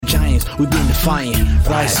we've been defiant.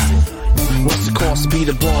 Rise. What's the cost to be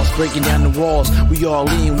the boss? Breaking down the walls. We all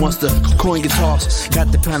in once the coin gets tossed.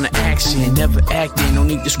 Got the plan of action, never acting. No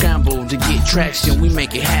need to scramble to get traction. We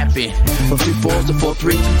make it happen. From 3-4 to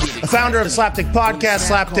 4-3. The founder of Slapdick Podcast,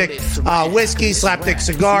 Slapdick Whiskey, Slapdick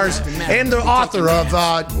Cigars, and the author of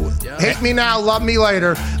Hate Me Now, Love Me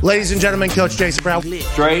Later. Ladies and gentlemen, Coach Jason Brown.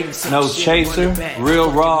 Straight, no chaser,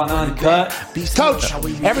 real raw and uncut. Coach,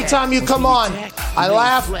 every time you come on, I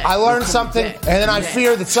laugh, I learn something, and then I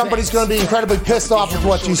fear that somebody's going to be incredibly pissed off with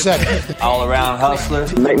what you said. All around hustler.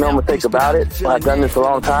 Make no mistake about it. I've done this a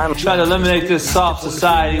long time. Try to eliminate this soft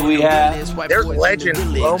society we have. There's legends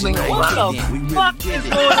roaming around. What the fuck is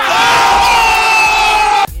going on?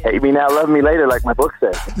 Hate me now, love me later, like my book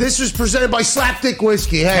says. This was presented by Slapdick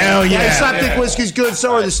Whiskey. Hey, hell yeah. Hey, Slapdick Whiskey's good,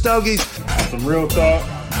 so are the Stogies. Some real thought,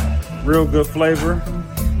 real good flavor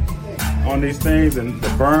on these things, and the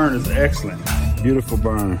burn is excellent. Beautiful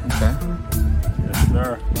burn. Okay. Yes,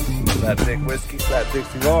 sir. Slapdick Whiskey, Slapdick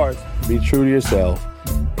Cigars. Be true to yourself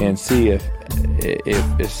and see if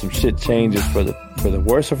some shit changes for the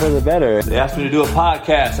worse or for the better. They asked me to do a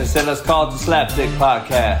podcast. I said, let's call it the Slapdick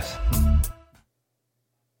Podcast.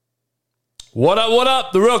 What up, what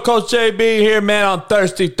up? The real Coach JB here, man, on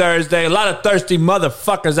Thirsty Thursday. A lot of thirsty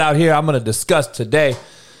motherfuckers out here I'm going to discuss today.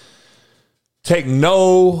 Take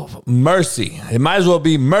no mercy. It might as well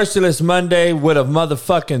be Merciless Monday with a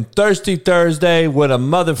motherfucking Thirsty Thursday with a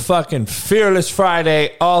motherfucking Fearless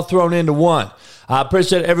Friday all thrown into one. I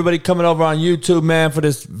appreciate everybody coming over on YouTube, man, for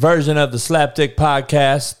this version of the Slapdick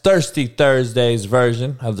Podcast, Thirsty Thursday's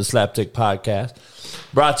version of the Slapdick Podcast,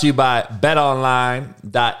 brought to you by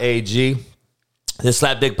Betonline.ag. This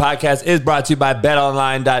Slapdick Podcast is brought to you by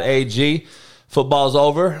Betonline.ag. Football's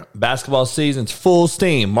over. Basketball season's full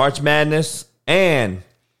steam. March Madness and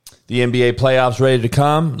the NBA playoffs ready to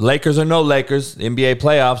come. Lakers or no Lakers, the NBA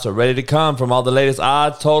playoffs are ready to come. From all the latest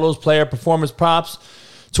odds, totals, player performance props,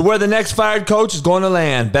 to where the next fired coach is going to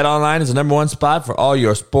land. BetOnline is the number one spot for all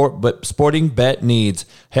your sporting bet needs.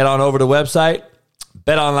 Head on over to the website,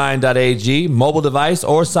 betonline.ag, mobile device,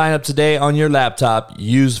 or sign up today on your laptop.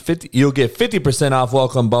 You'll get 50% off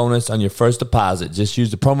welcome bonus on your first deposit. Just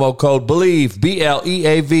use the promo code BELIEVE,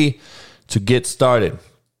 BLEAV, to get started.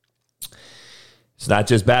 It's not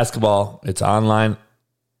just basketball. It's online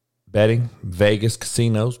betting, Vegas,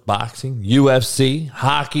 casinos, boxing, UFC,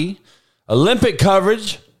 hockey, Olympic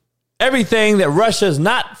coverage, everything that Russia's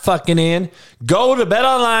not fucking in. Go to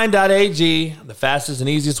betonline.ag, the fastest and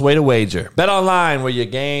easiest way to wager. BetOnline, where your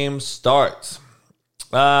game starts.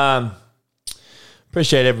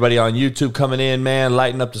 Appreciate everybody on YouTube coming in, man.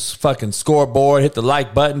 Lighten up this fucking scoreboard. Hit the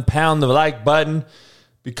like button. Pound the like button.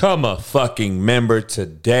 Become a fucking member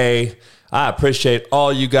today. I appreciate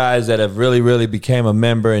all you guys that have really, really became a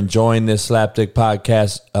member and joined this Slapdick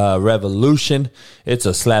Podcast revolution. It's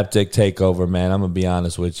a Slapdick takeover, man. I'm going to be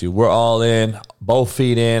honest with you. We're all in, both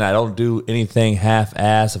feet in. I don't do anything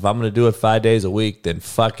half-ass. If I'm going to do it 5 days a week, then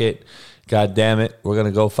fuck it. God damn it. We're going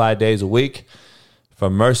to go 5 days a week.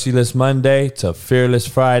 From Merciless Monday to Fearless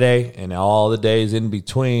Friday and all the days in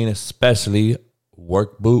between, especially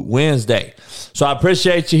Work Boot Wednesday. So I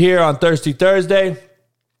appreciate you here on Thirsty Thursday.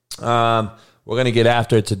 We're going to get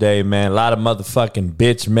after it today, man. A lot of motherfucking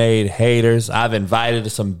bitch-made haters. I've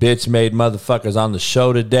invited some bitch-made motherfuckers on the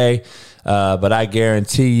show today, but I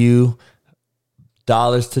guarantee you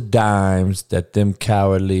dollars to dimes that them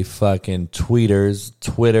cowardly fucking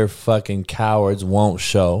Twitter fucking cowards won't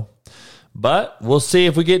show. But we'll see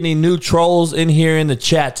if we get any new trolls in here in the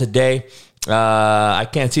chat today. I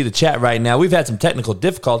can't see the chat right now. We've had some technical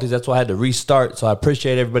difficulties. That's why I had to restart. So I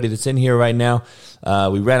appreciate everybody that's in here right now.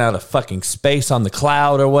 We ran out of fucking space on the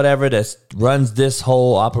cloud or whatever that runs this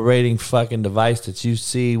whole operating fucking device that you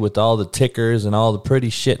see with all the tickers and all the pretty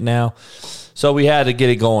shit now. So we had to get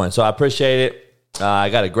it going. So I appreciate it. I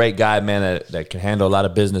got a great guy, man, that can handle a lot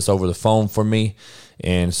of business over the phone for me.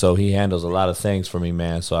 And so he handles a lot of things for me,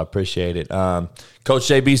 man. So I appreciate it.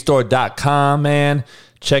 CoachJBStore.com, man.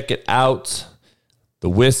 Check it out. The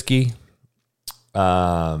whiskey.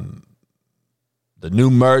 The new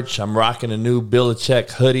merch. I'm rocking a new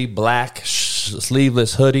Belichick hoodie, black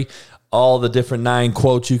sleeveless hoodie. All the different 9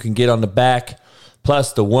 quotes you can get on the back.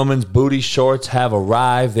 Plus, the women's booty shorts have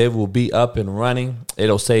arrived. They will be up and running.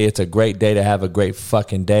 It'll say it's a great day to have a great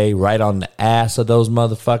fucking day. Right on the ass of those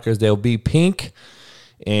motherfuckers. They'll be pink.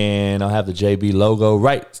 And I'll have the JB logo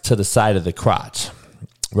right to the side of the crotch.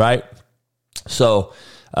 Right? So,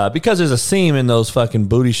 because there's a seam in those fucking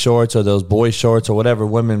booty shorts or those boy shorts or whatever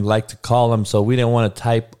women like to call them, so we didn't want to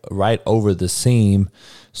type right over the seam.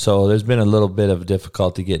 So there's been a little bit of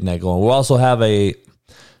difficulty getting that going. We'll also have a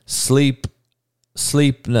sleep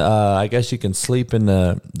sleep. I guess you can sleep in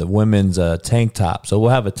the women's tank top. So we'll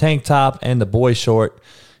have a tank top and the boy short,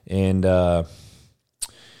 and they'll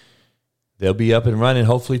be up and running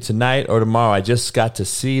hopefully tonight or tomorrow. I just got to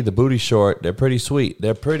see the booty short. They're pretty sweet.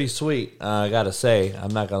 I gotta say,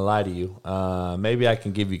 I'm not gonna lie to you. Maybe I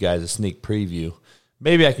can give you guys a sneak preview.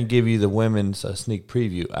 Maybe I can give you the women's sneak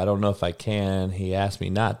preview. I don't know if I can. He asked me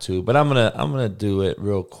not to, but I'm gonna do it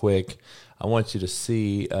real quick. I want you to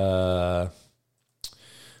see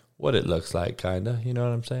what it looks like, kinda. You know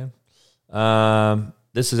what I'm saying?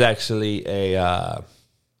 This is actually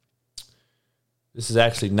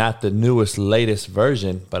not the newest, latest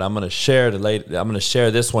version, but I'm gonna share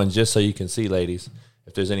this one just so you can see, ladies,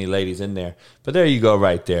 if there's any ladies in there. But there you go,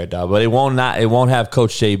 right there, dog. But it won't have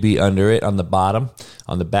Coach JB under it on the bottom,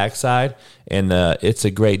 on the backside. And it's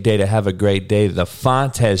a great day to have a great day. The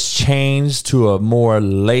font has changed to a more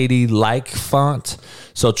lady-like font.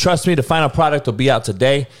 So trust me, the final product will be out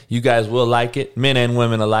today. You guys will like it, men and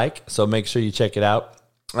women alike. So make sure you check it out.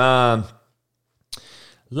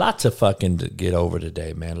 Lots of fucking to get over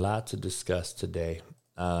today, man. Lots to discuss today.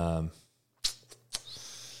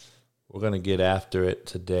 We're going to get after it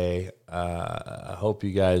today. I hope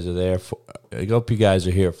you guys are there. I hope you guys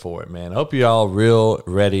are here for it, man. I hope you're all real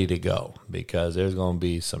ready to go, because there's going to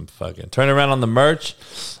be some fucking turnaround on the merch.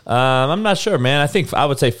 I'm not sure, man. I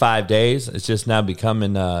would say 5 days. It's just now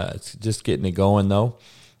becoming, it's just getting it going, though.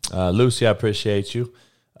 Lucy, I appreciate you.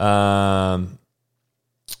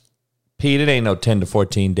 Pete, it ain't no 10 to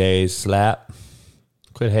 14 days. Slap.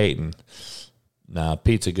 Quit hating. Nah,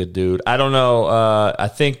 Pete's a good dude. I don't know. I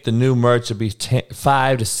think the new merch will be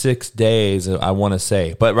 5 to 6 days, I want to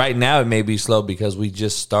say. But right now it may be slow because we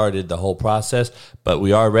just started the whole process. But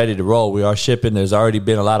we are ready to roll. We are shipping. There's already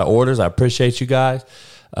been a lot of orders. I appreciate you guys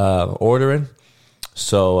ordering.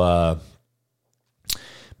 So,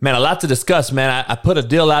 man, a lot to discuss, man. I put a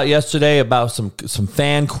deal out yesterday about some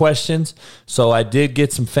fan questions. So I did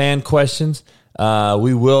get some fan questions. I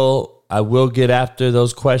will get after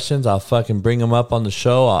those questions. I'll fucking bring them up on the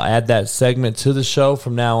show. I'll add that segment to the show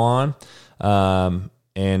from now on.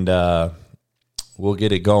 And we'll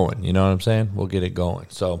get it going. You know what I'm saying? We'll get it going.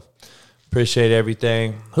 So appreciate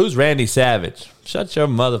everything. Who's Randy Savage? Shut your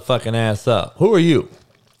motherfucking ass up. Who are you?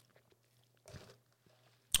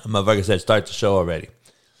 Motherfucker said start the show already.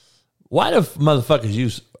 Why do motherfuckers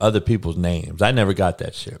use other people's names? I never got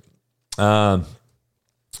that shit. Oh,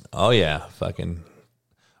 yeah. Fucking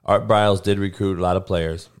Art Briles did recruit a lot of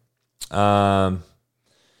players. I've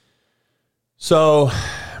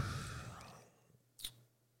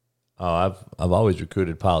always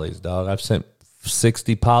recruited polys, dog. I've sent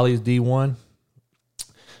 60 polys D1.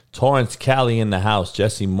 Torrance Cali in the house.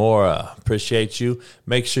 Jesse Mora, appreciate you.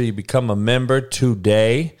 Make sure you become a member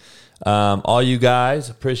today. All you guys,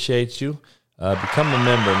 appreciate you. Become a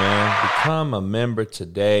member, man. Become a member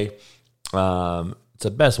today. It's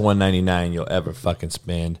the best $1.99 you'll ever fucking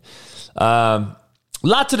spend.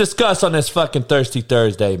 Lot to discuss on this fucking Thirsty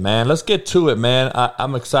Thursday, man. Let's get to it, man.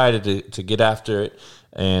 I'm excited to get after it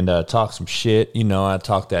and talk some shit. You know, I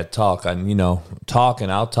talk that talk. Talk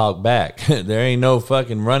and I'll talk back. There ain't no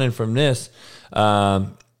fucking running from this.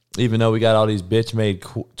 Even though we got all these bitch-made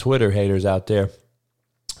Twitter haters out there.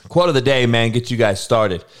 Quote of the day, man. Get you guys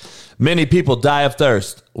started. Many people die of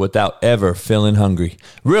thirst without ever feeling hungry.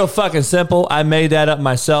 Real fucking simple. I made that up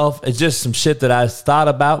myself. It's just some shit that I thought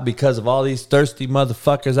about because of all these thirsty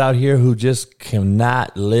motherfuckers out here who just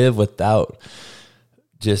cannot live without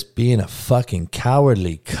just being a fucking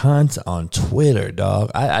cowardly cunt on Twitter,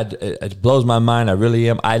 dog. It blows my mind. I really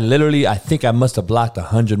am. I think I must have blocked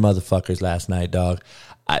 100 motherfuckers last night, dog.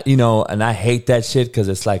 And I hate that shit because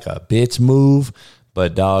it's like a bitch move.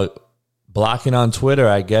 But, dog, blocking on Twitter,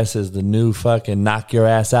 I guess, is the new fucking knock your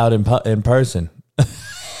ass out in person.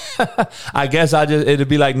 I guess it'd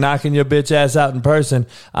be like knocking your bitch ass out in person.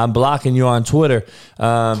 I'm blocking you on Twitter.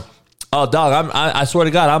 Dog, I swear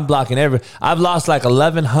to God, I'm blocking I've lost like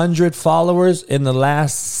 1,100 followers in the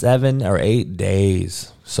last 7 or 8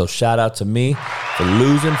 days. So shout out to me for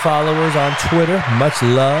losing followers on Twitter. Much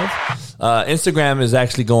love. Instagram is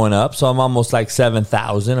actually going up, so I'm almost like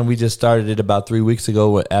 7,000, and we just started it about 3 weeks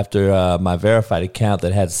ago after my verified account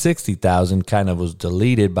that had 60,000 kind of was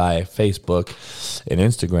deleted by Facebook and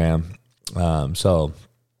Instagram. So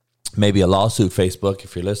maybe a lawsuit, Facebook,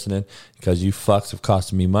 if you're listening, because you fucks have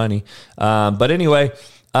costed me money. But anyway,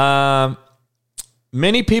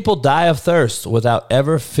 many people die of thirst without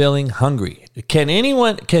ever feeling hungry.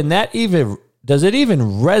 Does it even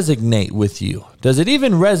resonate with you? Does it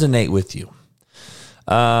even resonate with you?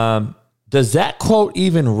 Does that quote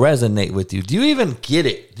even resonate with you? Do you even get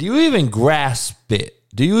it? Do you even grasp it?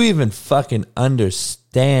 Do you even fucking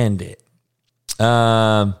understand it?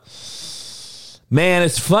 Man,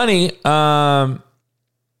 it's funny.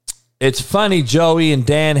 It's funny, Joey and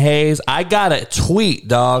Dan Hayes. I got a tweet,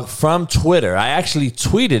 dog, from Twitter. I actually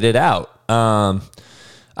tweeted it out.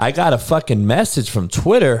 I got a fucking message from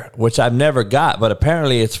Twitter, which I've never got, but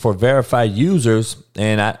apparently it's for verified users.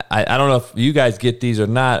 And I don't know if you guys get these or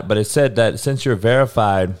not, but it said that since you're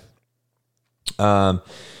verified, let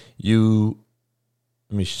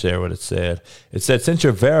me share what it said. It said, since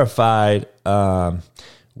you're verified,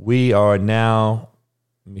 we are now,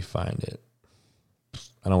 let me find it.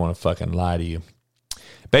 I don't want to fucking lie to you.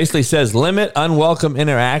 Basically says limit unwelcome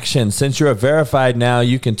interaction. Since you're verified now,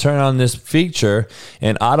 you can turn on this feature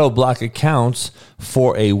and auto block accounts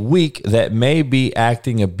for a week that may be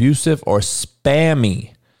acting abusive or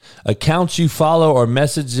spammy. Accounts you follow or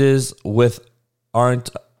messages with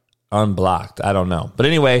aren't unblocked. I don't know. But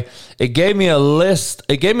anyway, it gave me a list.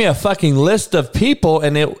 It gave me a fucking list of people,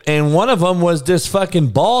 and one of them was this fucking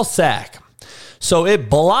ball sack. So it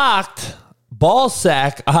blocked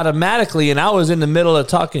Ballsack automatically, and I was in the middle of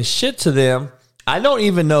talking shit to them. I don't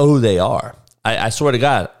even know who they are. I swear to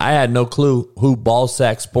God, I had no clue who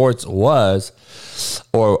Ballsack Sports was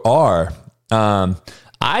or are.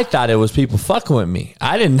 I thought it was people fucking with me.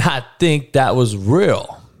 I did not think that was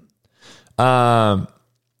real.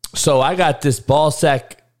 So I got this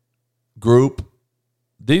Ballsack group.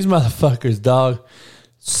 These motherfuckers, dog,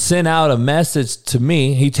 sent out a message to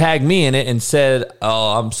me. He tagged me in it and said,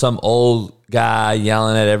 oh, I'm some old guy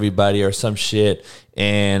yelling at everybody or some shit.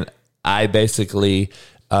 And I basically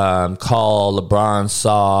call LeBron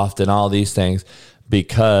soft and all these things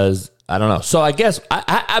because I don't know. So I guess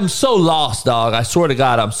I'm so lost, dog. I swear to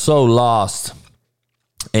God, I'm so lost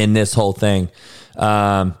in this whole thing.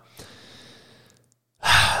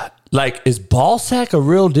 Like, is Ballsack a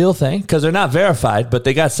real deal thing? Because they're not verified, but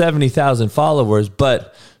they got 70,000 followers.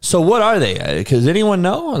 But so what are they? Does anyone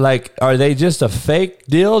know? Like, are they just a fake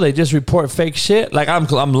deal? They just report fake shit? Like, I'm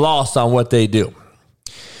lost on what they do.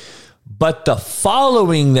 But the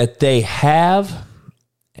following that they have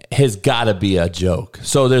has got to be a joke.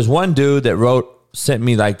 So there's one dude that sent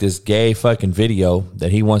me like this gay fucking video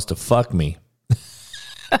that he wants to fuck me.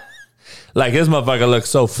 Like, this motherfucker looks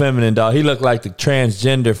so feminine, dog. He looked like the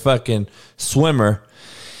transgender fucking swimmer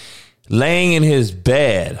laying in his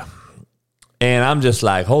bed. And I'm just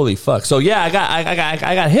like, holy fuck. So yeah, I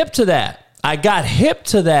got hip to that. I got hip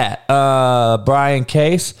to that, Brian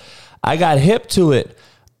Case. I got hip to it.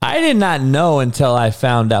 I did not know until I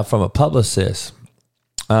found out from a publicist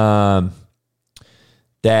that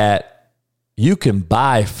you can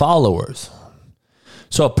buy followers.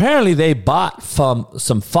 So apparently they bought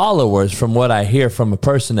some followers, from what I hear from a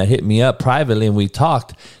person that hit me up privately and we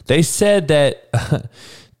talked. They said that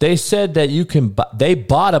you can. They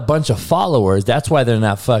bought a bunch of followers. That's why they're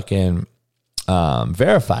not fucking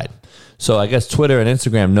verified. So I guess Twitter and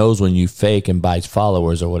Instagram knows when you fake and buys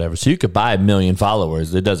followers or whatever. So you could buy 1 million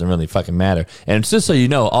followers. It doesn't really fucking matter. And just so you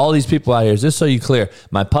know, all these people out here, just so you clear,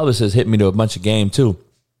 my publicist hit me to a bunch of game too.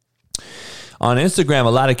 On Instagram, a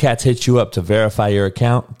lot of cats hit you up to verify your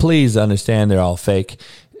account. Please understand they're all fake.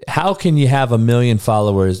 How can you have 1 million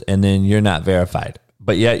followers and then you're not verified,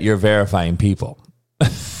 but yet you're verifying people?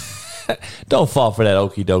 Don't fall for that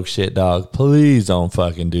okie doke shit, dog. Please don't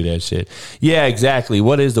fucking do that shit. Yeah, exactly.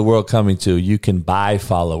 What is the world coming to? You can buy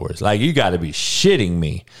followers. Like, you got to be shitting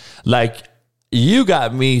me. Like, you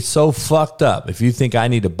got me so fucked up if you think I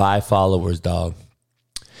need to buy followers, dog.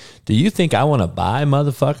 Do you think I want to buy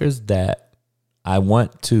motherfuckers that I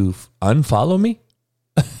want to unfollow me?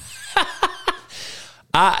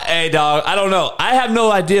 Hey, dog, I don't know. I have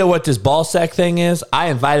no idea what this Ballsack thing is. I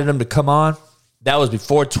invited him to come on. That was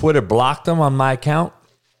before Twitter blocked him on my account.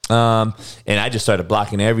 And I just started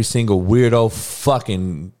blocking every single weirdo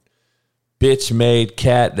fucking bitch-made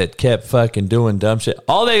cat that kept fucking doing dumb shit.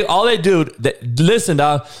 All they do, listen,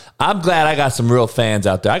 dog, I'm glad I got some real fans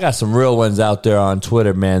out there. I got some real ones out there on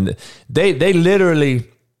Twitter, man. They literally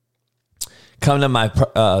come to my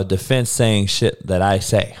defense saying shit that I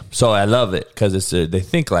say. So I love it because they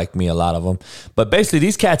think like me, a lot of them. But basically,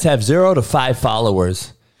 these cats have 0 to 5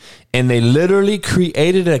 followers, and they literally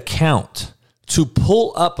created an account to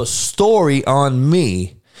pull up a story on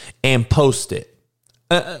me and post it.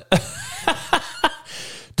 Do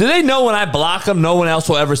they know when I block them, no one else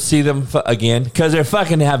will ever see them again? Because they're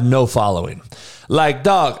fucking have no following. Like,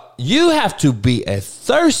 dog, you have to be a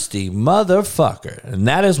thirsty motherfucker. And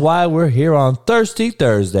that is why we're here on Thirsty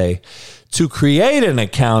Thursday, to create an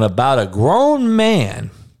account about a grown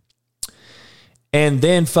man and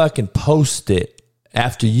then fucking post it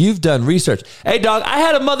after you've done research. Hey, dog, I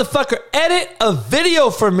had a motherfucker edit a video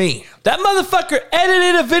for me. That motherfucker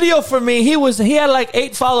edited a video for me. He had like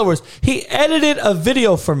 8 followers. He edited a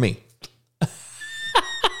video for me.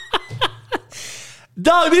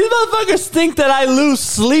 Dog, these motherfuckers think that I lose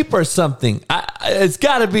sleep or something. It's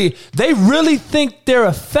got to be. They really think they're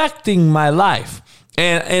affecting my life.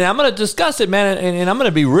 And I'm going to discuss it, man, and I'm going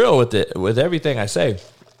to be real with it, with everything I say.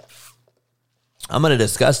 I'm going to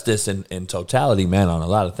discuss this in totality, man, on a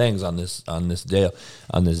lot of things on this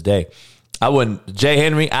day. Jay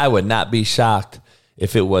Henry, I would not be shocked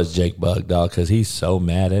if it was Jake Bug, dog, because he's so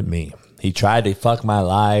mad at me. He tried to fuck my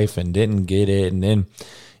life and didn't get it, and then,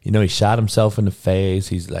 he shot himself in the face.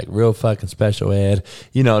 He's like real fucking special ed.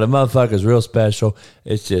 The motherfucker's real special.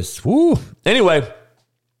 It's just, woo. Anyway,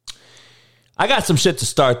 I got some shit to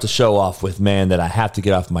start the show off with, man, that I have to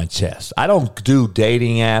get off my chest. I don't do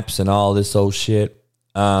dating apps and all this old shit.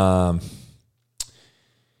 I've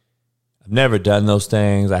never done those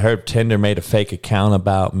things. I heard Tinder made a fake account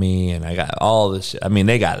about me, and I got all this shit. I mean,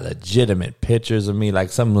 they got legitimate pictures of me, like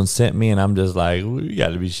someone sent me, and I'm just like, you got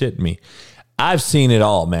to be shitting me. I've seen it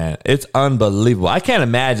all, man. It's unbelievable. I can't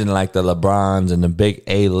imagine like the LeBrons and the big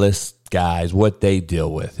A-list guys, what they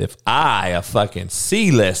deal with. If I, a fucking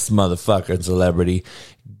C-list motherfucker celebrity,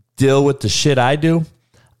 deal with the shit I do,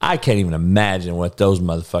 I can't even imagine what those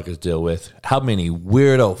motherfuckers deal with. How many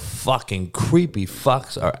weirdo fucking creepy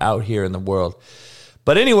fucks are out here in the world.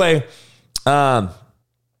 But anyway, my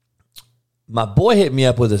boy hit me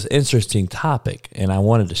up with this interesting topic, and I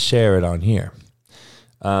wanted to share it on here.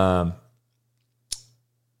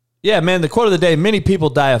 Yeah, man, the quote of the day, many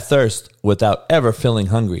people die of thirst without ever feeling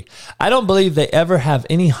hungry. I don't believe they ever have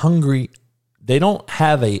any hungry. They don't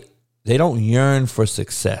yearn for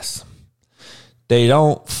success. They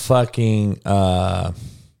don't fucking,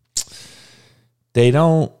 they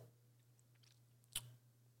don't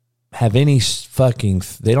have any fucking,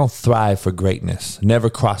 they don't thrive for greatness.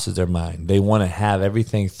 Never crosses their mind. They want to have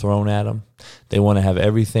everything thrown at them. They want to have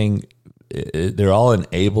everything, they're all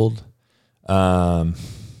enabled.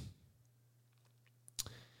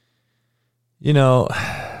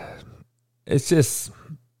 It's just,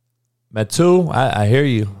 Matu, I hear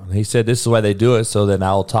you. He said this is why they do it, so then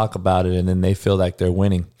I'll talk about it, and then they feel like they're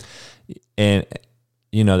winning. And,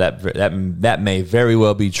 that may very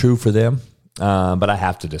well be true for them, but I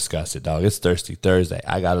have to discuss it, dog. It's Thirsty Thursday.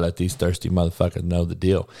 I got to let these thirsty motherfuckers know the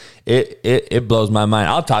deal. It blows my mind.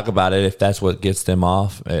 I'll talk about it if that's what gets them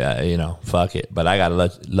off. Fuck it. But I got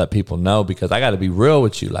to let people know, because I got to be real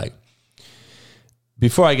with you. Like,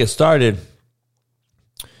 before I get started,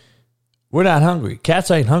 we're not hungry. Cats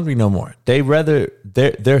ain't hungry no more.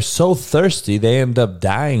 They're so thirsty, they end up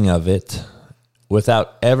dying of it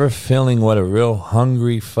without ever feeling what a real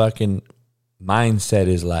hungry fucking mindset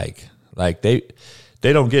is like. Like they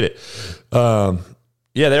don't get it.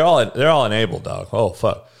 They're all enabled, dog. Oh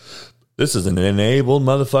fuck. This is an enabled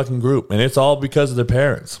motherfucking group, and it's all because of their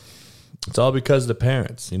parents. It's all because of the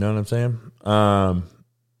parents. You know what I'm saying?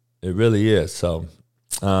 It really is. So,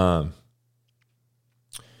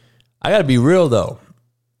 I got to be real, though.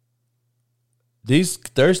 These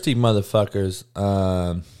thirsty motherfuckers,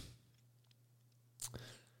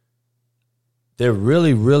 they're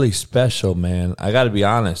really, really special, man. I got to be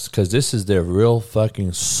honest, because this is their real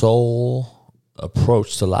fucking soul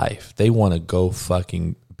approach to life. They want to go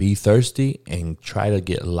fucking be thirsty and try to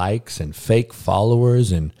get likes and fake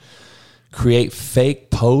followers and create fake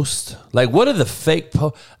posts. Like, what are the fake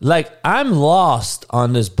posts? Like, I'm lost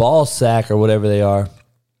on this ball sack or whatever they are.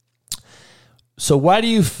 So why do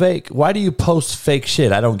you post fake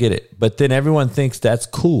shit? I don't get it. But then everyone thinks that's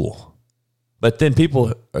cool. But then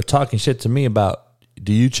people are talking shit to me about,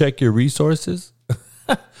 do you check your resources?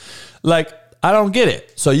 Like, I don't get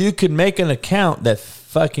it. So you can make an account that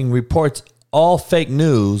fucking reports all fake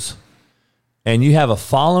news and you have a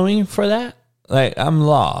following for that? Like, I'm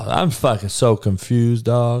lost. I'm fucking so confused,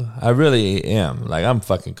 dog. I really am. Like, I'm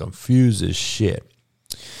fucking confused as shit.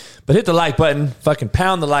 But hit the like button. Fucking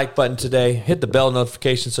pound the like button today. Hit the bell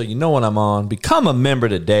notification so you know when I'm on. Become a member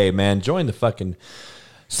today, man. Join the fucking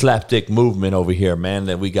slapdick movement over here, man,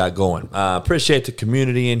 that we got going. Appreciate the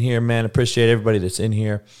community in here, man. Appreciate everybody that's in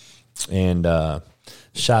here. And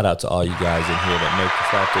shout out to all you guys in here that make the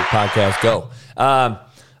Slapdick podcast go.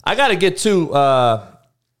 I got to get to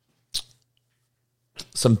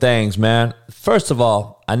some things, man. First of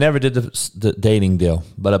all, I never did the dating deal,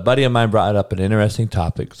 but a buddy of mine brought up an interesting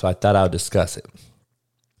topic, so I thought I would discuss it.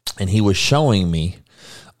 And he was showing me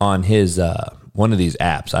on his one of these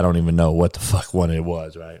apps. I don't even know what the fuck one it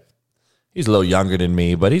was, right? He's a little younger than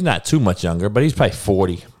me, but he's not too much younger, but he's probably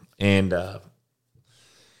 40. And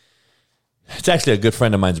It's actually a good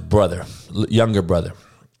friend of mine's brother, younger brother.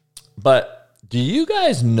 But do you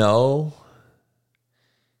guys know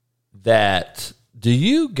that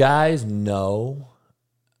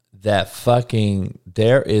fucking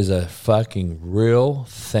there is a fucking real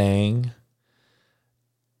thing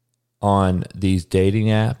on these dating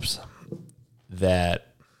apps that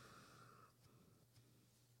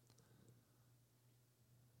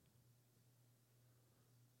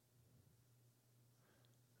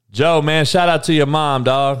Joe, man, shout out to your mom,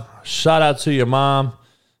 dog. Shout out to your mom.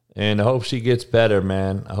 And I hope she gets better,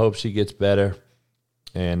 man. I hope she gets better.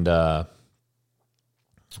 And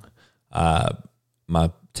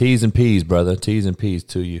my T's and P's, brother. T's and P's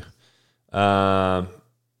to you.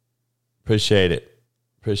 Appreciate it.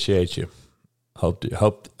 Appreciate you.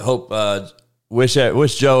 Wish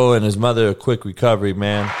Joe and his mother a quick recovery,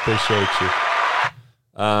 man. Appreciate you.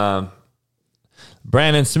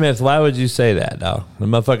 Brandon Smith, why would you say that, dog? The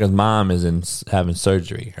motherfucker's mom is having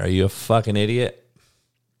surgery. Are you a fucking idiot?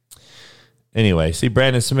 Anyway, see,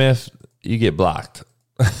 Brandon Smith, you get blocked.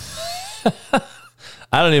 I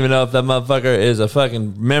don't even know if that motherfucker is a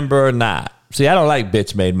fucking member or not. See, I don't like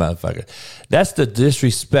bitch-made motherfucker. That's the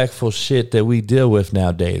disrespectful shit that we deal with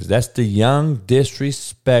nowadays. That's the young,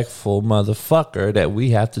 disrespectful motherfucker that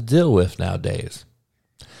we have to deal with nowadays.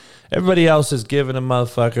 Everybody else is giving a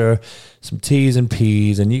motherfucker some T's and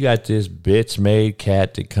P's, and you got this bitch-made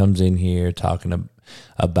cat that comes in here talking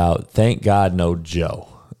about, thank God, no Joe.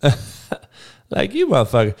 Like, you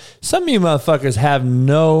motherfucker. Some of you motherfuckers have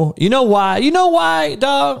no... You know why? You know why,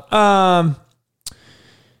 dog?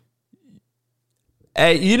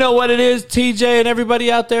 Hey, you know what it is, TJ and everybody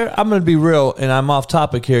out there? I'm going to be real, and I'm off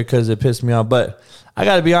topic here because it pissed me off, but I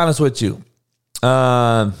got to be honest with you.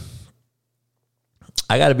 I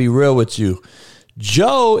got to be real with you.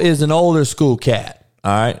 Joe is an older school cat,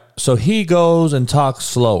 all right? So he goes and talks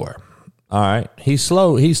slower, all right? He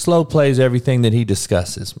slow plays everything that he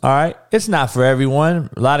discusses, all right? It's not for everyone.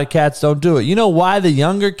 A lot of cats don't do it. You know why the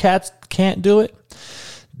younger cats can't do it?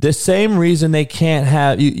 The same reason they can't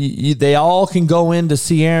have they all can go in to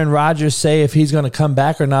see Aaron Rodgers say if he's going to come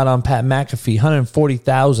back or not on Pat McAfee,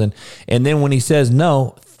 140,000, and then when he says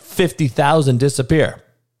no, 50,000 disappear.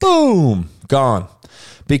 Boom, gone.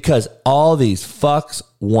 Because all these fucks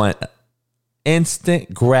want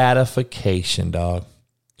instant gratification, dog.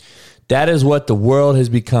 That is what the world has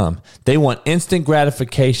become. They want instant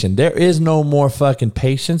gratification. There is no more fucking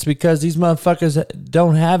patience because these motherfuckers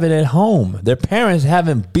don't have it at home. Their parents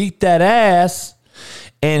haven't beat that ass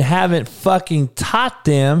and haven't fucking taught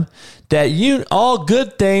them that all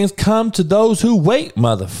good things come to those who wait,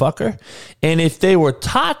 motherfucker. And if they were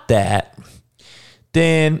taught that,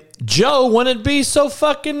 then Joe wouldn't be so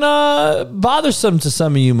fucking bothersome to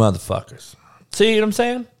some of you motherfuckers. See what I'm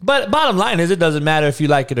saying? But bottom line is, it doesn't matter if you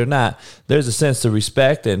like it or not. There's a sense of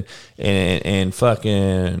respect and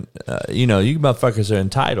fucking, you motherfuckers are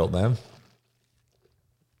entitled, man.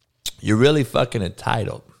 You're really fucking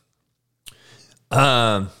entitled.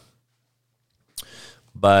 But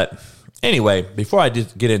anyway, before I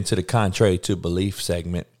just get into the contrary to belief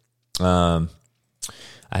segment, I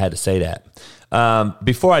had to say that.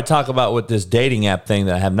 Before I talk about what this dating app thing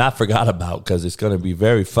that I have not forgot about, because it's going to be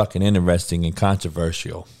very fucking interesting and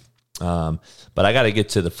controversial. But I got to get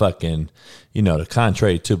to the fucking, the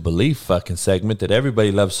contrary to belief fucking segment that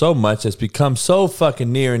everybody loves so much. It's become so fucking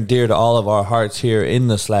near and dear to all of our hearts here in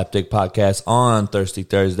the Slapdick Podcast on Thirsty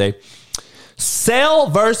Thursday. Cell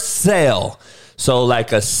versus cell. So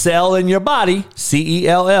like a cell in your body,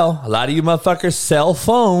 C-E-L-L. A lot of you motherfuckers cell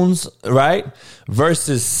phones, right?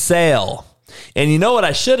 Versus sale. And you know what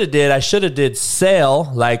I should have did? I should have did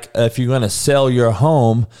sell, like if you're going to sell your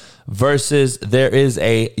home, versus there is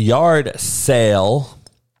a yard sale,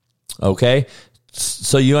 okay?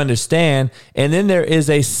 So you understand. And then there is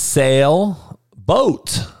a sail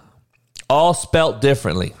boat, all spelt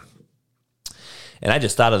differently. And I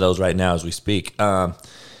just thought of those right now as we speak. But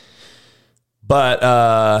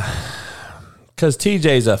because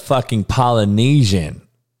TJ's a fucking Polynesian.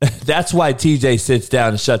 That's why TJ sits down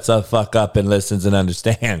and shuts the fuck up and listens and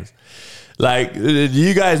understands. Like,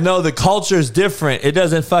 you guys know the culture is different. It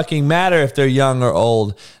doesn't fucking matter if they're young or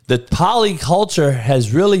old. The poly culture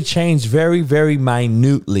has really changed very, very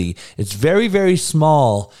minutely. It's very, very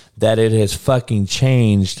small that it has fucking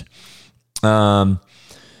changed in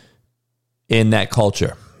that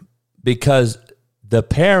culture. Because the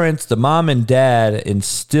parents, the mom and dad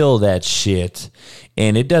instill that shit.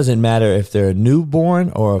 And it doesn't matter if they're a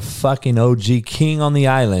newborn or a fucking OG king on the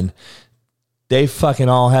island. They fucking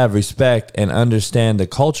all have respect and understand the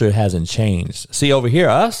culture hasn't changed. See, over here,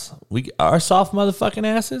 our soft motherfucking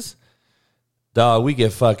asses, Dog, we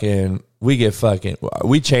change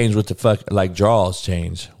with the fuck, like draws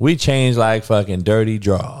change. We change like fucking dirty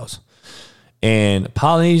draws. And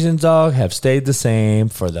Polynesians, dog, have stayed the same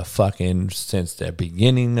for the fucking, since the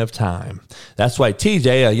beginning of time. That's why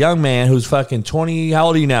TJ, a young man who's fucking 20, how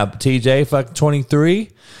old are you now, TJ? Fucking 23?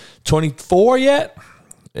 24 yet?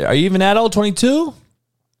 Are you even that old? 22?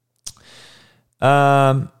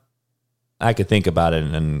 I could think about it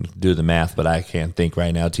and do the math, but I can't think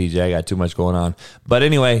right now, TJ. I got too much going on. But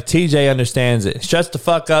anyway, TJ understands it. Shuts the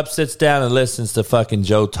fuck up, sits down, and listens to fucking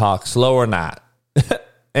Joe talk, slow or not.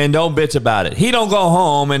 And don't bitch about it. He don't go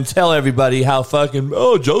home and tell everybody how fucking,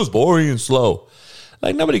 oh, Joe's boring and slow.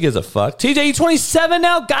 Like, nobody gives a fuck. TJ, you 27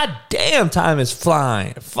 now? God damn, time is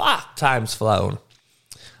flying. Fuck, time's flown.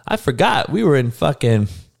 I forgot. We were in fucking...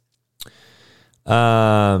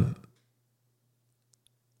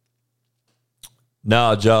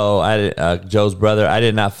 No, Joe. Joe's brother. I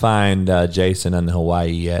did not find Jason in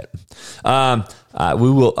Hawaii yet. We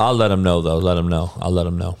will. I'll let him know though. I'll let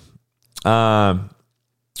him know.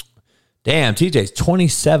 Damn, TJ's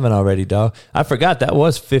 27 already, dog. I forgot that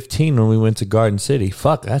was 15 when we went to Garden City.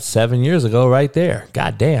 Fuck, that's 7 years ago right there.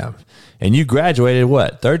 God damn. And you graduated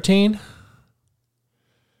what? 13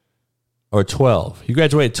 or 12? You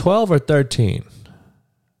graduated 12 or 13?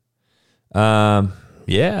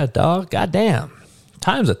 Yeah, dog. God damn.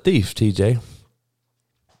 Time's a thief, TJ.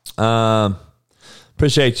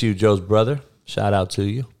 Appreciate you, Joe's brother. Shout out to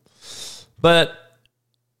you. But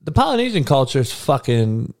the Polynesian culture is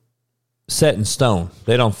fucking set in stone.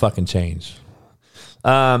 They don't fucking change.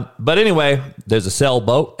 But anyway, there's a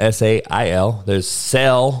sailboat, S-A-I-L. There's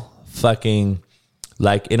sail, fucking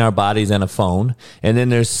like in our bodies, and a phone. And then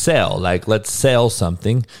there's sell, like let's sell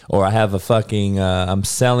something. Or I have a fucking, I'm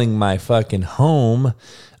selling my fucking home.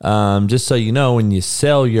 Just so you know, when you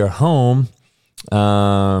sell your home,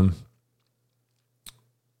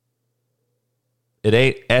 it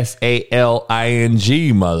ain't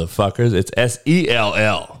S-A-L-I-N-G, motherfuckers. It's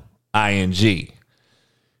S-E-L-L-I-N-G.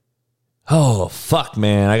 Oh, fuck,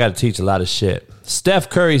 man. I got to teach a lot of shit. Steph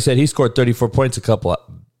Curry said he scored 34 points a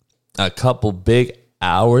couple big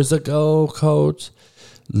hours ago, coach.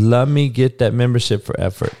 Let me get that membership for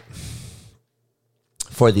effort.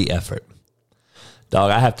 For the effort. Dog,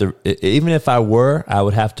 I have to, even if I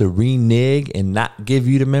would have to renege and not give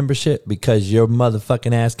you the membership because your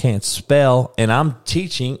motherfucking ass can't spell, and I'm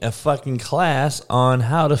teaching a fucking class on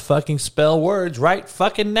how to fucking spell words right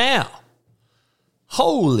fucking now.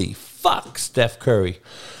 Holy fuck, Steph Curry.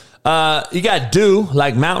 You got Dew,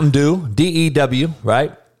 like Mountain Dew, D-E-W,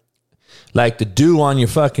 right? Like the dew on your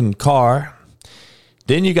fucking car.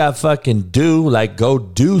 Then you got fucking do, like go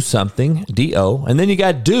do something, D-O. And then you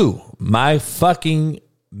got do. My fucking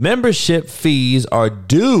membership fees are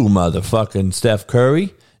due, motherfucking Steph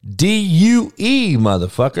Curry. D-U-E,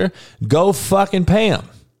 motherfucker. Go fucking pay them.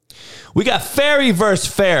 We got Ferry versus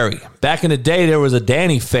Ferry. Back in the day, there was a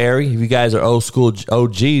Danny Ferry. If you guys are old school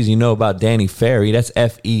OGs, you know about Danny Ferry. That's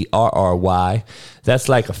F-E-R-R-Y. That's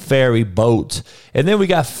like a ferry boat. And then we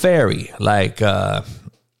got Ferry, like...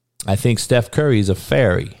 I think Steph Curry is a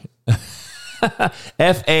fairy.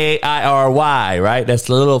 F-A-I-R-Y, right? That's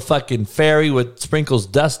the little fucking fairy with sprinkles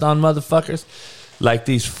dust on motherfuckers. Like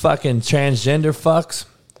these fucking transgender fucks.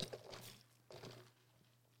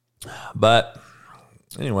 But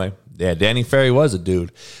anyway, yeah, Danny Ferry was a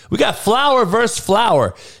dude. We got Flour versus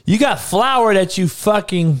Flour. You got flour that you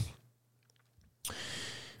fucking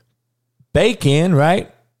bake in,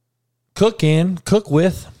 right? Cook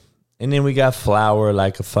with. And then we got flour,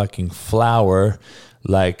 like a fucking flour,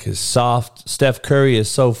 like soft. Steph Curry is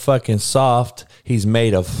so fucking soft, he's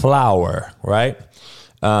made of flour, right?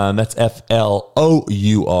 That's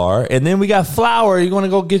F-L-O-U-R. And then we got flour. You want to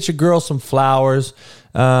go get your girl some flowers,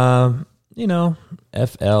 F-L-O-W-E-R.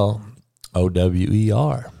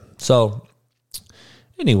 So,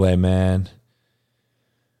 anyway, man.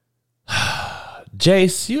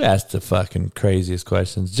 Jace, you asked the fucking craziest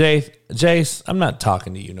questions. Jace, I'm not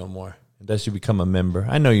talking to you no more unless you become a member.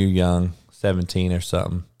 I know you're young, 17 or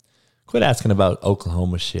something. Quit asking about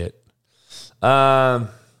Oklahoma shit.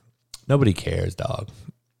 Nobody cares, dog.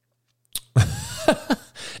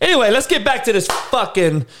 Anyway, let's get back to this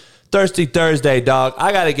fucking Thirsty Thursday, dog.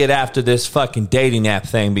 I got to get after this fucking dating app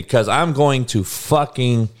thing because I'm going to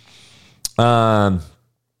fucking... I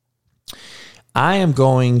am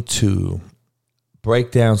going to...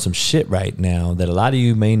 break down some shit right now that a lot of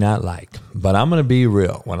you may not like, but I'm going to be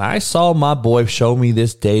real. When I saw my boy show me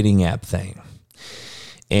this dating app thing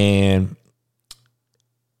and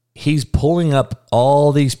he's pulling up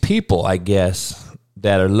all these people, I guess,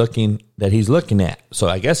 that he's looking at. So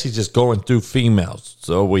I guess he's just going through females.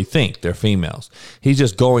 So we think they're females. He's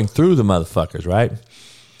just going through the motherfuckers, right?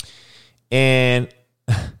 And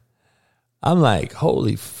I'm like,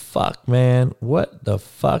 holy fuck, man. What the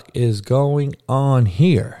fuck is going on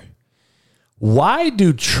here? Why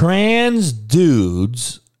do trans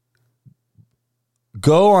dudes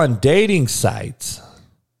go on dating sites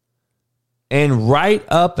and write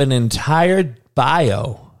up an entire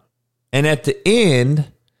bio, and at the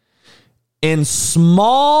end, in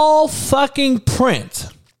small fucking print,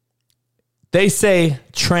 they say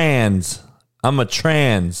trans. I'm a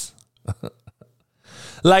trans.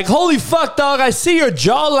 Like, holy fuck, dog, I see your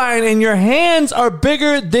jawline and your hands are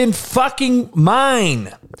bigger than fucking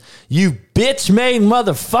mine. You bitch-made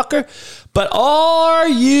motherfucker. But are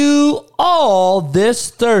you all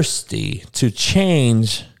this thirsty to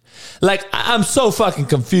change? Like, I'm so fucking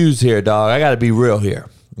confused here, dog. I got to be real here,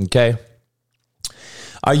 okay?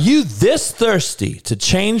 Are you this thirsty to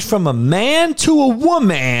change from a man to a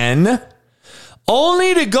woman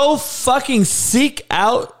only to go fucking seek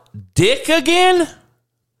out dick again?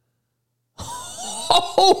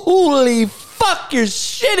 Holy fuck, you're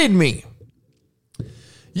shitting me.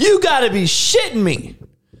 You gotta be shitting me.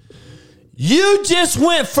 You just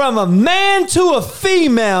went from a man to a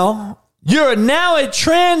female. You're now a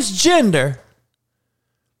transgender.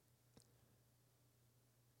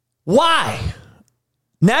 Why?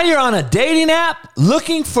 Now you're on a dating app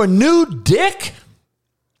looking for new dick?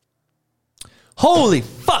 Holy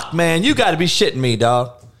fuck, man. You gotta be shitting me,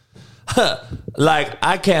 dog. Like,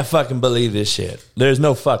 I can't fucking believe this shit. There's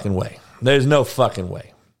no fucking way. There's no fucking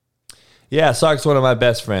way. Yeah, Sark's one of my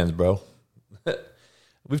best friends, bro.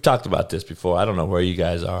 We've talked about this before. I don't know where you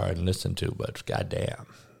guys are and listen to, but goddamn.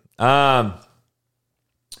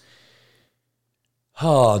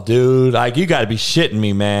 Oh, dude. Like, you got to be shitting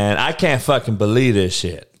me, man. I can't fucking believe this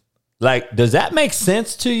shit. Like, does that make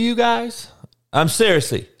sense to you guys? I'm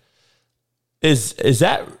seriously. Is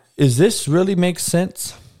this really make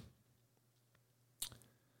sense?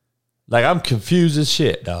 Like, I'm confused as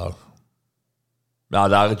shit, dog. No,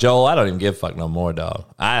 dog, Joel, I don't even give a fuck no more, dog.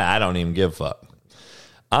 I don't even give a fuck.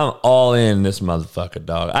 I'm all in this motherfucker,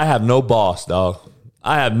 dog. I have no boss, dog.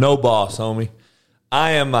 I have no boss, homie.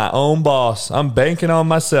 I am my own boss. I'm banking on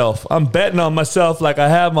myself. I'm betting on myself like I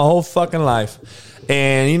have my whole fucking life.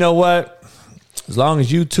 And you know what? As long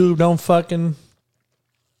as YouTube don't fucking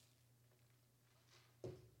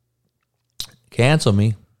cancel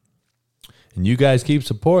me and you guys keep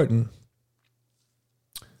supporting,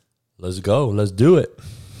 let's go. Let's do it.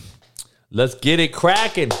 Let's get it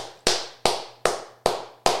cracking.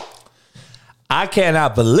 I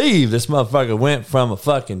cannot believe this motherfucker went from a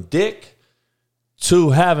fucking dick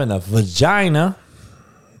to having a vagina,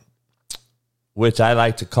 which I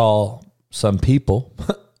like to call some people,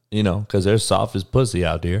 you know, because they're soft as pussy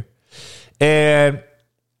out there. And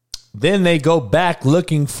then they go back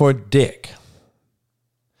looking for dick.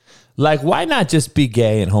 Like, why not just be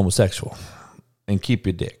gay and homosexual and keep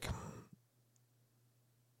your dick?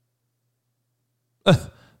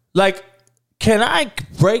 Like, can I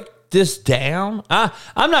break this down?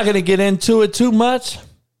 I'm not going to get into it too much,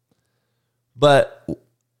 but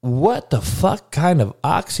what the fuck kind of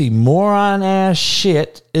oxymoron ass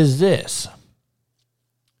shit is this?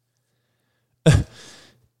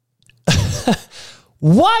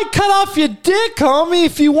 Why cut off your dick, homie,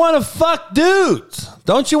 if you want to fuck dudes?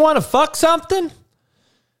 Don't you want to fuck something?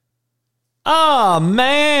 Oh,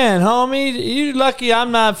 man, homie, you lucky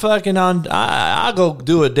I'm not fucking on. I'll go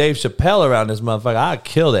do a Dave Chappelle around this motherfucker. I'd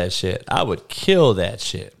kill that shit. I would kill that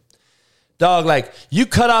shit. Dog, like, you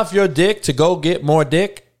cut off your dick to go get more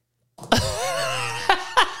dick?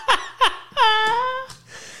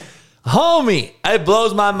 Homie, it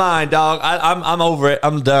blows my mind, dog. I'm over it.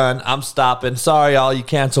 I'm done. I'm stopping. Sorry, all you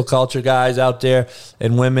cancel culture guys out there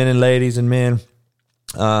and women and ladies and men.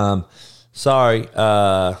 Sorry.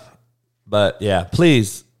 But yeah,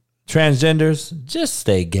 please, transgenders, just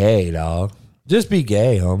stay gay, dog. Just be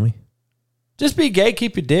gay, homie. Just be gay.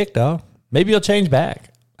 Keep your dick, dog. Maybe you'll change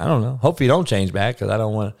back. I don't know. Hopefully you don't change back because I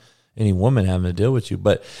don't want any woman having to deal with you.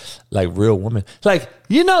 But like real women, like,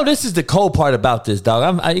 you know, this is the cold part about this,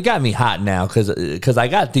 dog. You got me hot now because I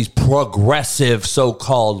got these progressive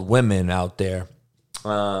so-called women out there.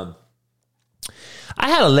 I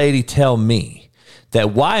had a lady tell me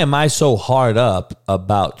that why am I so hard up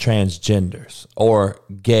about transgenders or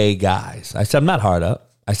gay guys? I said, I'm not hard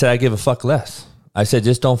up. I said, I give a fuck less. I said,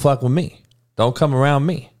 just don't fuck with me. Don't come around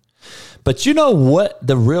me. But you know what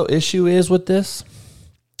the real issue is with this?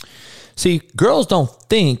 See, girls don't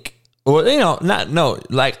think Well,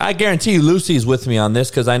 like I guarantee you Lucy's with me on this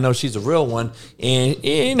because I know she's a real one. And,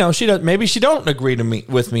 maybe she don't agree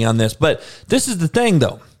with me on this. But this is the thing,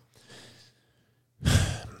 though.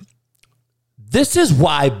 This is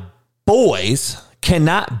why boys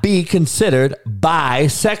cannot be considered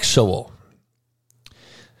bisexual.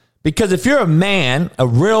 Because if you're a man, a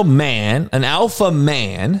real man, an alpha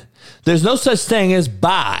man, there's no such thing as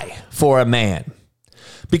bi for a man.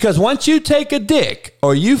 Because once you take a dick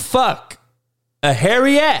or you fuck a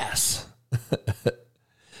hairy ass,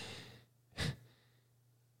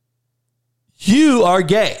 you are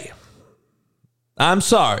gay. I'm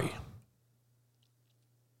sorry.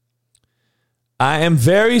 I am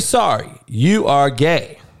very sorry. You are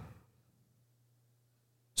gay.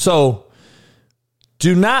 So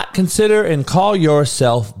do not consider and call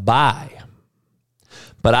yourself bi.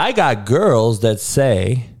 But I got girls that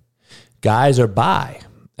say guys are bi.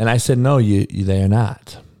 And I said, no, they are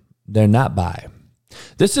not. They're not bi.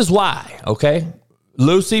 This is why, okay?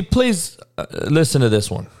 Lucy, please listen to this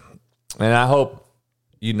one. And I hope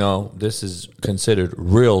this is considered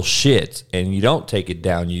real shit and you don't take it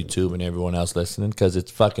down YouTube and everyone else listening because it's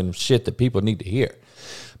fucking shit that people need to hear.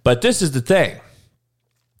 But this is the thing.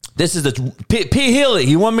 This is the P. Healy.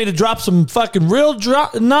 You want me to drop some fucking real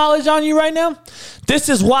knowledge on you right now? This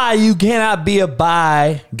is why you cannot be a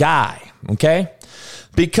bi guy, okay?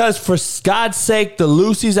 Because for God's sake, the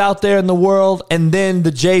Lucys out there in the world and then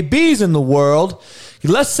the JBs in the world,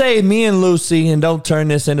 let's say me and Lucy, and don't turn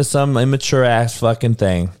this into some immature ass fucking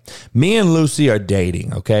thing. Me and Lucy are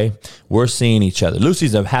dating, okay? We're seeing each other.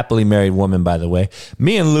 Lucy's a happily married woman, by the way.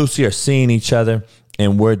 Me and Lucy are seeing each other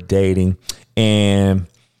and we're dating. And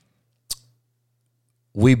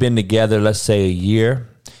we've been together, let's say, a year.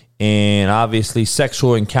 And obviously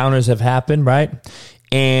sexual encounters have happened, right?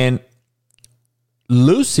 And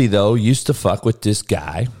Lucy, though, used to fuck with this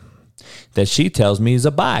guy that she tells me is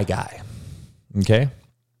a bi guy. Okay?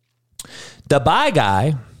 The bi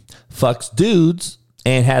guy fucks dudes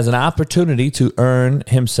and has an opportunity to earn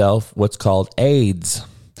himself what's called AIDS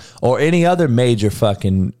or any other major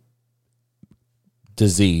fucking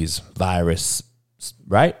disease, virus,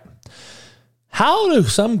 right? How do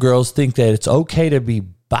some girls think that it's okay to be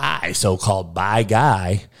bi, so-called bi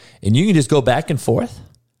guy, and you can just go back and forth?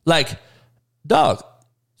 Like, dog,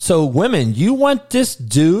 so women, you want this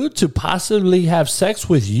dude to possibly have sex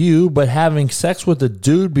with you, but having sex with a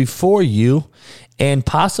dude before you and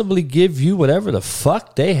possibly give you whatever the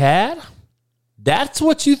fuck they had? That's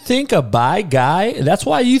what you think a bi guy? That's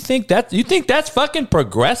why you think that's fucking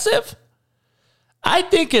progressive? I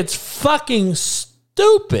think it's fucking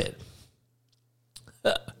stupid.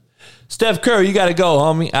 Steph Curry, you got to go,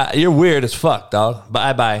 homie. You're weird as fuck, dog.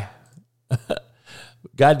 Bye-bye.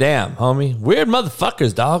 Goddamn, homie. Weird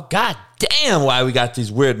motherfuckers, dog. God damn, why we got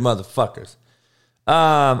these weird motherfuckers.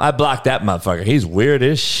 I blocked that motherfucker. He's weird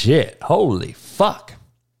as shit. Holy fuck.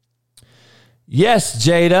 Yes,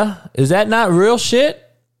 Jada. Is that not real shit?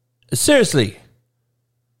 Seriously.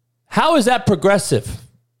 How is that progressive?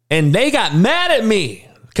 And they got mad at me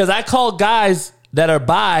because I called guys that are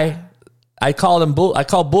bi. I call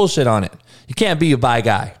bullshit on it. You can't be a bi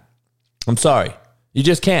guy. I'm sorry. You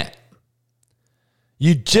just can't.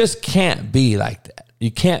 You just can't be like that. You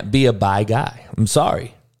can't be a bi guy. I'm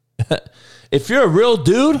sorry. If you're a real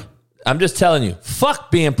dude, I'm just telling you, fuck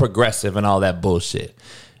being progressive and all that bullshit.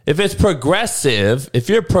 If it's progressive, if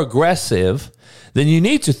you're progressive, then you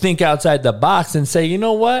need to think outside the box and say, you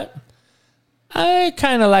know what? I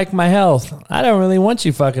kind of like my health. I don't really want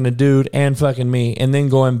you fucking a dude and fucking me and then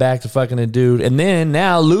going back to fucking a dude. And then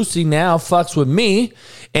now Lucy now fucks with me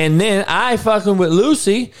and then I fucking with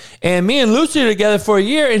Lucy and me and Lucy are together for a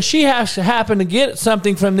year and she has to happen to get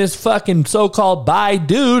something from this fucking so-called bi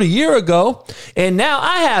dude a year ago and now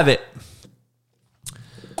I have it.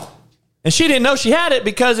 And she didn't know she had it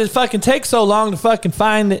because it fucking takes so long to fucking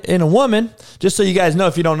find it in a woman. Just so you guys know,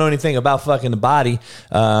 if you don't know anything about fucking the body,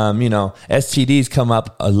 STDs come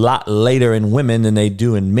up a lot later in women than they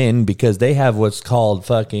do in men because they have what's called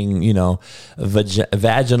fucking,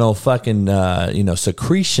 vaginal fucking,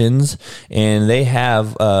 secretions. And they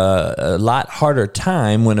have a lot harder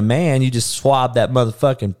time when a man, you just swab that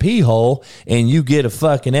motherfucking pee hole and you get a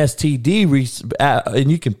fucking STD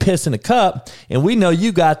and you can piss in a cup. And we know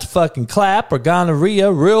you got to fucking clap or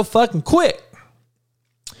gonorrhea real fucking quick.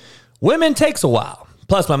 Women takes a while.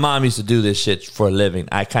 Plus, my mom used to do this shit for a living.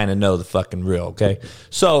 I kind of know the fucking real, okay?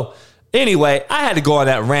 So, anyway, I had to go on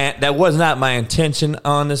that rant. That was not my intention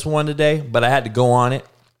on this one today, but I had to go on it.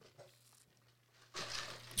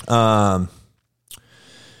 I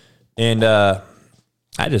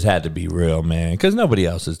just had to be real, man, because nobody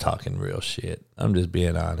else is talking real shit. I'm just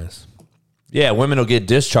being honest. Yeah, women will get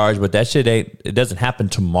discharged, but that shit it doesn't happen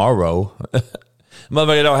tomorrow.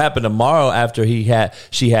 Motherfucker don't happen tomorrow after she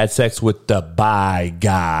had sex with the bi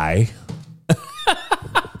guy.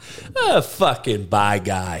 A fucking bi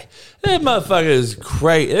guy. That motherfucker is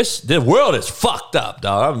crazy. The world is fucked up,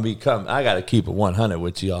 dog. I gotta keep it 100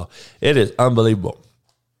 with y'all. It is unbelievable.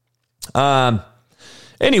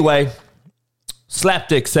 Anyway,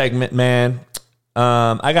 slapdick segment, man.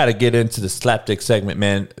 I gotta get into the slapdick segment,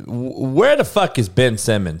 man. Where the fuck is Ben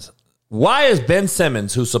Simmons? Why is Ben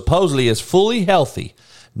Simmons, who supposedly is fully healthy,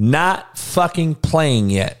 not fucking playing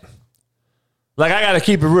yet? Like, I gotta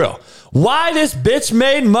keep it real. Why this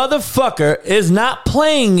bitch-made motherfucker is not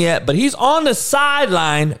playing yet, but he's on the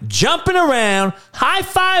sideline, jumping around,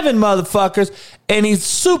 high-fiving motherfuckers, and he's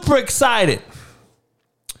super excited.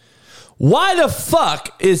 Why the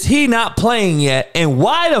fuck is he not playing yet? And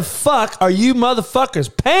why the fuck are you motherfuckers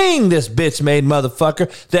paying this bitch-made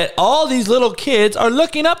motherfucker that all these little kids are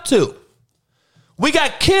looking up to? We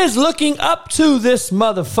got kids looking up to this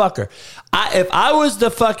motherfucker. If I was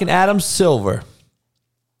the fucking Adam Silver,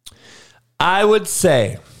 I would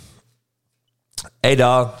say, hey,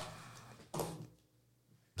 dog,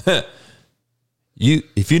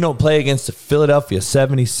 if you don't play against the Philadelphia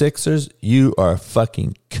 76ers, you are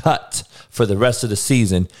fucking cut for the rest of the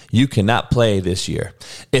season. You cannot play this year.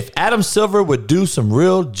 If Adam Silver would do some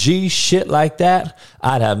real G shit like that,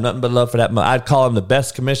 I'd have nothing but love for that. I'd call him the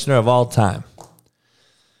best commissioner of all time.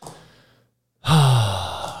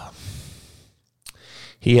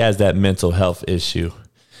 He has that mental health issue.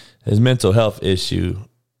 His mental health issue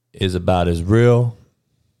is about as real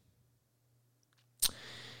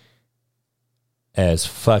as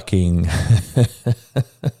fucking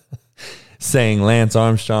saying Lance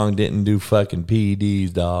Armstrong didn't do fucking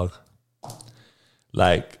PEDs, dog.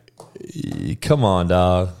 Like, come on,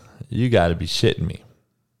 dog. You got to be shitting me.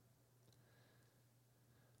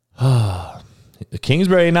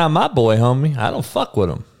 Kingsbury not my boy, homie. I don't fuck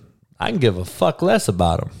with him. I can give a fuck less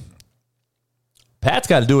about him. Pat's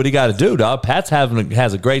got to do what he got to do, dog. Pat's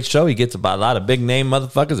has a great show. He gets about a lot of big name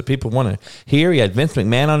motherfuckers that people want to hear. He had Vince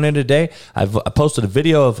McMahon on there today. I posted a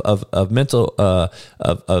video of Vince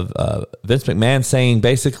McMahon saying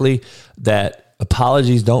basically that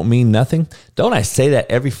apologies don't mean nothing. Don't I say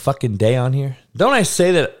that every fucking day on here? Don't I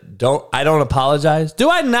say that I don't apologize?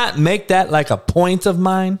 Do I not make that like a point of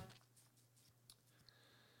mine?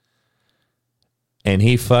 And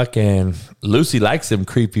he fucking... Lucy likes them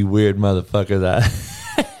creepy, weird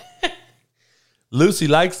motherfuckers. Lucy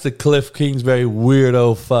likes the Cliff Kingsbury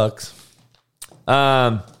weirdo fucks.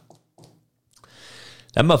 That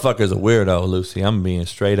motherfucker's a weirdo, Lucy. I'm being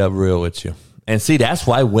straight up real with you. And see, that's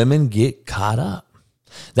why women get caught up.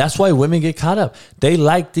 That's why women get caught up. They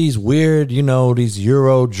like these weird, these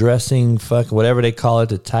Euro dressing, fuck, whatever they call it,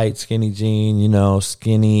 the tight, skinny jean,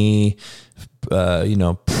 skinny...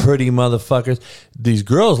 pretty motherfuckers. These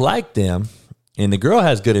girls like them, and the girl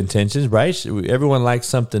has good intentions, right? Everyone likes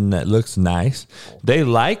something that looks nice. They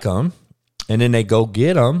like them, and then they go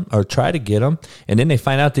get them or try to get them, and then they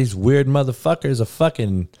find out these weird motherfuckers are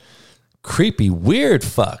fucking creepy, weird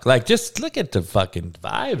fuck. Like, just look at the fucking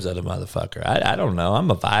vibes of the motherfucker. I don't know.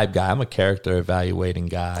 I'm a vibe guy. I'm a character evaluating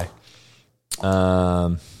guy.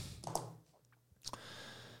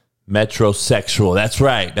 Metrosexual. That's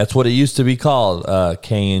right. That's what it used to be called.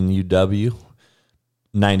 KNUW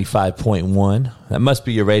 95.1. That must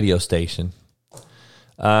be your radio station.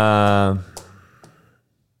 Well,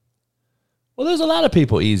 there's a lot of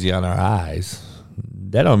people easy on our eyes.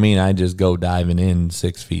 That don't mean I just go diving in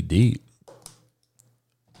 6 feet deep.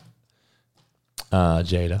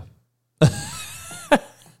 Jada.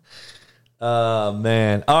 Oh,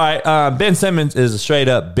 man. All right. Ben Simmons is a straight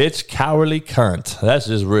up bitch, cowardly cunt. That's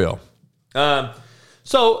just real.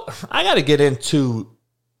 So I got to get into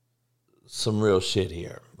some real shit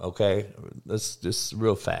here. Okay. Let's just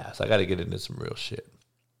real fast. I got to get into some real shit.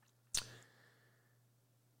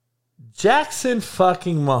 Jackson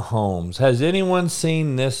fucking Mahomes. Has anyone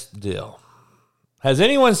seen this deal? Has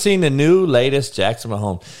anyone seen the new latest Jackson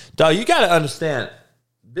Mahomes? Dog, you got to understand.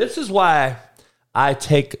 This is why I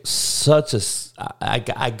take such a...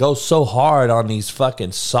 I go so hard on these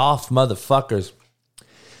fucking soft motherfuckers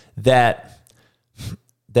that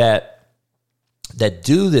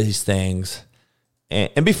do these things.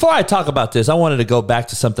 And before I talk about this, I wanted to go back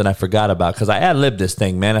to something I forgot about because I ad-libbed this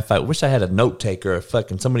thing, man. If I wish I had a note taker or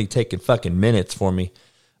fucking somebody taking fucking minutes for me.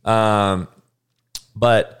 But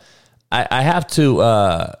I have to...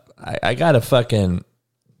 I got to fucking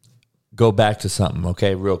go back to something,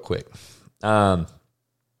 okay, real quick. Fuck,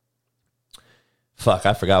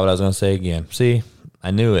 I forgot what I was going to say again. See,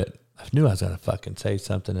 I knew it. knew I was going to fucking say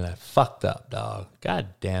something and I fucked up, dog. God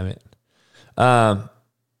damn it. But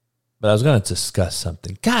I was going to discuss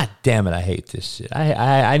something. God damn it, I hate this shit.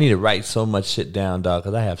 I need to write so much shit down, dog,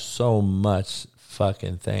 because I have so much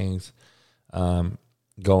fucking things going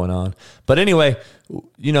on. But anyway,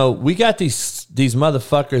 you know, we got these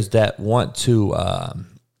motherfuckers that want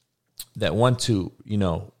to, you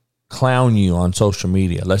know, clown you on social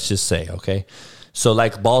media, let's just say, okay? So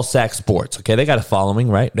like Ballsack Sports, okay? They got a following,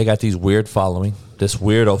 right? They got these weird following, this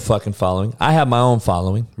weirdo fucking following. I have my own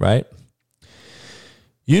following, right?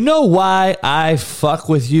 You know why I fuck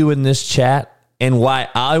with you in this chat and why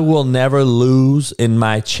I will never lose in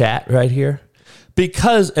my chat right here?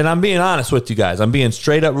 Because, and I'm being honest with you guys, I'm being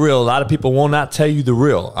straight up real. A lot of people will not tell you the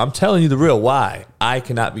real. I'm telling you the real why I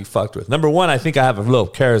cannot be fucked with. Number one, I think I have a little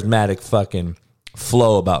charismatic fucking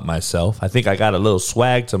flow about myself. I think I got a little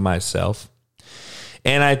swag to myself.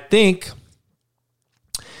 And I think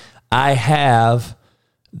I have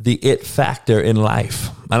the it factor in life.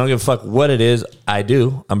 I don't give a fuck what it is I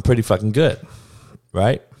do. I'm pretty fucking good,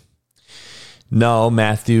 right? No,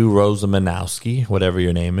 Matthew Rosamanowski, whatever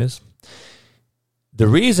your name is. The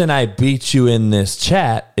reason I beat you in this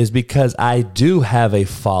chat is because I do have a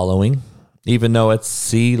following, even though it's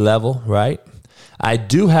C level, right? I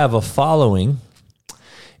do have a following,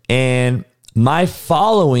 and my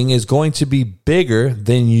following is going to be bigger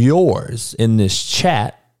than yours in this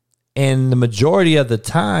chat. And the majority of the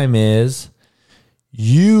time is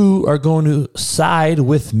you are going to side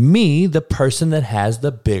with me, the person that has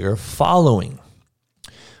the bigger following.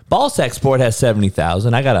 Ballsack Sport has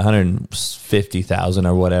 70,000. I got 150,000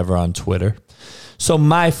 or whatever on Twitter. So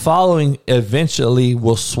my following eventually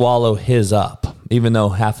will swallow his up, even though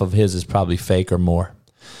half of his is probably fake or more.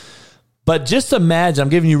 But just imagine, I'm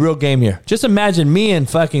giving you real game here. Just imagine me and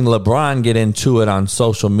fucking LeBron get into it on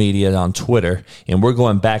social media, on Twitter, and we're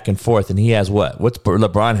going back and forth, and he has what? What's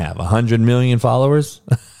LeBron have? 100 million followers?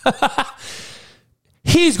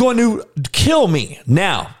 He's going to kill me.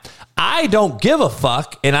 Now, I don't give a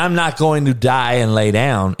fuck, and I'm not going to die and lay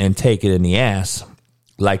down and take it in the ass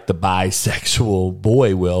like the bisexual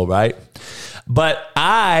boy will, right? But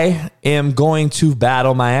I am going to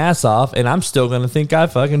battle my ass off, and I'm still going to think I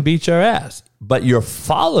fucking beat your ass. But your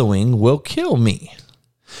following will kill me.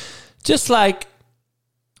 Just like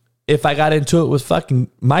if I got into it with fucking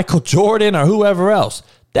Michael Jordan or whoever else.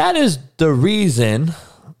 That is the reason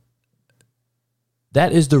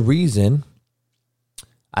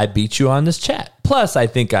I beat you on this chat. Plus, I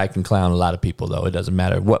think I can clown a lot of people, though. It doesn't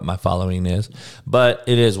matter what my following is. But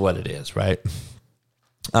it is what it is, right?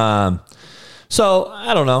 So,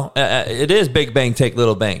 I don't know. It is big bang, take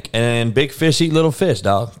little bank. And big fish eat little fish,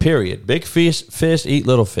 dog. Period. Big fish eat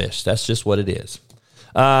little fish. That's just what it is.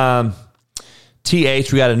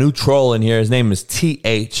 TH, we got a new troll in here. His name is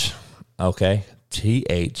TH. Okay.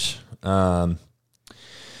 TH.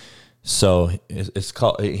 So, it's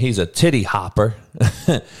called, he's a titty hopper.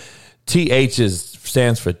 TH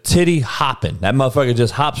stands for titty hopping. That motherfucker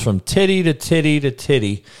just hops from titty to titty to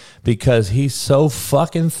titty because he's so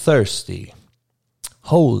fucking thirsty.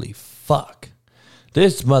 Holy fuck.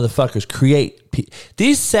 This motherfuckers create.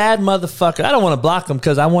 These sad motherfuckers. I don't want to block them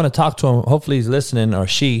because I want to talk to him. Hopefully he's listening, or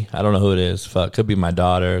she. I don't know who it is. Fuck. Could be my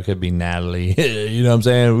daughter. Could be Natalie. You know what I'm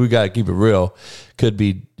saying? We got to keep it real. Could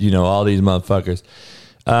be, you know, all these motherfuckers.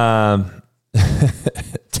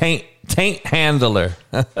 Taint handler.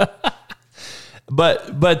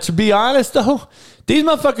 But to be honest, though, these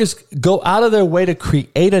motherfuckers go out of their way to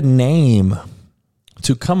create a name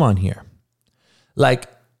to come on here. Like,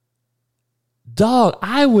 dog,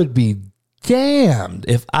 I would be damned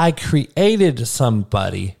if I created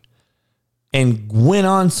somebody and went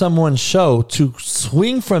on someone's show to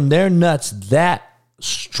swing from their nuts that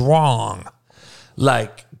strong.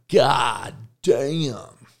 Like, god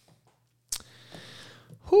damn.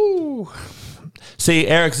 Whew. See,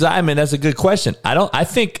 Eric Zyman, that's a good question. I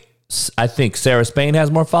think Sarah Spain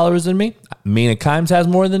has more followers than me. Mina Kimes has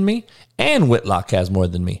more than me. And Whitlock has more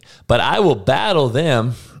than me. But I will battle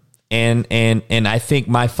them, and I think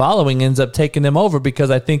my following ends up taking them over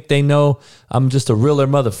because I think they know I'm just a realer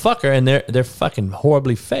motherfucker, and they're fucking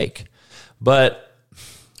horribly fake. But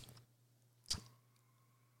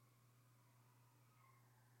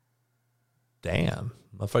damn,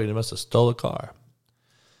 motherfucker must have stole a car.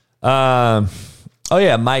 Oh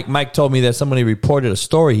yeah, Mike told me that somebody reported a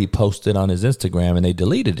story he posted on his Instagram and they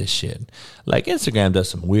deleted his shit. Like, Instagram does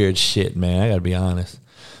some weird shit, man. I gotta be honest.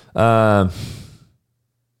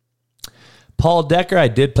 Paul Decker. I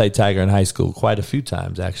did play Tiger in high school quite a few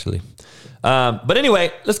times, actually. But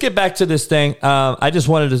anyway, let's get back to this thing. I just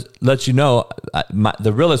wanted to let you know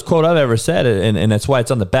the realest quote I've ever said, and that's why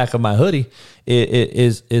it's on the back of my hoodie,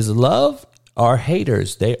 is love our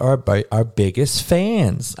haters. They are our biggest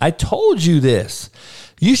fans. I told you this.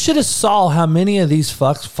 You should have saw how many of these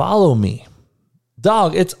fucks follow me.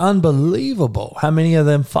 Dog, it's unbelievable how many of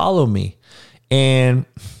them follow me. And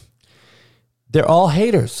they're all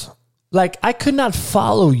haters. Like, I could not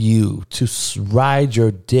follow you to ride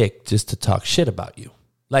your dick just to talk shit about you.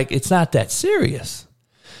 Like, it's not that serious.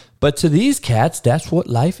 But to these cats, that's what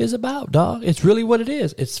life is about, dog. It's really what it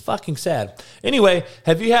is. It's fucking sad. Anyway,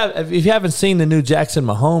 if you haven't seen the new Jackson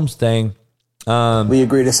Mahomes thing, we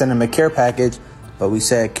agreed to send him a care package, but we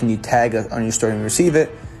said, can you tag us on your story and receive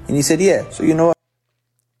it? And he said, yeah. So you know what?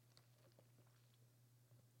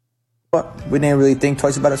 We didn't really think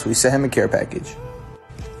twice about it, so we sent him a care package.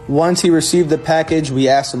 Once he received the package, we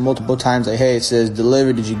asked him multiple times, like, hey, it says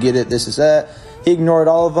delivered, did you get it, this is that. He ignored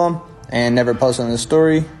all of them and never posted on the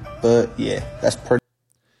story, but yeah, that's pretty.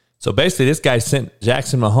 So basically, this guy sent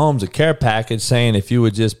Jackson Mahomes a care package saying if you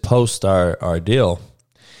would just post our deal,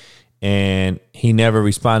 and he never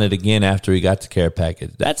responded again after he got the care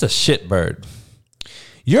package. That's a shitbird.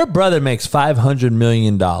 Your brother makes $500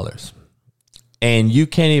 million. And you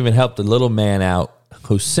can't even help the little man out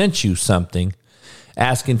who sent you something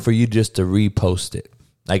asking for you just to repost it.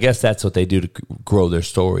 I guess that's what they do to grow their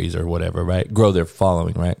stories or whatever, right? Grow their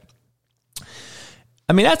following, right?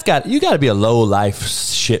 I mean, you got to be a low life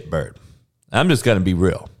shitbird. I'm just going to be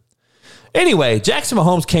real. Anyway, Jackson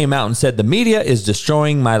Mahomes came out and said, the media is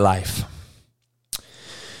destroying my life.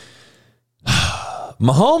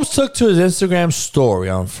 Mahomes took to his Instagram story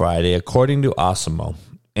on Friday, according to Osimo,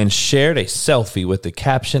 and shared a selfie with the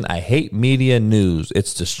caption, I hate media news.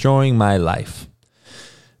 It's destroying my life.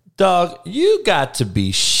 Dog, you got to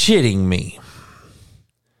be shitting me.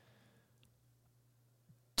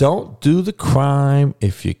 Don't do the crime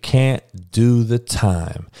if you can't do the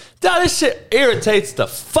time. Dog, this shit irritates the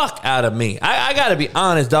fuck out of me. I got to be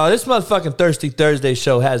honest, dog. This motherfucking Thirsty Thursday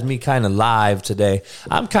show has me kind of live today.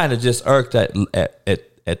 I'm kind of just irked at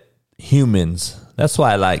humans. That's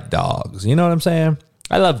why I like dogs. You know what I'm saying?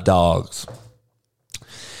 I love dogs.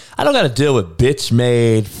 I don't got to deal with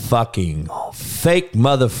bitch-made fucking fake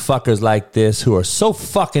motherfuckers like this who are so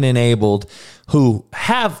fucking enabled, who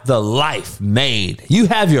have the life made. You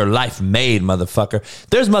have your life made, motherfucker.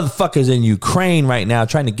 There's motherfuckers in Ukraine right now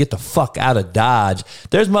trying to get the fuck out of Dodge.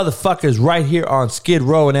 There's motherfuckers right here on Skid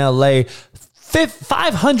Row in L.A.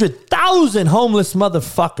 500,000 homeless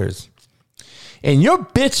motherfuckers. And your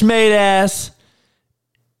bitch-made ass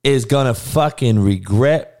is gonna fucking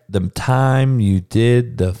regret the time you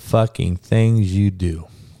did the fucking things you do.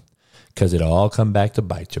 Because it'll all come back to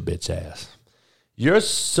bite your bitch ass. You're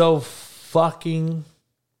so fucking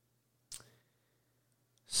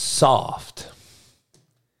soft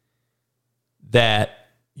that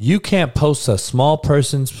you can't post a small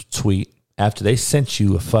person's tweet after they sent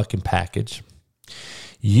you a fucking package.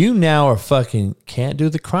 You now are fucking can't do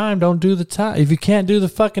the crime, don't do the time. If you can't do the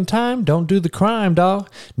fucking time, don't do the crime,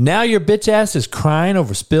 dog. Now your bitch ass is crying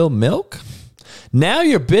over spilled milk. Now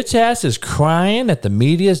your bitch ass is crying that the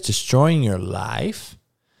media is destroying your life.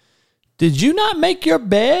 Did you not make your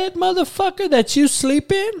bed, motherfucker, that you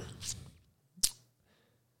sleep in?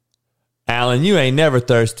 Alan, you ain't never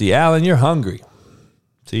thirsty. Alan, you're hungry.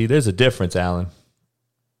 See, there's a difference, Alan.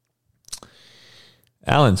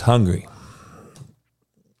 Alan's hungry.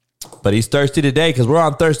 But he's thirsty today because we're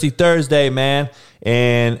on Thirsty Thursday, man.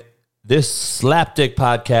 And this Slapdick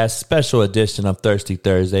Podcast special edition of Thirsty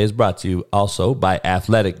Thursday is brought to you also by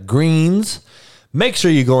Athletic Greens. Make sure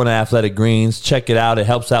you go on Athletic Greens. Check it out. It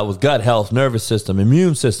helps out with gut health, nervous system,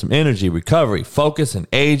 immune system, energy, recovery, focus, and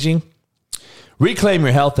aging. Reclaim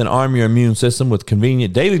your health and arm your immune system with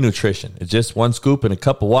convenient daily nutrition. It's just one scoop in a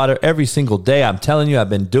cup of water every single day. I'm telling you, I've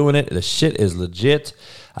been doing it. The shit is legit.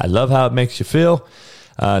 I love how it makes you feel.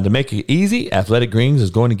 To make it easy, Athletic Greens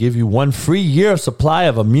is going to give you 1 free year of supply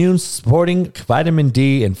of immune-supporting vitamin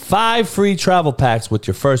D and 5 free travel packs with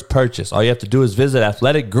your first purchase. All you have to do is visit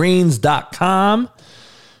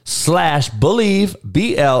athleticgreens.com/believe,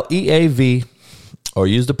 BLEAV, or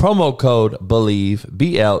use the promo code BELIEVE,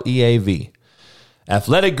 BLEAV.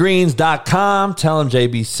 Athleticgreens.com. Tell them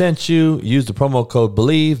JB sent you. Use the promo code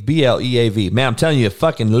BELIEVE, BLEAV. Man, I'm telling you, it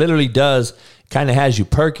fucking literally does. Kind of has you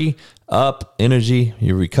perky, up, energy,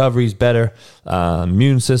 your recovery's better,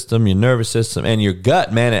 immune system, your nervous system, and your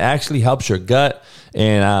gut, man. It actually helps your gut.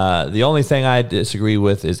 And the only thing I disagree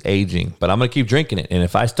with is aging. But I'm going to keep drinking it. And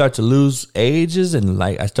if I start to lose ages and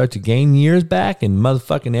like I start to gain years back, and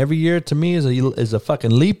motherfucking every year to me is a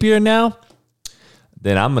fucking leap year now,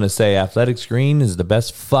 then I'm going to say Athletics Green is the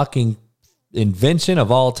best fucking invention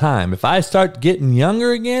of all time. If I start getting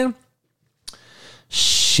younger again,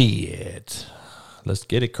 shit, let's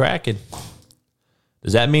get it cracking.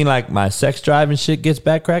 Does that mean like my sex drive and shit gets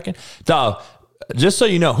back cracking? Dog, just so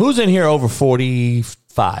you know, who's in here over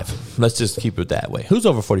 45? Let's just keep it that way. Who's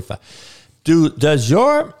over 45? Does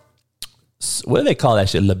your, what do they call that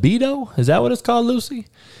shit? Libido? Is that what it's called, Lucy?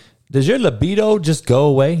 Does your libido just go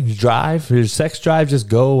away? Your sex drive just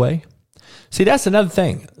go away? See, that's another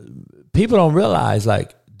thing. People don't realize,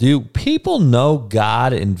 like, do people know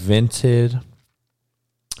God invented?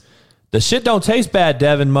 The shit don't taste bad,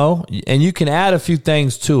 Devin Mo, and you can add a few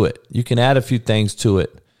things to it.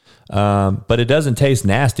 But it doesn't taste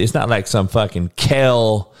nasty. It's not like some fucking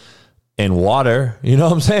kale and water. You know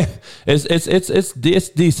what I'm saying? It's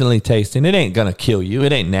decently tasting. It ain't gonna kill you.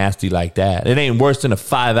 It ain't nasty like that. It ain't worse than a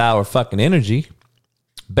 5-hour fucking energy.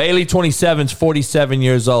 Bailey 27's 47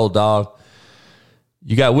 years old, dog.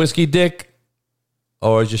 You got whiskey dick,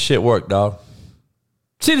 or is your shit work, dog?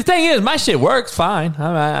 See, the thing is, my shit works fine.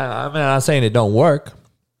 I'm not saying it don't work.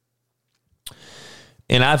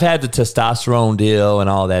 And I've had the testosterone deal and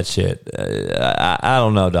all that shit. I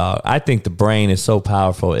don't know, dog. I think the brain is so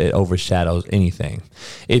powerful, it overshadows anything.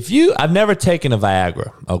 I've never taken a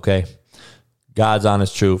Viagra, okay? God's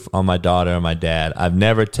honest truth on my daughter and my dad. I've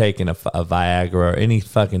never taken a Viagra or any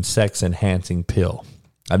fucking sex-enhancing pill.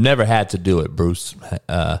 I've never had to do it, Bruce.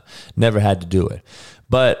 Never had to do it.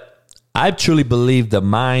 But I truly believe the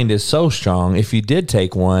mind is so strong. If you did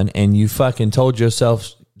take one and you fucking told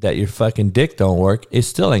yourself that your fucking dick don't work, it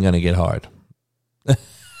still ain't gonna get hard.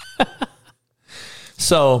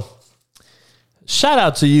 So, shout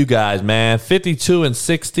out to you guys, man. 52 and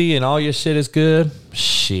 60 and all your shit is good.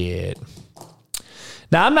 Shit.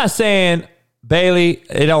 Now, I'm not saying, Bailey,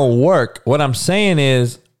 it don't work. What I'm saying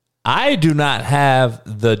is, I do not have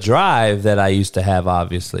the drive that I used to have,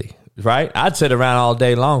 obviously. Right? I'd sit around all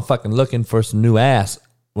day long fucking looking for some new ass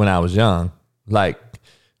when I was young. Like,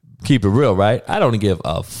 keep it real, right? I don't give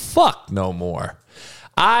a fuck no more.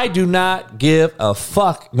 I do not give a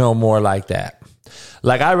fuck no more like that.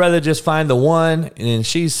 Like, I'd rather just find the one and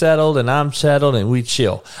she's settled and I'm settled and we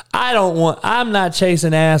chill. I'm not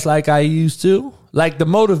chasing ass like I used to. Like, the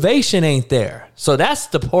motivation ain't there. So that's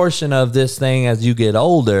the portion of this thing as you get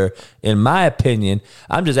older, in my opinion.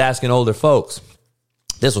 I'm just asking older folks.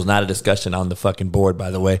 This was not a discussion on the fucking board,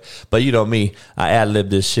 by the way. But you know me, I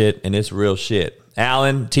ad-lib this shit, and it's real shit.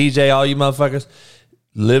 Alan, TJ, all you motherfuckers,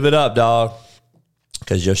 live it up, dog.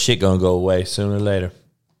 Because your shit gonna go away sooner or later.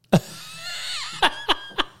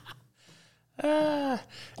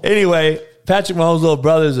 Anyway, Patrick Mahomes' little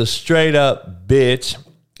brother is a straight-up bitch.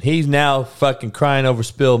 He's now fucking crying over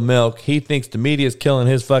spilled milk. He thinks the media is killing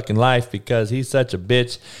his fucking life because he's such a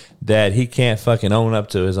bitch that he can't fucking own up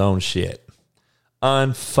to his own shit.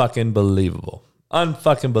 Unfucking believable.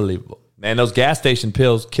 Unfucking believable. Man, those gas station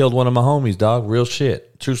pills killed one of my homies, dog. Real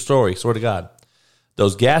shit. True story. Swear to God.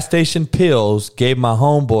 Those gas station pills gave my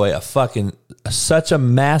homeboy such a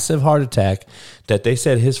massive heart attack that they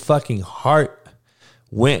said his fucking heart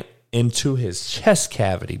went into his chest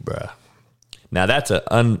cavity, bruh. Now, that's an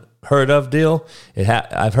unheard of deal.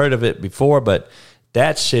 I've heard of it before, but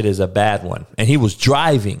that shit is a bad one. And he was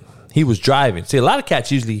driving. See, a lot of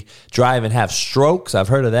cats usually drive and have strokes. I've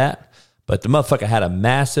heard of that. But the motherfucker had a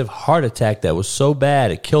massive heart attack that was so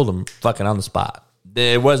bad it killed him fucking on the spot.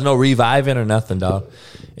 There was no reviving or nothing, dog.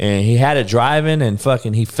 And he had it driving and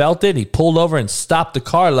fucking he felt it. He pulled over and stopped the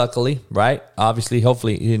car, luckily, right? Obviously,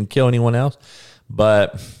 hopefully he didn't kill anyone else.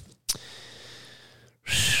 But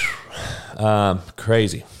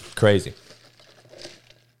crazy.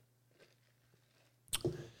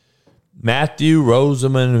 Matthew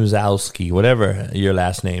Rosamondowski, whatever your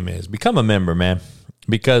last name is, become a member, man.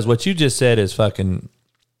 Because what you just said is fucking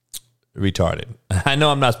retarded. I know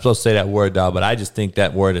I'm not supposed to say that word, dog, but I just think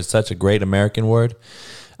that word is such a great American word.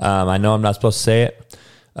 I know I'm not supposed to say it.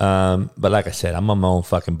 But like I said, I'm my own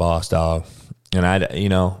fucking boss, dog. And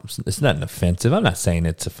it's nothing offensive. I'm not saying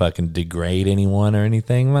it to fucking degrade anyone or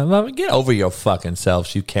anything. Get over your fucking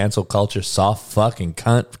selves, you cancel culture, soft fucking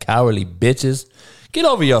cunt, cowardly bitches. Get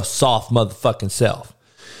over your soft motherfucking self.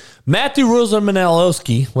 Matthew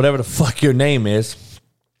Rosenmanelowski, whatever the fuck your name is,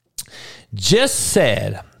 just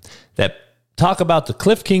said that talk about the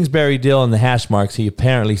Cliff Kingsbury deal and the hash marks he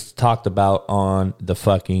apparently talked about on the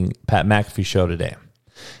fucking Pat McAfee show today.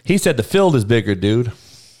 He said the field is bigger, dude.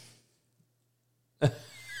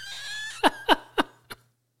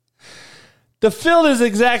 The field is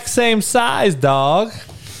exact same size, dog.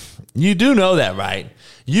 You do know that, right?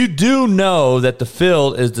 You do know that the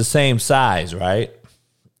field is the same size, right?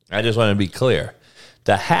 I just want to be clear.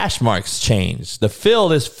 The hash marks changed. The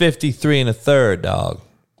field is 53 1/3, dog.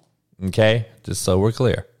 Okay? Just so we're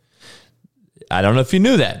clear. I don't know if you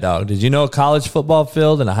knew that, dog. Did you know a college football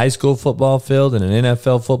field and a high school football field and an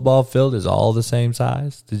NFL football field is all the same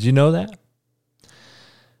size? Did you know that?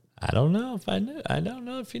 I don't know if I knew. I don't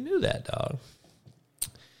know if you knew that, dog.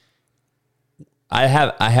 I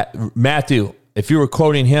have Matthew. If you were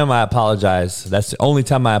quoting him, I apologize. That's the only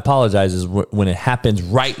time I apologize is when it happens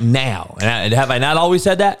right now. And have I not always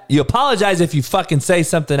said that? You apologize if you fucking say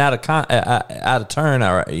something out of turn,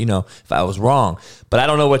 or if I was wrong. But I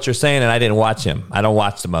don't know what you're saying, and I didn't watch him. I don't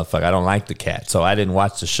watch the motherfucker. I don't like the cat, so I didn't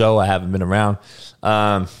watch the show. I haven't been around.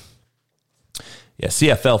 Yeah,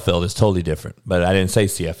 CFL field is totally different, but I didn't say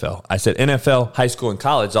CFL. I said NFL, high school, and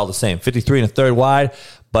college all the same. 53 1/3 wide.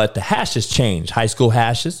 But the hashes change. High school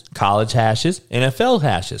hashes, college hashes, NFL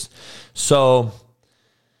hashes. So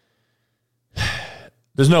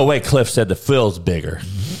there's no way Cliff said the field's bigger.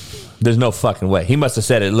 There's no fucking way. He must have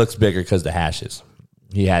said it looks bigger because the hashes.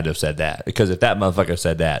 He had to have said that. Because if that motherfucker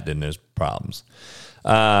said that, then there's problems.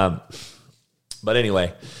 But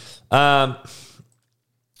anyway, I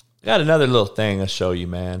got another little thing to show you,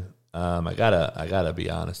 man. I gotta be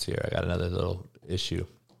honest here. I got another little issue.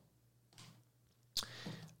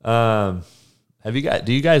 Do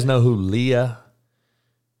you guys know who Leah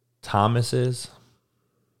Thomas is?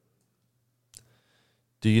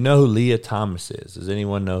 Do you know who Leah Thomas is? Does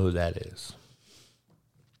anyone know who that is?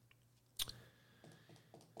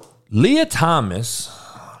 Leah Thomas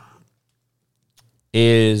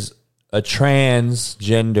is a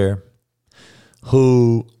transgender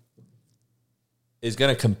who is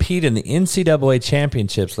going to compete in the NCAA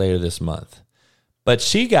championships later this month. But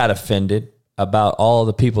she got offended about all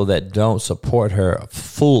the people that don't support her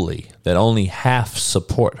fully, that only half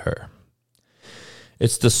support her.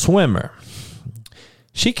 It's the swimmer.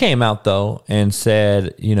 She came out, though, and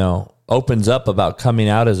said, opens up about coming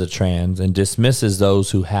out as a trans and dismisses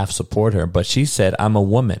those who half support her. But she said, I'm a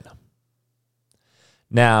woman.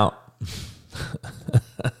 Now,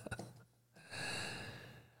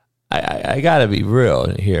 I got to be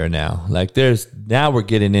real here now. Now we're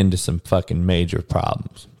getting into some fucking major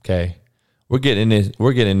problems, okay? We're getting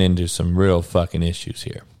into some real fucking issues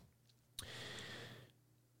here.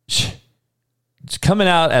 It's coming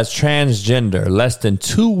out as transgender less than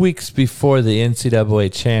 2 weeks before the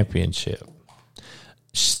NCAA championship.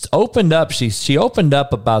 She opened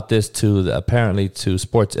up about this apparently to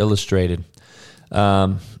Sports Illustrated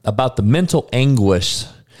about the mental anguish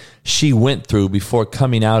she went through before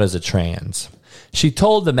coming out as a trans. She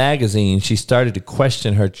told the magazine she started to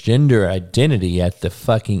question her gender identity at the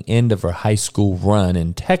fucking end of her high school run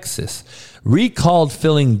in Texas. Recalled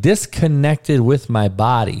feeling disconnected with my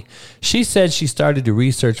body. She said she started to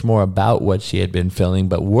research more about what she had been feeling,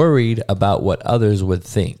 but worried about what others would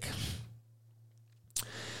think.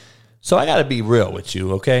 So I got to be real with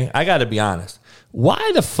you, okay? I got to be honest.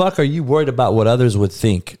 Why the fuck are you worried about what others would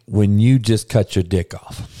think when you just cut your dick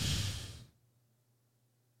off?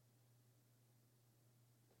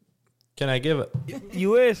 Can I give it?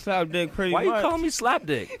 You is slap dick pretty much. Why you calling me slap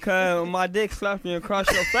dick? Because my dick slapped me across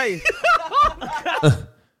your face.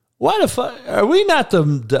 Why the fuck? Are we not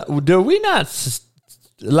do we not,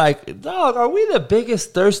 like, dog, are we the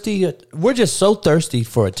biggest thirsty? We're just so thirsty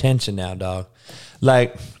for attention now, dog.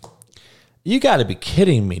 Like, you got to be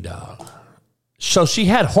kidding me, dog. So she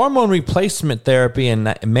had hormone replacement therapy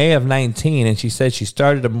in May of 19, and she said she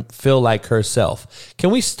started to feel like herself.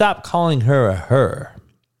 Can we stop calling her a her?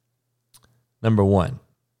 Number one.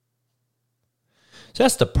 So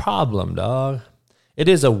that's the problem, dog. It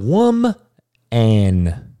is a woman.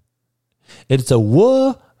 It's a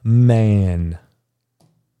woman.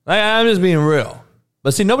 I'm just being real.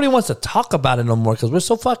 But see, nobody wants to talk about it no more because we're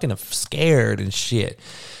so fucking scared and shit.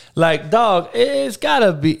 Like, dog, it's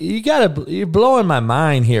gotta be. You're blowing my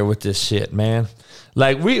mind here with this shit, man.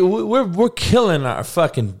 Like, we're killing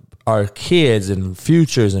our kids and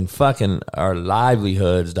futures and fucking our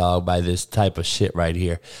livelihoods, dog, by this type of shit right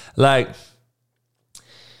here. Like,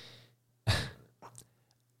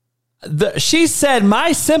 she said,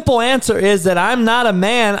 my simple answer is that I'm not a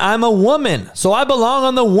man, I'm a woman. So I belong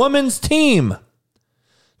on the woman's team.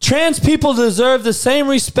 Trans people deserve the same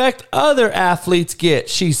respect other athletes get,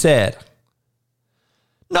 she said.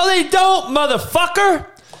 No, they don't, motherfucker.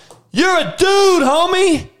 You're a dude,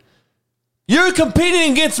 homie. You're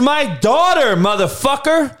competing against my daughter,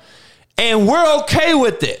 motherfucker. And we're okay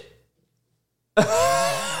with it.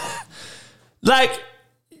 Like,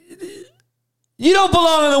 you don't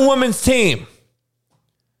belong on the women's team.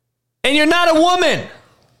 And you're not a woman.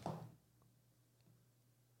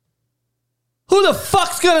 Who the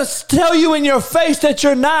fuck's gonna tell you in your face that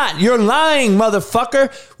you're not? You're lying,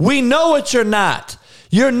 motherfucker. We know what you're not.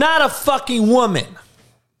 You're not a fucking woman.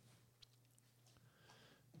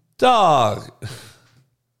 Dog.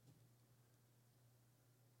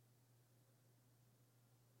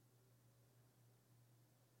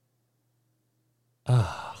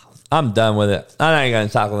 I'm done with it. I ain't gonna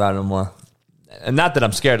talk about it no more. And not that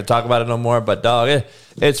I'm scared to talk about it no more, but dog,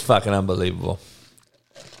 it's fucking unbelievable.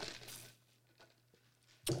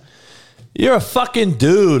 You're a fucking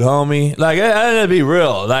dude, homie. Like, I gotta be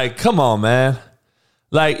real. Like, come on, man.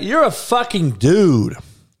 Like, you're a fucking dude.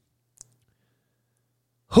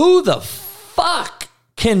 Who the fuck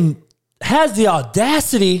has the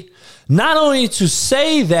audacity not only to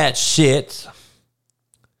say that shit,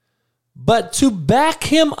 but to back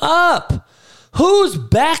him up? Who's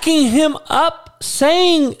backing him up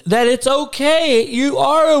saying that it's okay? You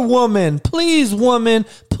are a woman. Please, woman.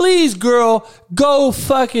 Please, girl. Go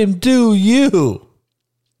fucking do you.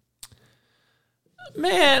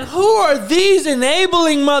 Man, who are these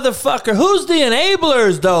enabling motherfucker? Who's the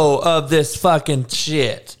enablers, though, of this fucking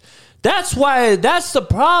shit? That's the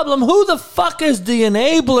problem. Who the fuck is the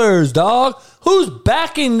enablers, dog? Who's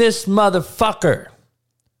backing this motherfucker?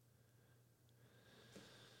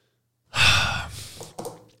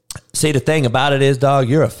 See, the thing about it is, dog,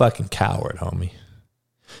 you're a fucking coward, homie.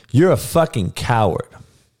 You're a fucking coward.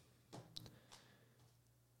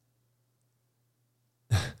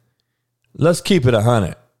 Let's keep it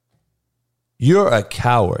 100. You're a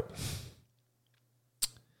coward.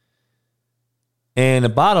 And the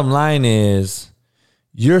bottom line is,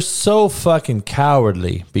 you're so fucking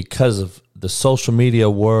cowardly because of the social media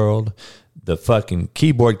world, the fucking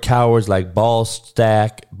keyboard cowards like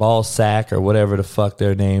Ballsack, or whatever the fuck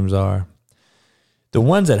their names are. The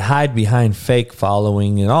ones that hide behind fake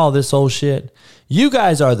following and all this old shit. You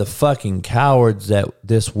guys are the fucking cowards that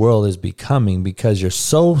this world is becoming because you're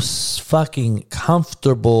so fucking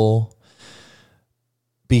comfortable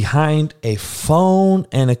behind a phone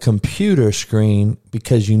and a computer screen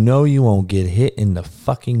because you know you won't get hit in the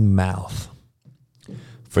fucking mouth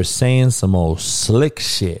for saying some old slick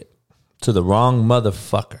shit to the wrong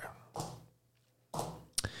motherfucker.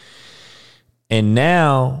 And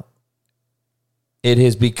now it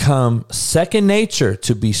has become second nature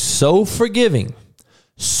to be so forgiving,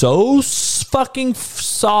 so fucking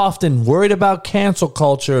soft and worried about cancel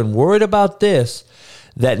culture and worried about this,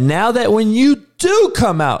 that now that when you do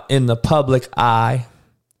come out in the public eye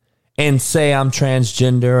and say I'm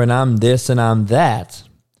transgender and I'm this and I'm that,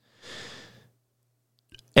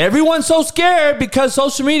 everyone's so scared because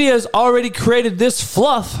social media has already created this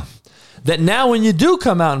fluff that now when you do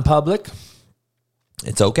come out in public,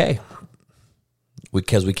 it's okay.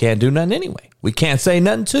 Because we can't do nothing anyway. We can't say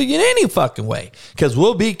nothing to you in any fucking way. Because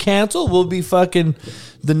we'll be canceled. We'll be fucking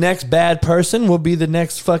the next bad person. We'll be the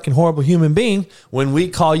next fucking horrible human being when we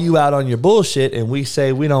call you out on your bullshit and we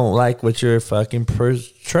say we don't like what you're fucking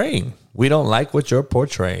portraying. We don't like what you're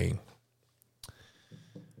portraying.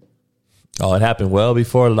 Oh, it happened well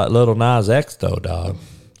before Little Nas X, though, dog.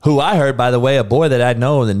 Who I heard, by the way, a boy that I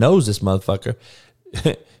know that knows this motherfucker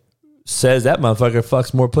says that motherfucker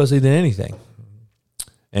fucks more pussy than anything.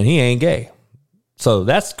 And he ain't gay. So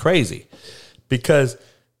that's crazy. Because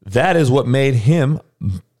that is what made him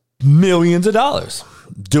millions of dollars.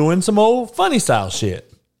 Doing some old funny style shit.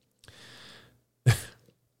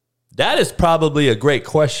 That is probably a great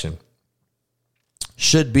question.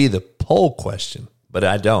 Should be the poll question. But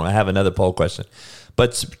I don't. I have another poll question.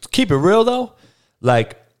 But to keep it real, though.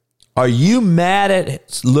 Like, are you mad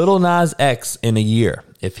at Little Nas X in a year?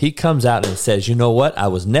 If he comes out and says, you know what? I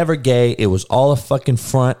was never gay. It was all a fucking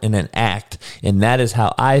front and an act. And that is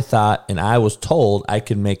how I thought and I was told I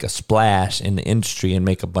could make a splash in the industry and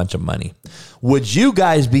make a bunch of money. Would you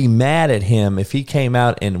guys be mad at him if he came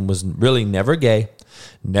out and was really never gay,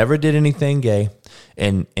 never did anything gay,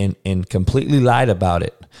 and completely lied about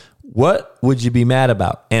it? What would you be mad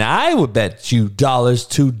about? And I would bet you dollars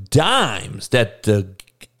to dimes that the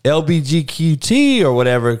LBGQT or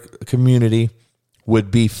whatever community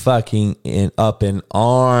would be fucking up in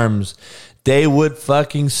arms. They would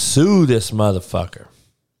fucking sue this motherfucker.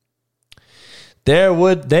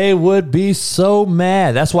 they would be so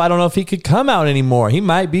mad. That's why I don't know if he could come out anymore. He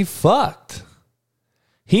might be fucked.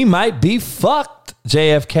 He might be fucked,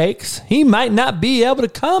 JF Cakes. He might not be able to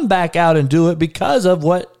come back out and do it because of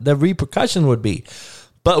what the repercussion would be.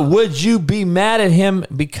 But would you be mad at him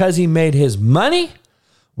because he made his money?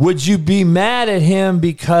 Would you be mad at him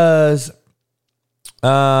because, he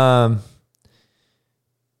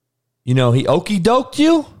okey-doked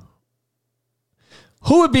you?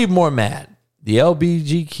 Who would be more mad? The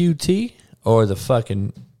LBGQT or the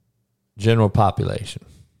fucking general population?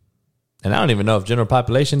 And I don't even know if general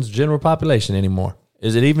population is general population anymore.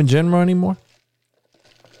 Is it even general anymore?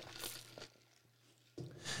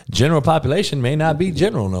 General population may not be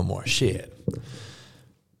general no more. Shit.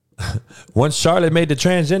 Once Charlotte made the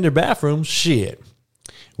transgender bathrooms, shit.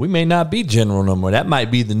 We may not be general no more. That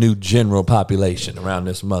might be the new general population around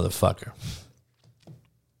this motherfucker.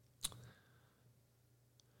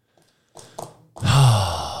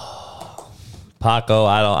 Paco,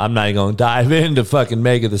 I'm not even going to dive into fucking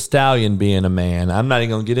Megan Thee Stallion being a man. I'm not even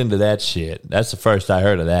going to get into that shit. That's the first I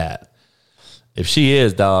heard of that. If she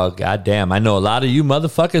is, dog, goddamn, I know a lot of you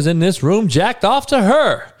motherfuckers in this room jacked off to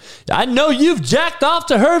her. I know you've jacked off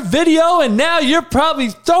to her video and now you're probably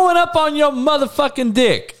throwing up on your motherfucking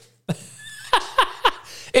dick.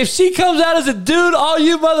 If she comes out as a dude, all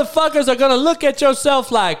you motherfuckers are going to look at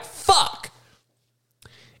yourself like, fuck.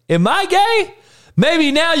 Am I gay?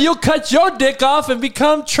 Maybe now you'll cut your dick off and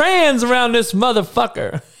become trans around this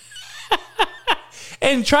motherfucker.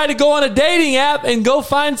 And try to go on a dating app and go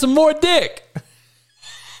find some more dick.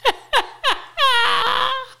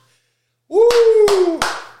 Woo!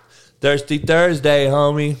 Thirsty Thursday,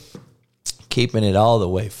 homie. Keeping it all the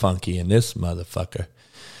way funky in this motherfucker.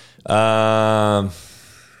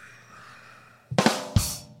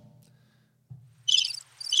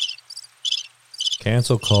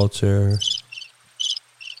 Cancel culture.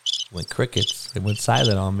 Went crickets. It went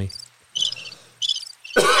silent on me.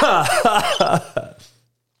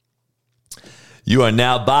 You are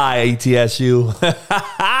now by ETSU.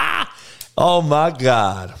 Oh my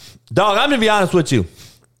God. Dog, I'm going to be honest with you.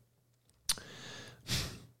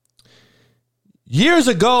 Years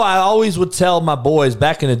ago, I always would tell my boys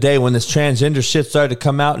back in the day when this transgender shit started to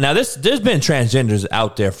come out. Now, there's been transgenders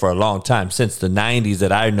out there for a long time, since the 90s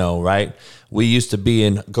that I know, right? We used to be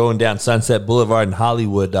going down Sunset Boulevard in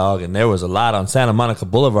Hollywood, dog, and there was a lot on Santa Monica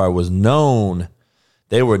Boulevard was known.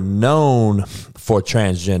 They were known for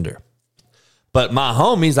transgender. But my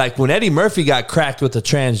homies, like when Eddie Murphy got cracked with a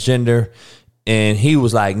transgender, and he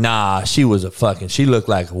was like, nah, she looked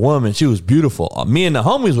like a woman. She was beautiful. Me and the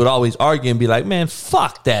homies would always argue and be like, man,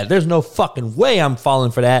 fuck that. There's no fucking way I'm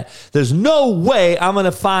falling for that. There's no way I'm going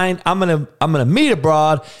to meet a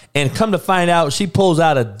broad and come to find out she pulls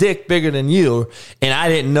out a dick bigger than you. And I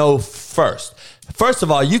didn't know first. First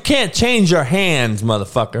of all, you can't change your hands,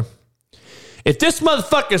 motherfucker. If this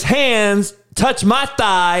motherfucker's hands touch my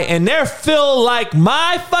thigh and they're filled like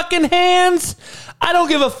my fucking hands, I don't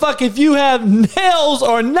give a fuck if you have nails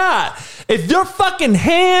or not. If your fucking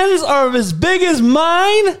hands are as big as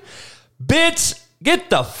mine, bitch,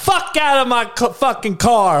 get the fuck out of my fucking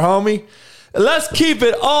car, homie. Let's keep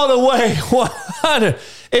it all the way 100.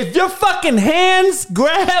 If your fucking hands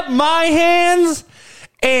grab my hands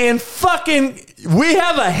and fucking we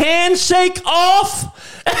have a handshake off,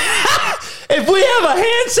 if we have a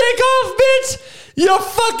handshake off, bitch, your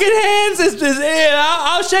fucking hands is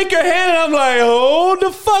I'll shake your hand and I'm like, hold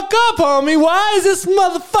the fuck up, homie. Why is this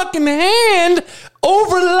motherfucking hand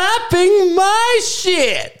overlapping my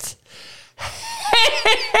shit?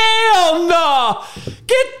 Hell no.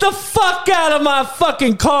 Get the fuck out of my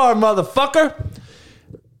fucking car, motherfucker.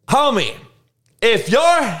 Homie, if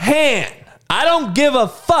your hand, I don't give a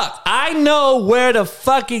fuck. I know where the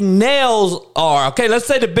fucking nails are. Okay, let's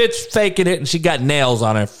say the bitch faking it and she got nails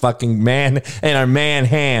on her fucking man and her man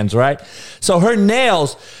hands, right? So her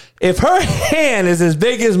nails, if her hand is as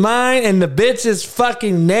big as mine and the bitch's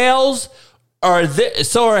fucking nails are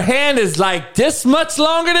so her hand is like this much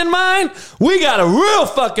longer than mine, we got a real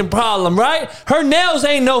fucking problem, right? Her nails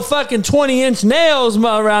ain't no fucking 20-inch nails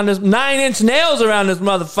around this, 9-inch nails around this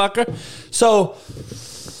motherfucker. So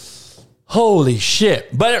holy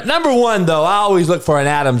shit. But number one, though, I always look for an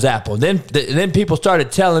Adam's apple. Then people started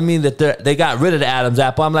telling me that they got rid of the Adam's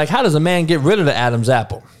apple. I'm like, how does a man get rid of the Adam's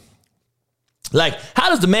apple? Like,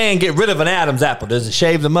 how does the man get rid of an Adam's apple? Does it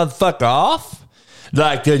shave the motherfucker off?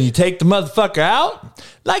 Like, then you take the motherfucker out?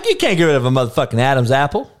 Like, you can't get rid of a motherfucking Adam's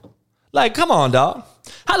apple. Like, come on, dog.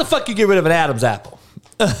 How the fuck you get rid of an Adam's apple?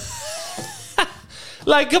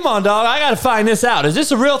 Like, come on, dog. I got to find this out. Is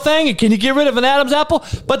this a real thing? Can you get rid of an Adam's apple?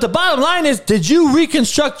 But the bottom line is, did you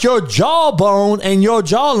reconstruct your jawbone and your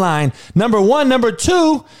jawline? Number one. Number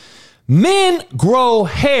two, men grow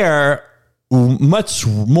hair much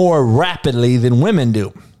more rapidly than women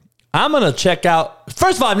do. I'm going to check out.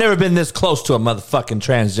 First of all, I've never been this close to a motherfucking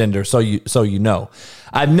transgender, so you know.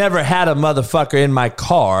 I've never had a motherfucker in my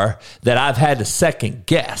car that I've had to second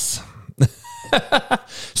guess.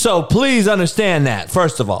 So please understand that,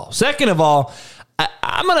 first of all. Second of all,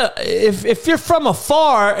 I'm going to, if you're from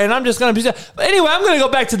afar, and I'm just going to be, anyway, I'm going to go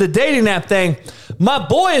back to the dating app thing. My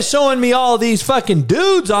boy is showing me all these fucking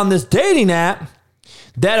dudes on this dating app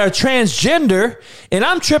that are transgender, and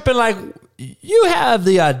I'm tripping like, you have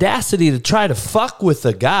the audacity to try to fuck with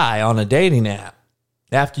a guy on a dating app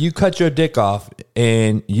after you cut your dick off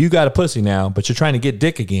and you got a pussy now, but you're trying to get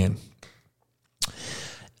dick again.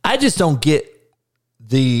 I just don't get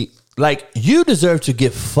you deserve to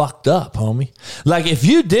get fucked up, homie. Like, if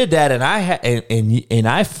you did that and and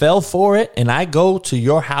I fell for it and I go to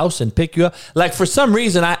your house and pick you up, like, for some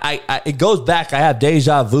reason I it goes back. I have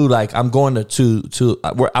deja vu. Like, I'm going to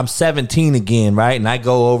where I'm 17 again, right? And I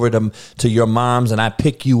go over to your mom's and I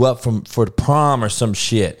pick you up for the prom or some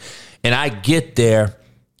shit. And I get there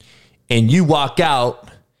and you walk out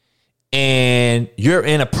and you're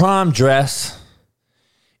in a prom dress.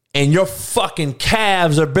 And your fucking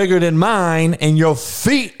calves are bigger than mine, and your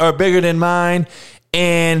feet are bigger than mine,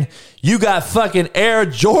 and you got fucking Air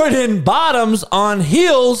Jordan bottoms on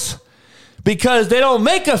heels because they don't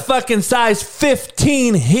make a fucking size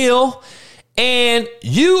 15 heel, and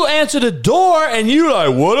you answer the door, and you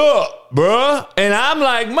like, what up, bruh? And I'm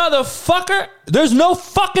like, motherfucker, there's no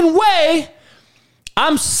fucking way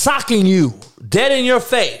I'm socking you dead in your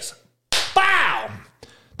face. Bow!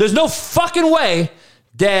 There's no fucking way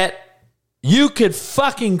that you could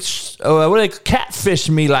fucking catfish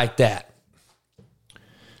me like that.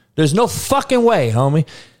 There's no fucking way, homie.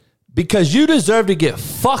 Because you deserve to get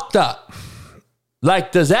fucked up.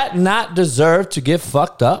 Like, does that not deserve to get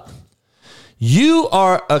fucked up? You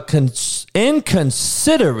are a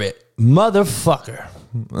inconsiderate motherfucker.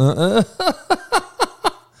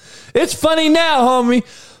 It's funny now, homie.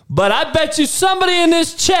 But I bet you somebody in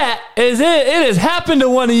this chat, it has happened to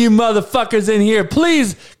one of you motherfuckers in here.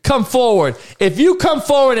 Please come forward. If you come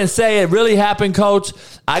forward and say it really happened, coach,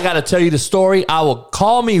 I got to tell you the story. I will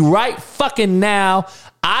call me right fucking now.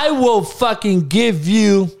 I will fucking give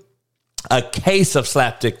you a case of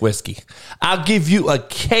slapdick whiskey. I'll give you a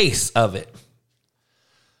case of it.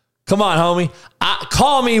 Come on, homie.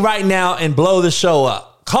 Call me right now and blow the show up.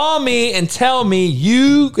 Call me and tell me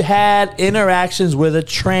you had interactions with a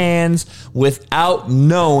trans without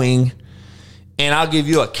knowing, and I'll give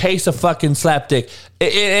you a case of fucking slapdick.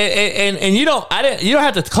 And you don't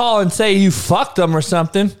have to call and say you fucked them or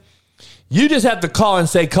something. You just have to call and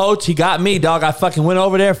say, coach, he got me, dog. I fucking went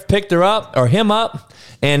over there, picked her up or him up,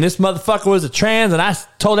 and this motherfucker was a trans, and I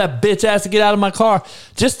told that bitch ass to get out of my car.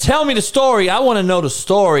 Just tell me the story. I want to know the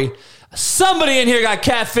story. Somebody in here got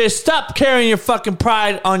catfish. Stop carrying your fucking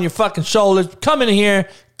pride on your fucking shoulders. Come in here,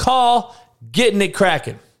 call, getting it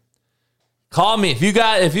cracking. Call me. If you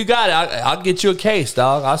got it, I'll get you a case,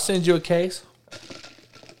 dog. I'll send you a case.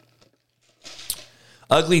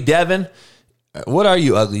 Ugly Devin. What are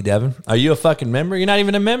you, Ugly Devin? Are you a fucking member? You're not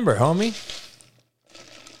even a member, homie.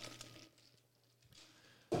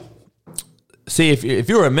 See, if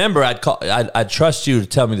you were a member, I'd trust you to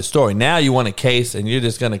tell me the story. Now you want a case, and you're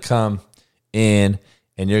just going to come in,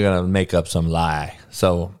 and you're going to make up some lie.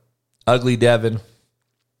 So, Ugly Devin,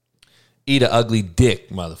 eat a ugly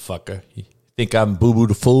dick, motherfucker. You think I'm Boo-Boo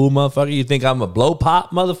the Fool, motherfucker? You think I'm a blow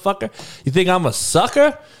pop, motherfucker? You think I'm a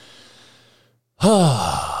sucker?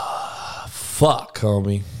 Fuck,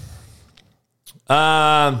 homie.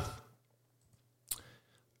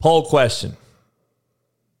 Poll question.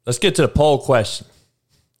 Let's get to the poll question.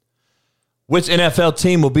 Which NFL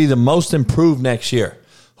team will be the most improved next year?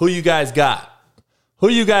 Who you guys got? Who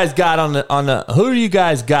you guys got who do you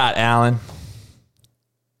guys got, Alan?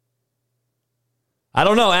 I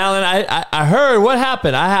don't know, Alan. I heard what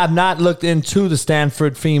happened. I have not looked into the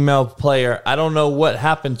Stanford female player. I don't know what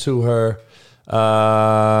happened to her.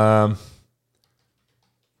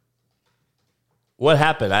 What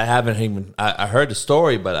happened? I haven't even. I heard the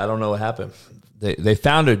story, but I don't know what happened. They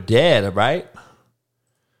found her dead, right?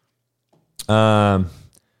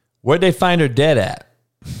 Where'd they find her dead at?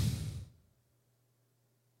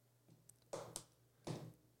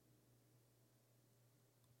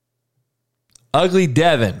 Ugly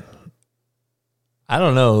Devin. I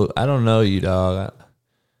don't know you, dog.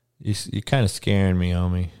 You're kind of scaring me,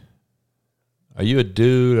 homie. Are you a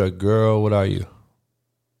dude or a girl? What are you?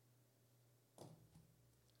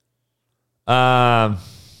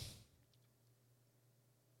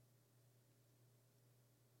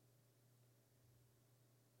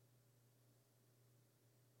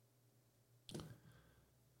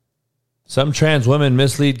 Some trans women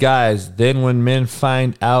mislead guys. Then when men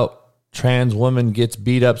find out, trans woman gets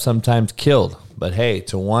beat up, sometimes killed. But hey,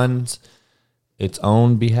 to one's its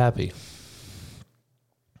own, be happy.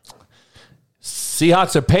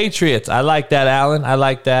 Seahawks are Patriots. I like that, Alan. I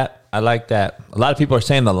like that. A lot of people are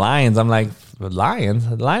saying the Lions. I'm like, the Lions?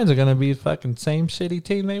 The Lions are going to be the fucking same shitty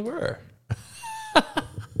team they were.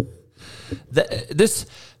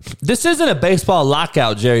 This isn't a baseball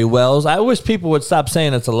lockout, Jerry Wells. I wish people would stop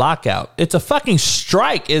saying it's a lockout. It's a fucking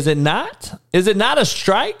strike, is it not? Is it not a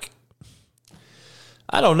strike?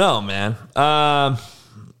 I don't know, man. I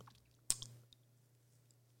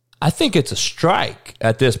think it's a strike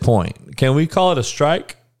at this point. Can we call it a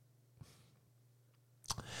strike?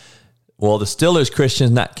 Well, the Steelers,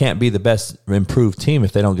 Christians, can't be the best improved team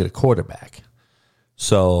if they don't get a quarterback.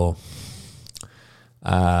 So,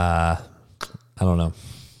 I don't know.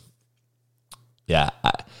 Yeah,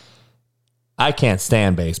 I can't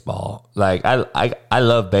stand baseball. Like, I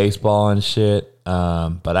love baseball and shit,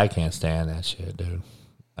 but I can't stand that shit, dude.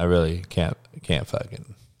 I really can't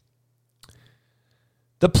fucking.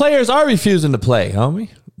 The players are refusing to play, homie.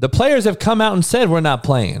 The players have come out and said we're not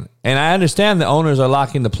playing. And I understand the owners are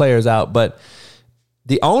locking the players out, but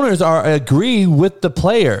the owners agree with the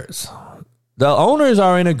players. The owners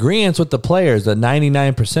are in agreement with the players, the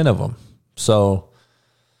 99% of them. So,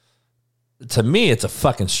 to me, it's a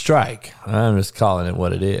fucking strike. I'm just calling it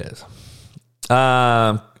what it is.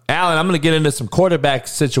 Alan, I'm going to get into some quarterback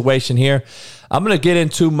situation here. I'm going to get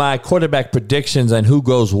into my quarterback predictions and who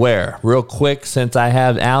goes where real quick since I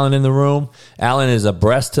have Alan in the room. Alan is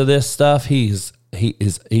abreast to this stuff. He's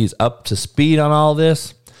up to speed on all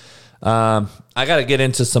this. I got to get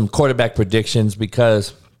into some quarterback predictions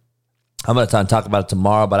because I'm going to talk about it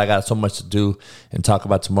tomorrow, but I got so much to do and talk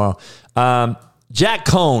about tomorrow. Jack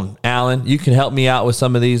Cohn, Alan, you can help me out with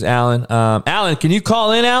some of these, Alan. Alan, can you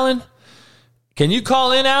call in, Alan? Can you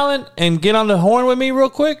call in, Alan, and get on the horn with me real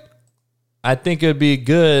quick? I think it would be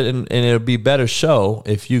good and it would be better show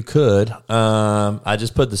if you could. I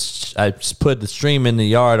just put the stream in the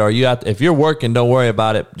yard. Or if you're working, don't worry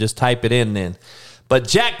about it. Just type it in then. But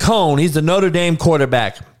Jack Cohn, he's the Notre Dame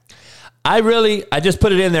quarterback. I just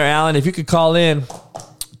put it in there, Alan. If you could call in,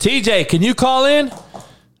 TJ, can you call in?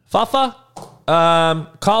 Fafa,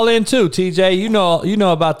 call in too, TJ. You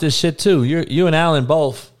know about this shit too. You and Alan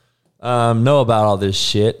both know about all this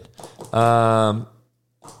shit.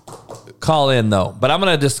 Call in though, but I'm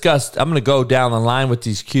going to go down the line with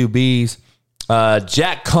these QBs.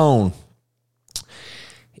 Jack Cohn,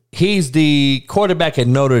 he's the quarterback at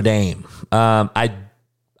Notre Dame. I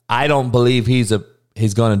don't believe he's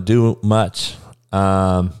going to do much.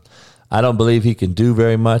 I don't believe he can do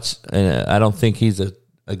very much. And I don't think he's a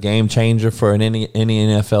game changer for any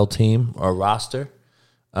NFL team or roster.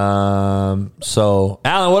 So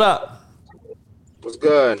Alan, what up? What's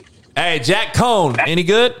good? Hey, Jack Cohn, any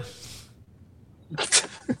good?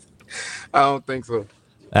 I don't think so.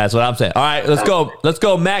 That's what I'm saying. All right, let's go. Let's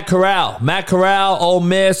go. Matt Corral, Ole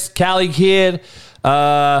Miss, Cali kid.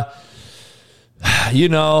 I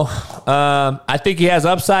think he has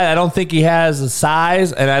upside. I don't think he has the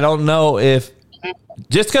size, and I don't know if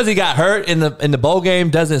just because he got hurt in the bowl game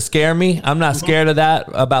doesn't scare me. I'm not scared of that.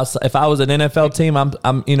 About if I was an NFL team,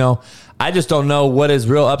 I just don't know what his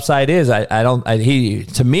real upside is. He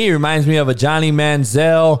to me reminds me of a Johnny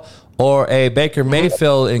Manziel or a Baker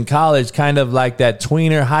Mayfield in college, kind of like that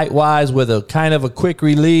tweener height-wise with a kind of a quick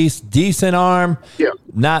release, decent arm,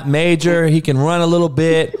 not major. He can run a little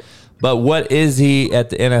bit, but what is he at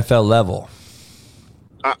the NFL level?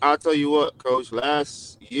 I'll tell you what, Coach.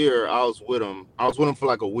 Last year, I was with him. For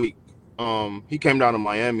like a week. He came down to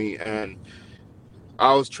Miami, and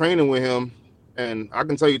I was training with him, and I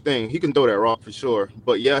can tell you he can throw that rock for sure.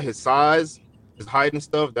 But, yeah, his size, his height and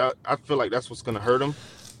stuff, that I feel like that's what's going to hurt him.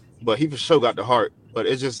 But he for sure got the heart. But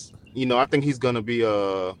it's just, I think he's gonna be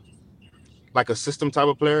like a system type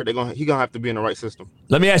of player. He's gonna have to be in the right system.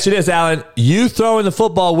 Let me ask you this, Alan. You throwing the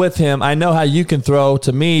football with him, I know how you can throw.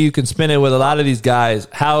 To me, you can spin it with a lot of these guys.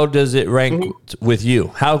 How does it rank with you?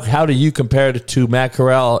 How do you compare it to Matt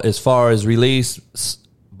Corral as far as release,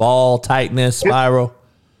 ball tightness, spiral?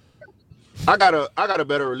 I got a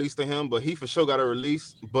better release than him, but he for sure got a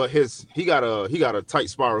release. But he got a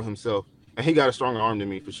tight spiral himself. And he got a stronger arm than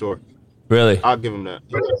me for sure. Really? I'll give him that.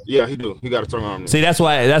 Yeah, he do. He got a stronger arm than me. See, that's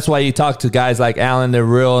why you talk to guys like Alan. They're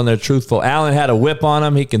real and they're truthful. Alan had a whip on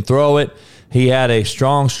him. He can throw it. He had a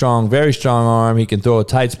strong, very strong arm. He can throw a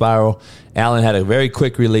tight spiral. Alan had a very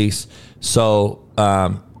quick release. So,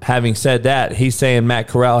 having said that, he's saying Matt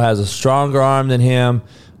Corral has a stronger arm than him,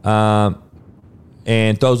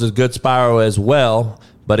 and throws a good spiral as well.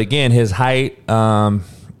 But again, his height,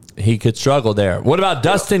 he could struggle there. What about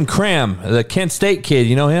Dustin Cram, the Kent State kid?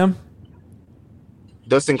 You know him?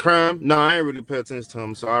 Dustin Cram? No, I ain't really pay attention to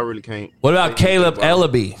him, so I really can't. What about Caleb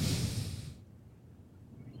Ellaby?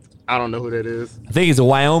 I don't know who that is. I think he's a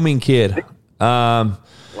Wyoming kid.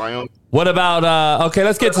 Wyoming. What about, okay,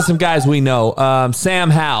 let's get to some guys we know. Sam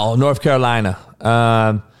Howell, North Carolina.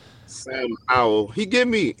 Sam Howell. He give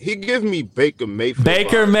me Baker Mayfield.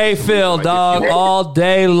 Baker Mayfield, dog, all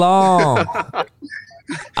day long.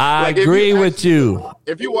 I agree with you.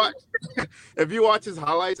 If you watch his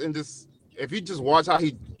highlights and if you just watch how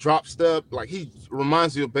he drop step, like he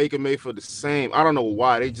reminds you of Baker Mayfield the same. I don't know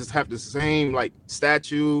why. They just have the same like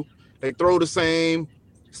statue. They throw the same.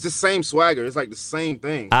 It's the same swagger. It's like the same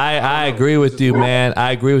thing. I agree with you, man.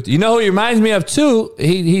 I agree with you. You know who he reminds me of, too?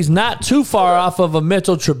 He's not too far off of a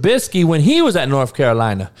Mitchell Trubisky when he was at North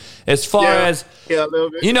Carolina. As far as, a little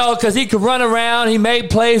bit. You know, because he could run around. He made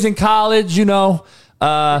plays in college, you know,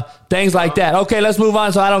 things like that. Okay, let's move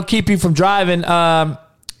on so I don't keep you from driving.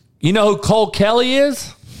 You know who Cole Kelly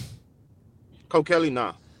is? Cole Kelly,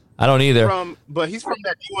 nah. I don't either. But he's from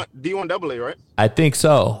that D1 AA, right? I think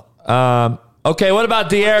so. Okay, what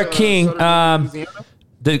about De'Aaron King?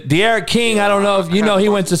 De'Aaron King, I don't know if you know, he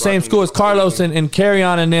went to the same school as Carlos and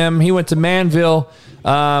Carrion and them. He went to Manville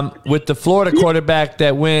with the Florida quarterback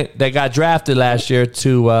that got drafted last year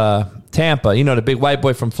to Tampa. You know, the big white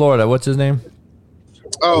boy from Florida. What's his name?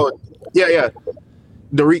 Oh, yeah.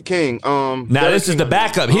 Derek King. Now this is the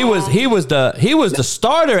backup. He was the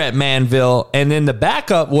starter at Manville, and then the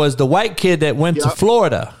backup was the white kid that went to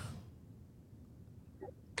Florida.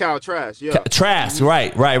 Kyle Trask, yeah. Trask,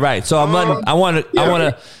 right. So I want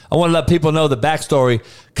to let people know the backstory.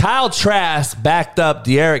 Kyle Trask backed up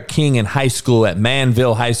De'Aaron King in high school at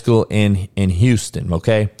Manville High School in Houston.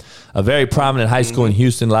 Okay, a very prominent high school in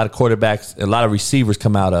Houston. A lot of quarterbacks, a lot of receivers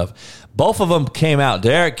come out of. Both of them came out.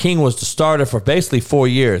 De'Aaron King was the starter for basically 4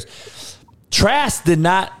 years. Trask did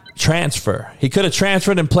not transfer. He could have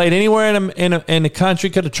transferred and played anywhere in the country.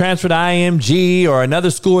 Could have transferred to IMG or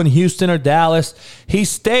another school in Houston or Dallas. He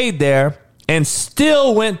stayed there and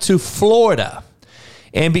still went to Florida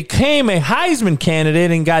and became a Heisman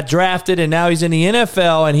candidate and got drafted, and now he's in the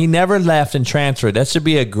NFL, and he never left and transferred. That should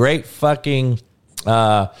be a great fucking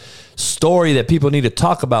story that people need to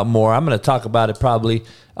talk about more. I'm going to talk about it probably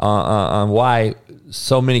on why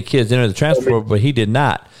so many kids entered the transfer portal, but he did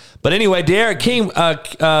not. But anyway, De'Aaron King,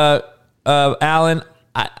 Allen,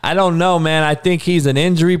 I don't know, man. I think he's an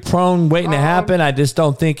injury prone waiting to happen. I just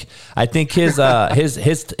don't think. I think his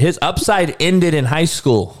upside ended in high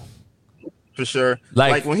school. For sure.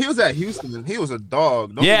 Like when he was at Houston, he was a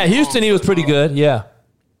dog. Houston, he was pretty good. Yeah.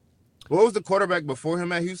 What was the quarterback before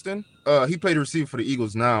him at Houston? He played receiver for the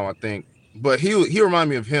Eagles now, I think. But he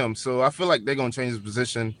reminded me of him. So I feel like they're gonna change his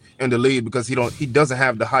position in the league because he doesn't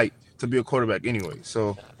have the height to be a quarterback anyway.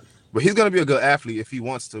 So, but he's gonna be a good athlete if he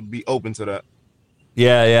wants to be open to that.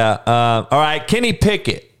 Yeah. All right, Kenny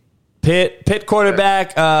Pickett, Pitt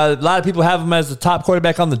quarterback. A lot of people have him as the top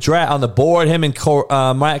quarterback on the board. Him and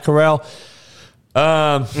Matt Corral.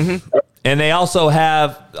 And they also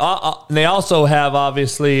have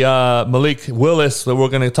obviously Malik Willis that we're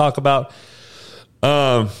going to talk about.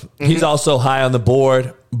 He's also high on the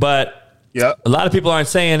board, but a lot of people aren't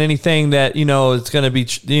saying anything that it's going to be.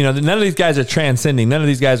 None of these guys are transcending. None of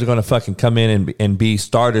these guys are going to fucking come in and be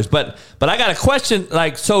starters. But I got a question.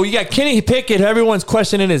 Like, so you got Kenny Pickett. Everyone's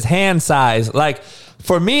questioning his hand size. Like,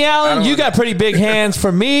 for me, Allen, you got pretty big hands.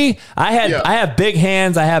 For me, I have big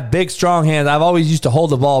hands. I have big, strong hands. I've always used to hold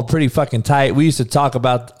the ball pretty fucking tight. We used to talk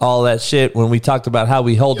about all that shit when we talked about how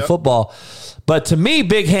we hold the football. But to me,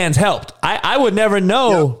 big hands helped. I would never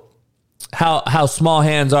know how small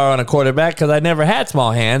hands are on a quarterback because I never had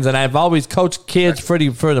small hands, and I've always coached kids for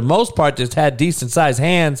the most part just had decent-sized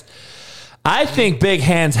hands. I think big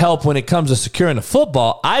hands help when it comes to securing the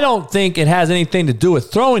football. I don't think it has anything to do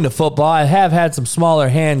with throwing the football. I have had some smaller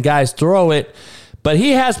hand guys throw it, but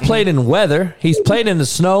he has played in weather. He's played in the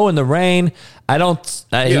snow and the rain.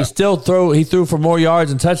 He threw for more yards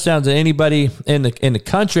and touchdowns than anybody in the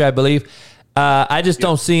country, I believe. I just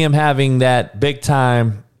don't see him having that big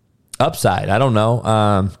time upside. I don't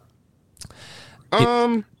know.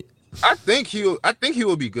 I think he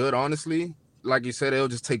will be good, honestly. Like you said, it'll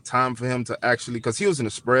just take time for him to actually, because he was in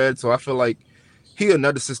the spread. So I feel like he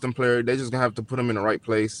another system player. They're just gonna have to put him in the right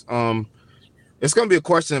place. It's gonna be a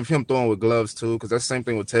question of him throwing with gloves too, because that's the same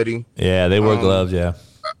thing with Teddy. Yeah, they wear gloves. Yeah,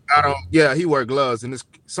 I don't. Yeah, he wear gloves, and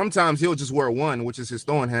sometimes he'll just wear one, which is his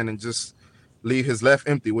throwing hand, and just leave his left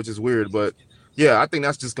empty, which is weird. But yeah, I think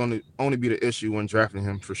that's just going to only be the issue when drafting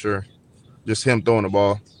him for sure. Just him throwing the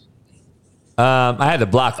ball. I had to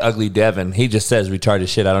block Ugly Devin. He just says retarded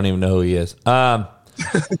shit. I don't even know who he is.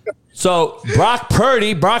 So Brock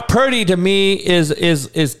Purdy to me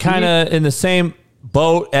is kind of in the same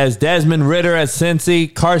boat as Desmond Ridder at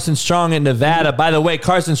Cincy, Carson Strong in Nevada. By the way,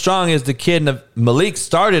 Carson Strong is the kid Malik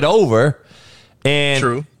started over. And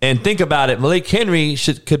True. And think about it. Malik Henry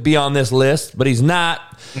could be on this list, but he's not.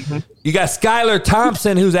 Mm-hmm. You got Skylar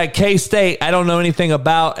Thompson, who's at K-State. I don't know anything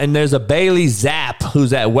about. And there's a Bailey Zapp,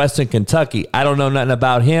 who's at Western Kentucky. I don't know nothing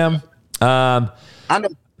about him. I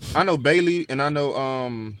know Bailey, and I know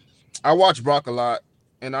I watch Brock a lot,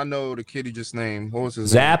 and I know the kid he just named. What was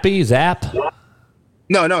his name? Zap?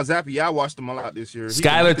 No, Zappy. Yeah, I watched him a lot this year.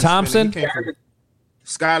 Skylar Thompson?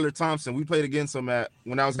 Skylar Thompson. We played against him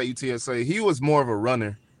when I was at UTSA. He was more of a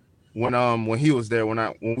runner when he was there.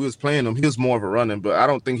 When we was playing him, he was more of a runner, but I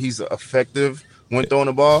don't think he's effective when throwing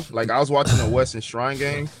the ball. Like I was watching a Western Shrine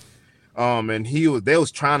game, and they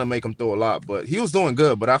was trying to make him throw a lot, but he was doing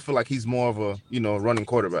good. But I feel like he's more of a running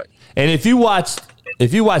quarterback. And if you watch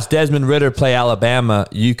Desmond Ridder play Alabama,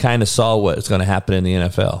 you kind of saw what's going to happen in the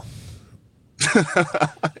NFL.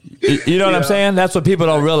 You know what I'm saying? That's what people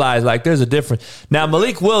don't realize. Like, there's a difference. Now,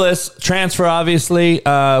 Malik Willis, transfer, obviously,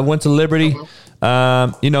 went to Liberty.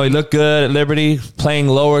 He looked good at Liberty, playing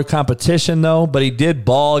lower competition, though, but he did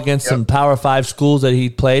ball against some Power 5 schools that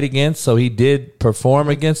he played against, so he did perform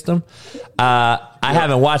against them. I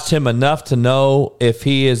haven't watched him enough to know if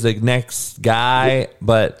he is the next guy,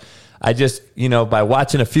 but I just, by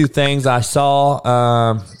watching a few things I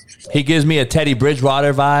saw, he gives me a Teddy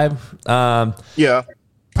Bridgewater vibe.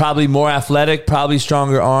 Probably more athletic, probably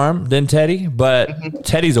stronger arm than Teddy, but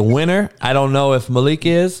Teddy's a winner. I don't know if Malik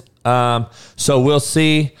is. So we'll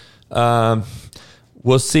see.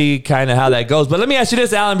 We'll see kind of how that goes. But let me ask you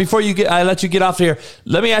this, Alan, before I let you get off here.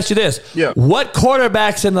 Let me ask you this. Yeah. What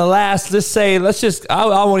quarterbacks in the last, I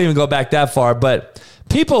won't even go back that far, but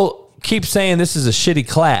people keep saying this is a shitty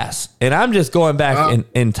class. And I'm just going back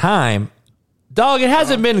in time. Dog, it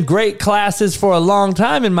hasn't been great classes for a long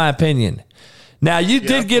time, in my opinion. Now, you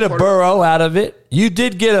did get a Burrow out of it. You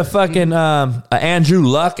did get a fucking a Andrew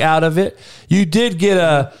Luck out of it. You did get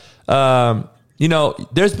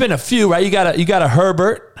there's been a few, right? You got a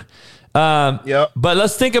Herbert. But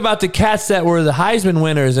let's think about the cats that were the Heisman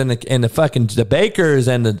winners and the Bakers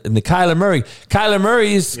and the Kyler Murray. Kyler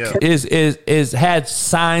Murray is had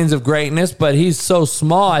signs of greatness, but he's so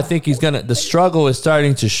small. I think the struggle is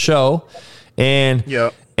starting to show. And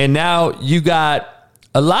now you got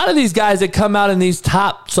a lot of these guys that come out in these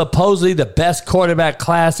top, supposedly the best quarterback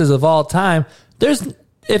classes of all time.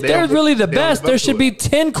 If they're really the best, there should be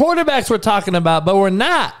 10 quarterbacks we're talking about, but we're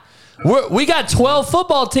not. We got 12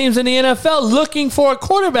 football teams in the NFL looking for a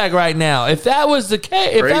quarterback right now. If that was the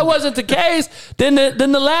case, if that wasn't the case, then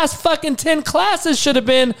the last fucking 10 classes should have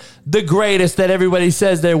been the greatest that everybody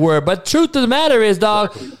says they were. But truth of the matter is,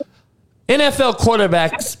 dog, NFL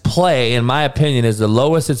quarterbacks play, in my opinion, is the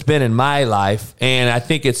lowest it's been in my life. And I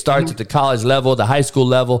think it starts at the college level, the high school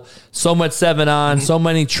level. So much 7-on, so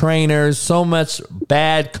many trainers, so much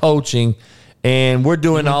bad coaching. And we're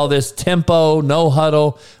doing all this tempo, no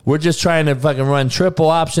huddle. We're just trying to fucking run triple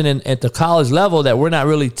option at the college level that we're not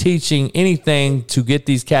really teaching anything to get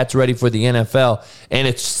these cats ready for the NFL. And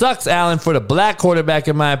it sucks, Alan, for the black quarterback,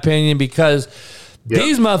 in my opinion, because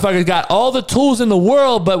these motherfuckers got all the tools in the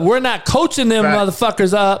world, but we're not coaching them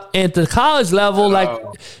motherfuckers up at the college level. Like,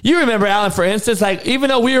 you remember, Alan, for instance, like, even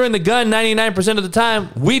though we were in the gun 99% of the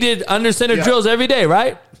time, we did under center drills every day,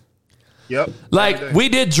 right? Like, we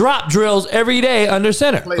did drop drills every day under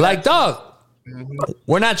center. Like, dog,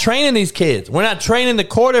 we're not training these kids. We're not training the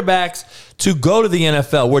quarterbacks to go to the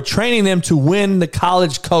NFL. We're training them to win the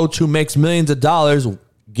college coach who makes millions of dollars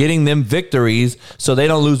getting them victories so they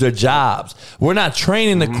don't lose their jobs. We're not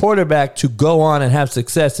training the quarterback to go on and have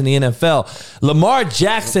success in the NFL. Lamar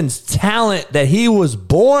Jackson's talent that he was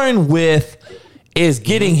born with is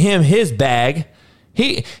getting him his bag.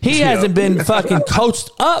 He hasn't been fucking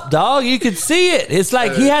coached up, dog. You could see it. It's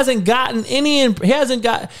like he hasn't gotten he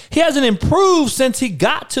hasn't improved since he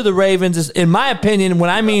got to the Ravens. In my opinion, when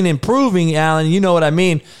I mean improving, Alan, you know what I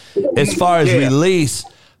mean, as far as release,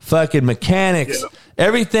 fucking mechanics.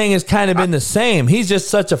 Everything has kind of been the same. He's just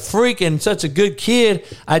such a freak and such a good kid.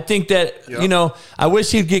 I think that, I wish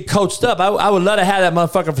he'd get coached up. I would love to have that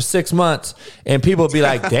motherfucker for 6 months and people would be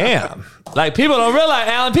like, damn. Like, people don't realize,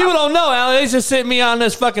 Alan. People don't know, Alan. They just sit me on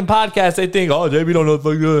this fucking podcast. They think, oh, JB don't know what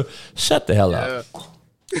the fuck. Shut the hell up.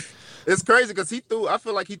 It's crazy because I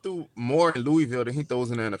feel like he threw more in Louisville than he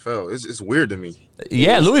throws in the NFL. It's weird to me.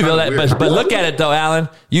 Yeah, Louisville. But look at it, though, Alan.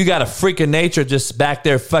 You got a freak of nature just back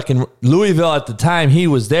there fucking Louisville at the time he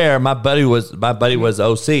was there. My buddy was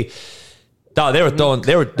OC. Dog, they were throwing,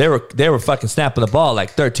 they were fucking snapping the ball like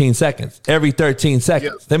 13 seconds. Every 13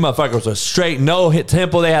 seconds. Yeah. Them motherfuckers were straight, no hit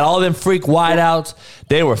tempo. They had all them freak wideouts.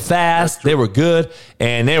 They were fast. They were good.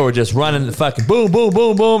 And they were just running the fucking boom, boom,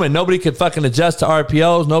 boom, boom. And nobody could fucking adjust to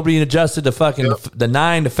RPOs. Nobody adjusted to fucking the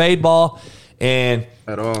 9, the fade ball. And,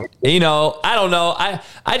 at all. You know, I don't know.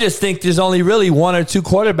 I just think there's only really 1 or 2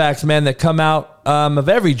 quarterbacks, man, that come out of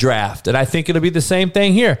every draft. And I think it'll be the same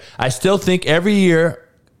thing here. I still think every year,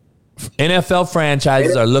 NFL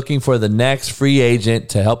franchises are looking for the next free agent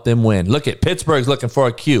to help them win. Look at Pittsburgh's looking for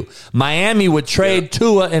a Q. Miami would trade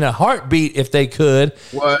Tua in a heartbeat if they could.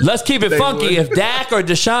 What? Let's keep it funky. If Dak or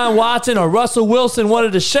Deshaun Watson or Russell Wilson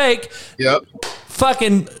wanted to shake,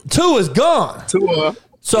 fucking Tua's gone. Tua.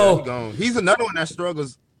 So he's another one that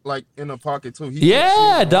struggles like in the pocket too.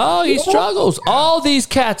 Dog, he struggles. All these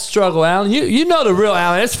cats struggle, Alan. You know the real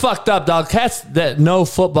Alan. It's fucked up, dog. Cats that know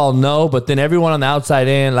football know, but then everyone on the outside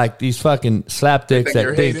in, like these fucking slapdicks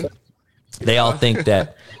that think they all think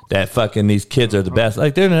that fucking these kids are the best.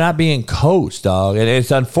 Like they're not being coached, dog. And it's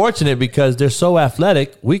unfortunate because they're so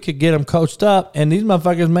athletic. We could get them coached up, and these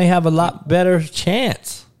motherfuckers may have a lot better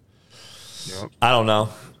chance. I don't know.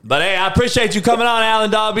 But, hey, I appreciate you coming on, Alan,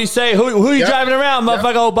 dog. Be safe. Who you driving around,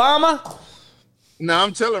 motherfucker, Obama? No,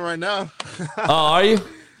 I'm chilling right now. Oh, are you?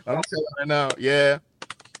 I'm chilling right now, yeah.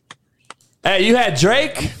 Hey, you had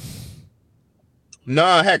Drake? No,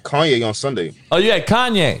 I had Kanye on Sunday. Oh, you had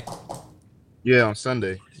Kanye? Yeah, on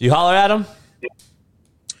Sunday. You holler at him?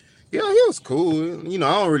 Yeah, he was cool. You know,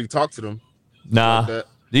 I don't really talk to them. Nah.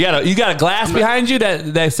 Like you got a glass behind you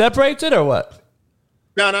that separates it or what?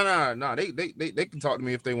 No. They can talk to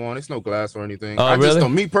me if they want. It's no glass or anything. Oh, really? Just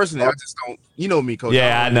don't. Me personally, I just don't. You know me, Coach.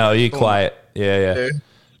 Yeah, I know. You quiet. Yeah.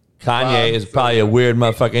 Kanye is probably a weird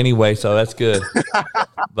motherfucker anyway, so that's good.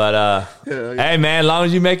 But hey, man, as long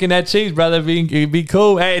as you making that cheese, brother, be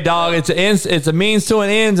cool. Hey, dog, it's a means to an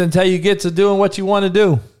ends until you get to doing what you want to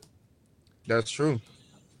do. That's true.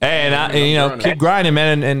 Hey, and keep grinding,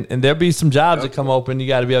 man, and there'll be some jobs that come open. You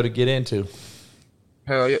got to be able to get into.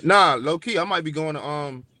 Hell yeah. Nah, low key, I might be going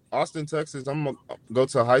to Austin, Texas. I'm going to go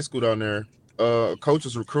to a high school down there. A coach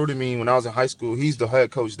was recruiting me when I was in high school. He's the head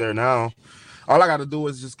coach there now. All I got to do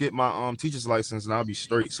is just get my teacher's license and I'll be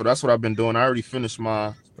straight. So that's what I've been doing. I already finished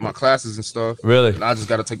my classes and stuff. Really? And I just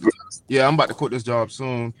got to take the test. Yeah, I'm about to quit this job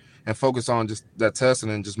soon and focus on just that test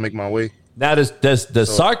and then just make my way. Now, does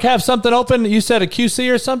Sark have something open? You said a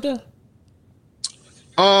QC or something?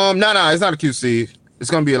 No, it's not a QC. It's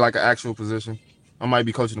going to be like an actual position. I might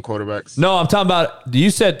be coaching the quarterbacks. No, I'm talking about.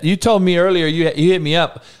 You told me earlier. You hit me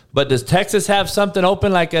up. But does Texas have something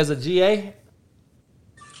open like as a GA?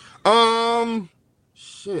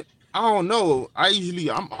 Shit. I don't know.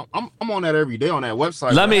 I'm on that every day on that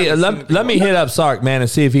website. Let me hit up Sark, man, and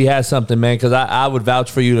see if he has something, man. Because I would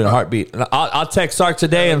vouch for you in a heartbeat. I'll text Sark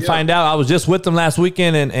today and find out. I was just with him last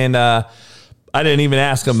weekend and I didn't even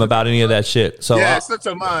ask him about any of that shit. So yeah, it's such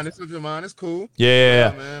a mind. It's cool.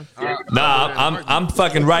 Yeah, man. I'm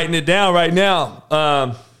fucking writing it down right now.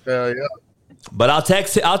 Hell yeah. But I'll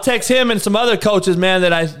text him and some other coaches, man,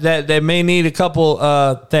 that may need a couple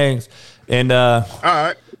things, and all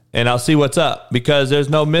right, and I'll see what's up because there's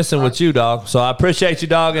no missing with you, dog. So I appreciate you,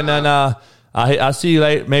 dog, and then I'll see you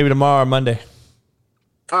later, maybe tomorrow or Monday.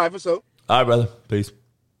 All right, for sure. All right, brother. Peace.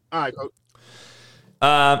 All right, coach.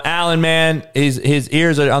 Allen, man, his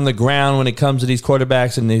ears are on the ground when it comes to these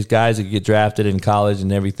quarterbacks and these guys that get drafted in college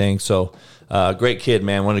and everything. So, great kid,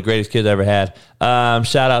 man. One of the greatest kids I ever had.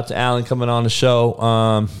 Shout out to Allen coming on the show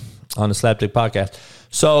on the Slapdick podcast.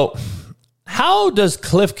 So, how does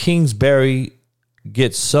Cliff Kingsbury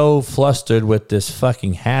get so flustered with this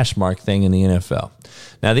fucking hash mark thing in the NFL?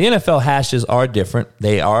 Now, the NFL hashes are different.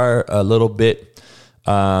 They are a little bit...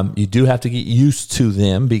 you do have to get used to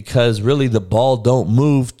them because really the ball don't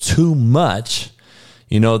move too much.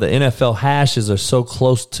 You know, the NFL hashes are so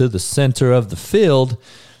close to the center of the field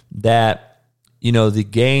that, you know, the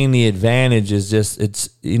advantage is just,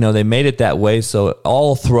 they made it that way. So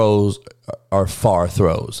all throws are far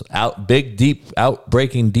throws.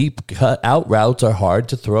 Breaking deep cut out routes are hard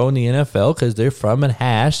to throw in the NFL because they're from a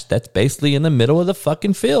hash that's basically in the middle of the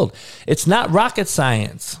fucking field. It's not rocket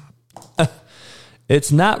science.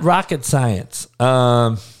 It's not rocket science.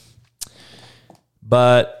 But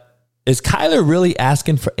Is Kyler really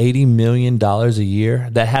asking for $80 million a year?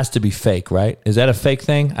 That has to be fake, right? Is that a fake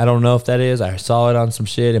thing? I don't know if that is. I saw it on some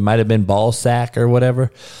shit. It might have been ball sack or whatever.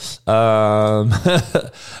 I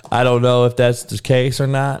don't know if that's the case or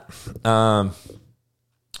not.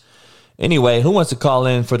 Anyway, who wants to call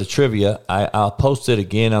in for the trivia? I'll post it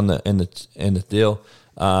again in the deal.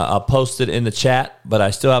 I'll post it in the chat, but I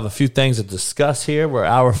still have a few things to discuss here. We're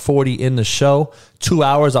hour 40 in the show. 2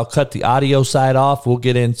 hours, I'll cut the audio side off. We'll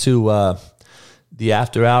get into the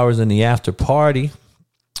after hours and the after party.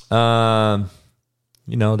 The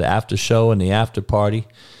after show and the after party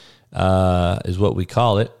is what we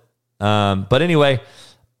call it. But anyway,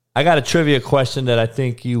 I got a trivia question that I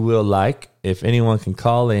think you will like. If anyone can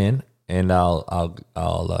call in, and I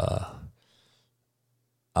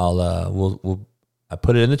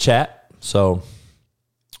put it in the chat. So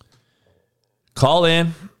call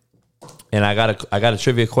in, and I got a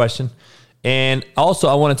trivia question. And also,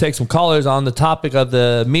 I want to take some callers on the topic of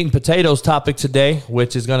the meat and potatoes topic today,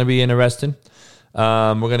 which is going to be interesting.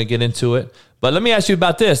 We're going to get into it. But let me ask you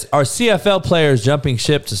about this. Are CFL players jumping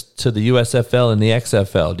ship to the USFL and the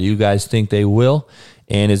XFL? Do you guys think they will?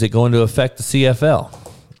 And is it going to affect the CFL?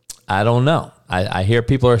 I don't know. I hear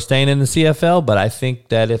people are staying in the CFL, but I think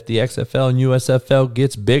that if the XFL and USFL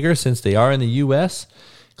gets bigger, since they are in the US,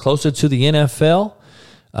 closer to the NFL,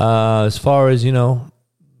 as far as,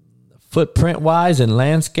 footprint-wise and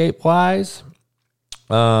landscape-wise,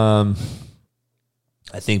 I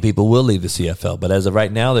think people will leave the CFL. But as of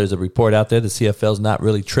right now, there's a report out there the CFL is not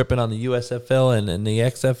really tripping on the USFL and the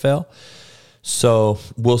XFL. So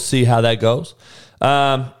we'll see how that goes.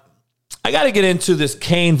 I got to get into this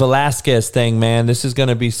Cain Velasquez thing, man. This is going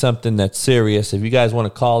to be something that's serious. If you guys want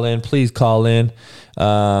to call in, please call in,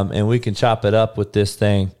 and we can chop it up with this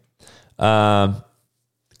thing.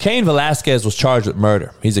 Cain Velasquez was charged with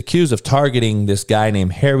murder. He's accused of targeting this guy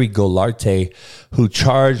named Harry Golarte,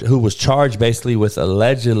 who was charged basically with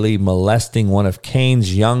allegedly molesting one of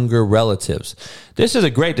Cain's younger relatives. This is a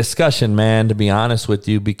great discussion, man, to be honest with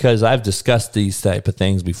you, because I've discussed these type of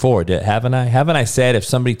things before, haven't I? Haven't I said if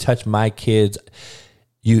somebody touched my kids,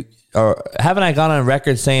 haven't I gone on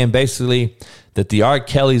record saying basically that the R.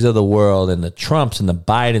 Kellys of the world and the Trumps and the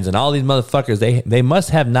Bidens and all these motherfuckers, they must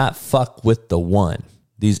have not fucked with the one.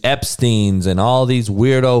 These Epsteins and all these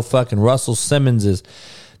weirdo fucking Russell Simmonses,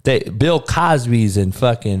 Bill Cosby's and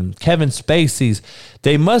fucking Kevin Spacey's,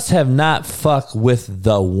 they must have not fucked with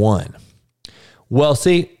the one. Well,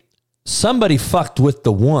 see, somebody fucked with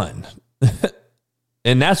the one.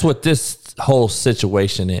 And that's what this whole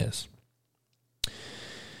situation is.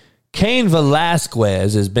 Cain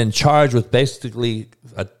Velasquez has been charged with basically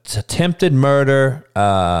attempted murder.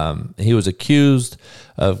 He was accused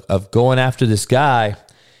of going after this guy.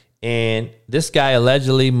 And this guy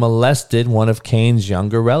allegedly molested one of Cain's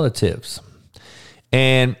younger relatives.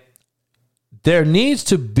 And there needs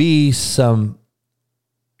to be some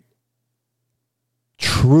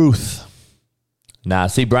truth. Now,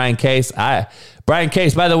 see, Brian Case, by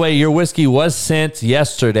the way, your whiskey was sent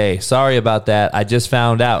yesterday. Sorry about that. I just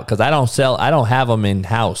found out because I don't have them in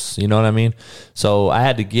house. You know what I mean? So I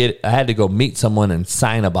had to go meet someone and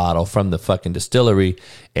sign a bottle from the fucking distillery,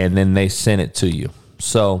 and then they sent it to you.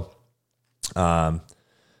 So, I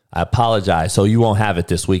apologize. So you won't have it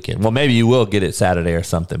this weekend. Well, maybe you will get it Saturday or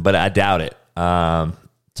something, but I doubt it. To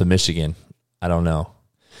Michigan. I don't know.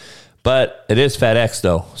 But it is FedEx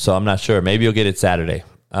though, so I'm not sure. Maybe you'll get it Saturday.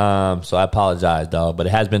 So I apologize, dog, but it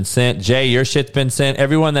has been sent. Jay, your shit's been sent.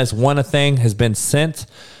 Everyone that's won a thing has been sent.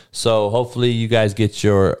 So hopefully you guys get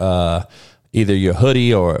your, either your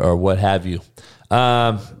hoodie or what have you.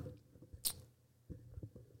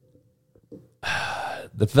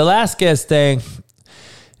 The Velasquez thing,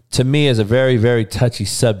 to me, is a very, very touchy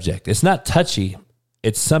subject. It's not touchy.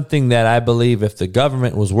 It's something that I believe if the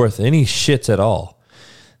government was worth any shits at all,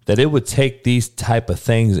 that it would take these type of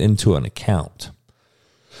things into account.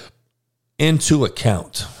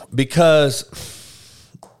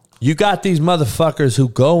 Because you got these motherfuckers who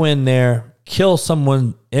go in there, kill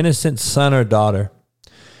someone's innocent son or daughter,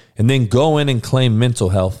 and then go in and claim mental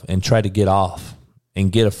health and try to get off. And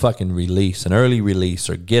get a fucking release, an early release,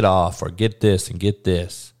 or get off, or get this and get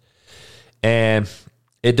this. And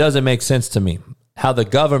it doesn't make sense to me how the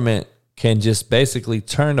government can just basically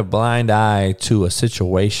turn a blind eye to a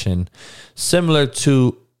situation similar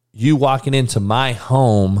to you walking into my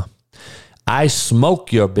home. I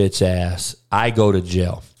smoke your bitch ass. I go to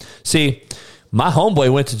jail. See, my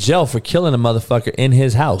homeboy went to jail for killing a motherfucker in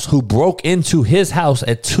his house who broke into his house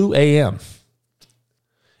at 2 a.m.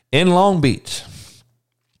 in Long Beach.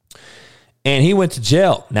 And he went to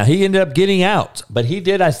jail. Now, he ended up getting out. But he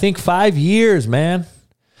did, I think, 5 years, man.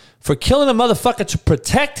 for killing a motherfucker to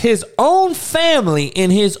protect his own family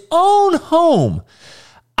in his own home.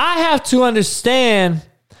 I have to understand,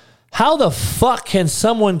 how the fuck can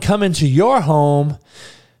someone come into your home,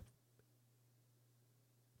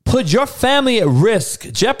 put your family at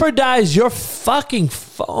risk, jeopardize your fucking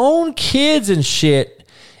own kids and shit,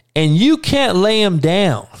 and you can't lay them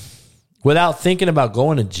down without thinking about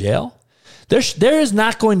going to jail? There is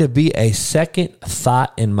not going to be a second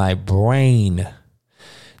thought in my brain.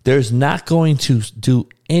 There's not going to do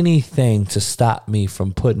anything to stop me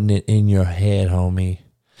from putting it in your head, homie.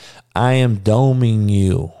 I am doming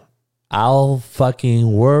you. I'll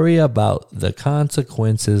fucking worry about the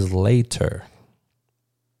consequences later.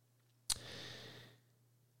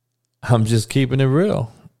 I'm just keeping it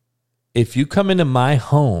real. If you come into my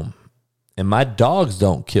home and my dogs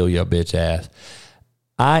don't kill your bitch ass,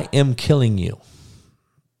 I am killing you.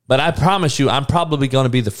 But I promise you, I'm probably going to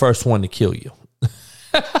be the first one to kill you.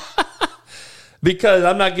 Because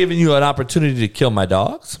I'm not giving you an opportunity to kill my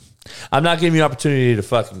dogs. I'm not giving you an opportunity to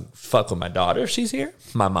fucking fuck with my daughter if she's here.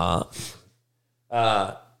 My mom.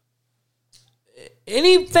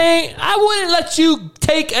 Anything. I wouldn't let you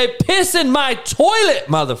take a piss in my toilet,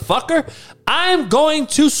 motherfucker. I'm going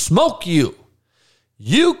to smoke you.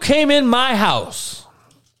 You came in my house.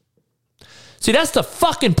 See, that's the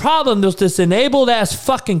fucking problem. There's this enabled ass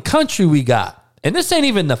fucking country we got. And this ain't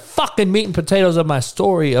even the fucking meat and potatoes of my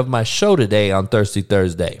story of my show today on Thirsty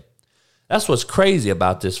Thursday. That's what's crazy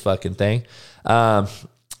about this fucking thing. I'm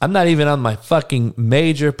not even on my fucking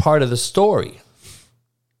major part of the story.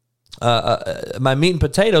 My meat and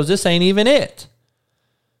potatoes, this ain't even it.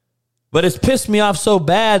 But it's pissed me off so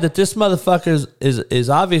bad that this motherfucker is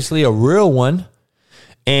obviously a real one.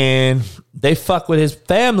 And they fuck with his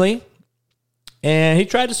family. And he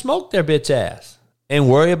tried to smoke their bitch ass and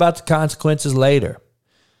worry about the consequences later.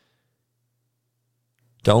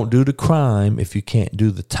 Don't do the crime if you can't do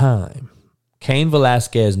the time. Cain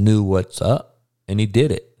Velasquez knew what's up, and he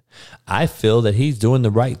did it. I feel that he's doing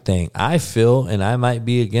the right thing. I feel, and I might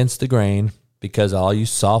be against the grain because all you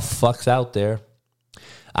soft fucks out there,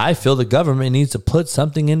 I feel the government needs to put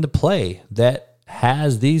something into play that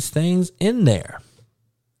has these things in there.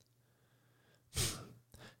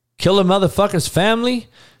 Kill a motherfucker's family?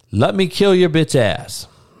 Let me kill your bitch ass.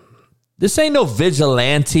 This ain't no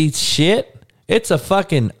vigilante shit. It's a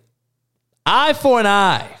fucking eye for an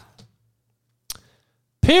eye.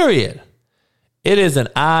 Period. It is an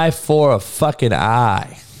eye for a fucking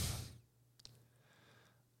eye.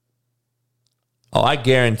 Oh, I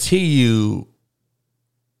guarantee you,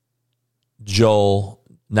 Joel,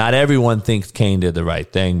 not everyone thinks Cain did the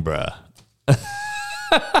right thing, bruh.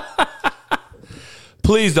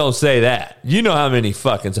 Please don't say that. You know how many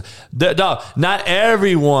fucking... Dog, not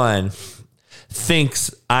everyone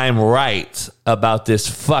thinks I'm right about this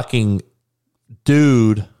fucking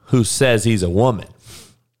dude who says he's a woman.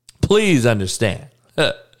 Please understand.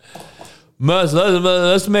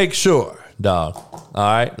 Let's make sure, dog. All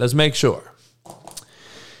right? Let's make sure.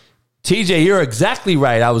 TJ, you're exactly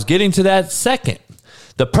right. I was getting to that second.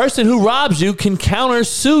 The person who robs you can counter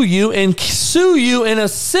sue you and sue you in a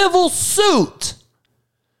civil suit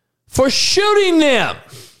for shooting them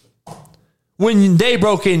when they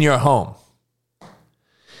broke in your home.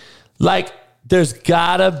 Like, there's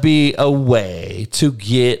gotta be a way to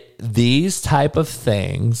get these type of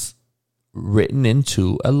things written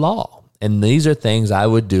into a law. And these are things I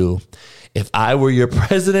would do if I were your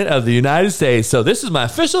president of the United States. So this is my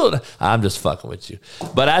official... I'm just fucking with you.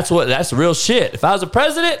 But that's real shit. If I was a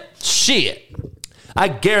president, shit. I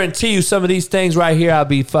guarantee you some of these things right here I'll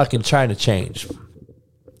be fucking trying to change.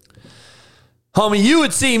 Homie, you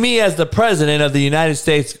would see me as the president of the United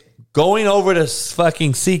States going over to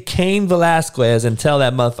fucking see Cain Velasquez and tell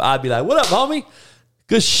that motherfucker, I'd be like, what up, homie?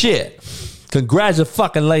 Good shit.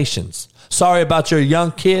 Congratulations. Sorry about your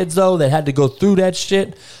young kids, though, that had to go through that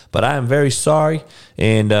shit. But I am very sorry,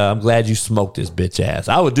 and I'm glad you smoked this bitch ass.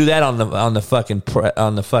 I would do that on the fucking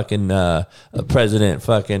president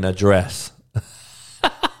fucking address.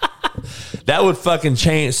 That would fucking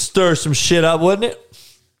stir some shit up, wouldn't it?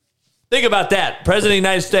 Think about that. President of the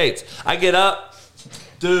United States. I get up.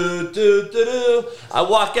 I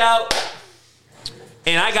walk out.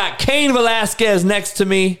 And I got Cain Velasquez next to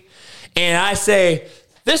me. And I say,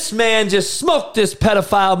 This man just smoked this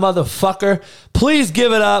pedophile motherfucker. Please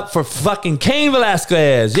give it up for fucking Cain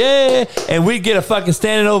Velasquez. Yeah. And we get a fucking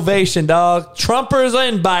standing ovation, dog. Trumpers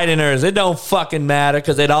and Bideners. It don't fucking matter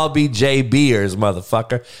because they'd all be JBers,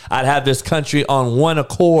 motherfucker. I'd have this country on one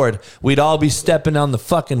accord. We'd all be stepping on the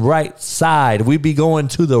fucking right side. We'd be going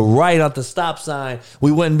to the right at the stop sign.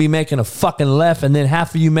 We wouldn't be making a fucking left and then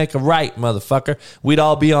half of you make a right, motherfucker. We'd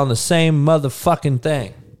all be on the same motherfucking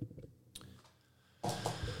thing.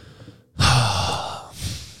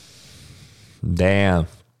 Damn.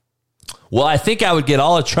 Well, I think I would get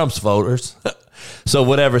all of Trump's voters. So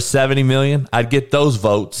whatever, 70 million, I'd get those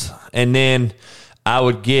votes. And then I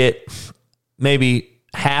would get maybe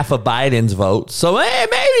half of Biden's votes. So hey,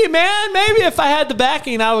 maybe, man, maybe if I had the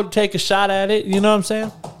backing, I would take a shot at it. You know what I'm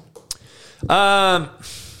saying?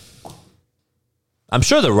 I'm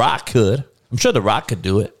sure The Rock could. I'm sure The Rock could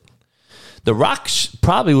do it. The Rock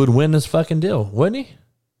probably would win this fucking deal, wouldn't he?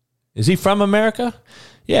 Is he from America?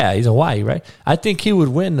 Yeah, he's Hawaii, right? I think he would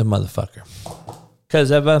win the motherfucker. Because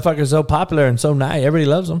that motherfucker's so popular and so nice. Everybody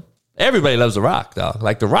loves him. Everybody loves The Rock, dog.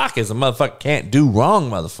 Like, The Rock is a motherfucker can't do wrong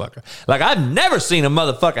motherfucker. Like, I've never seen a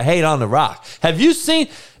motherfucker hate on The Rock. Have you seen?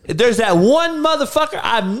 There's that one motherfucker.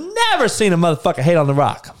 I've never seen a motherfucker hate on The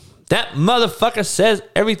Rock. That motherfucker says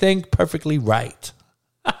everything perfectly right.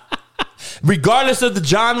 Regardless of the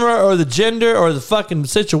genre or the gender or the fucking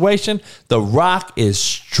situation, The Rock is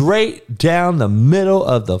straight down the middle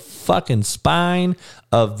of the fucking spine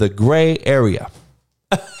of the gray area.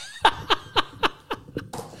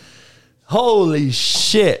 Holy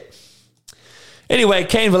shit. Anyway,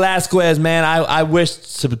 Cain Velasquez, man, I wish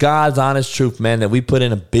to God's honest truth, man, that we put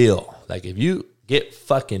in a bill. Like, if you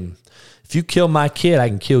kill my kid, I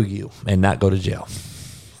can kill you and not go to jail.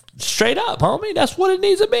 Straight up, homie. That's what it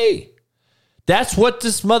needs to be. That's what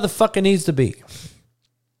this motherfucker needs to be.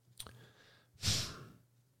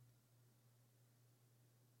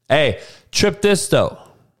 Hey, trip this though.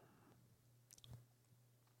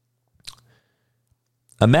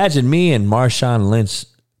 Imagine me and Marshawn Lynch,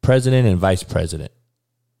 president and vice president.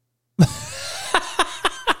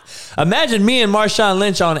 Imagine me and Marshawn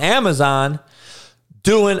Lynch on Amazon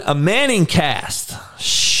doing a Manning cast.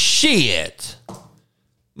 Shit.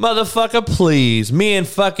 Motherfucker, please. Me and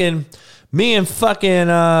fucking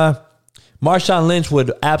Marshawn Lynch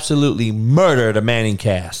would absolutely murder the Manning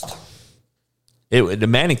cast. The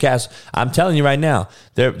Manning cast, I'm telling you right now,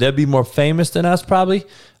 they'll be more famous than us probably.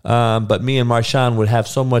 But me and Marshawn would have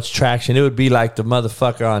so much traction. It would be like the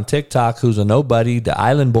motherfucker on TikTok who's a nobody, the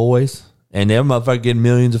Island Boys, and them motherfucker getting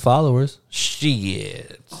millions of followers.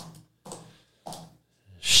 Shit.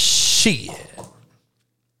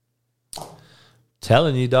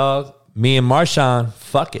 Telling you, dog. Me and Marshawn,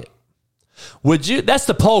 fuck it. Would you? That's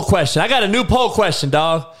the poll question. I got a new poll question,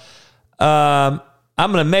 dog. I'm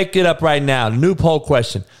going to make it up right now. New poll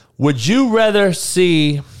question. Would you rather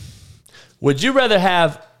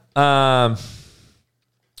have, let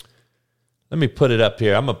me put it up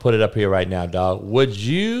here. I'm going to put it up here right now, dog. Would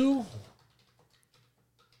you,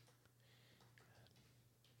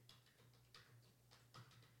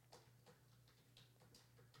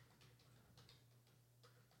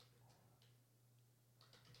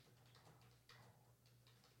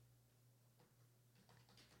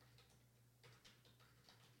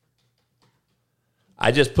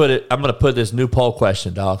 I just put it, I'm going to put this new poll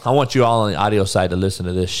question, dog. I want you all on the audio side to listen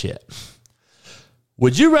to this shit.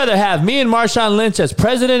 Would you rather have me and Marshawn Lynch as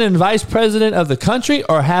president and vice president of the country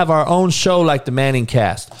or have our own show like the Manning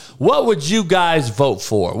cast? What would you guys vote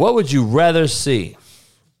for? What would you rather see?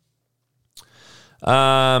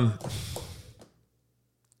 I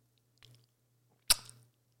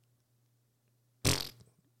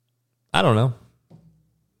don't know.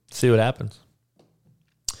 See what happens.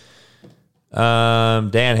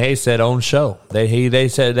 Dan Hayes said own show. They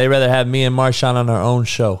said they'd rather have me and Marshawn on our own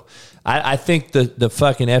show. I think the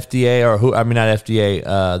fucking FDA or not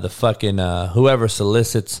FDA, the fucking whoever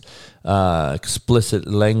solicits explicit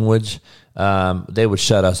language, they would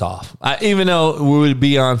shut us off. Even though we'd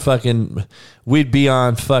be on fucking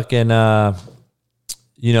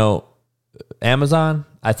Amazon.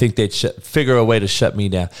 I think they'd figure a way to shut me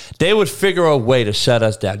down. They would figure a way to shut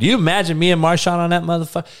us down. Do you imagine me and Marshawn on that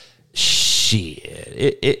motherfucker? Shit,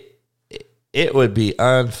 it would be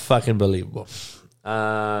unfucking believable.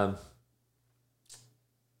 I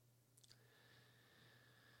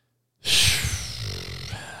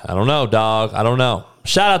don't know, dog. I don't know.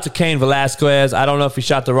 Shout out to Cain Velasquez. I don't know if he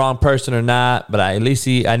shot the wrong person or not, but at least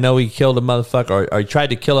I know he killed a motherfucker or he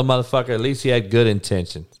tried to kill a motherfucker. At least he had good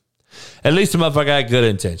intention. At least the motherfucker had good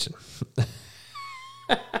intention.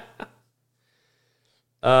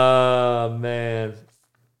 Oh, man.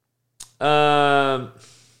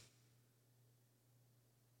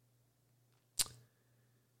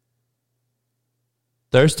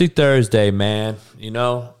 Thirsty Thursday, man.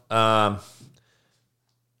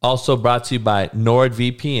 Also brought to you by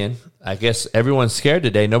NordVPN. I guess everyone's scared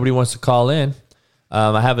today. Nobody wants to call in.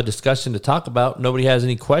 I have a discussion to talk about. Nobody has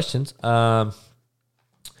any questions.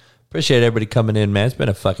 Appreciate everybody coming in, man. It's been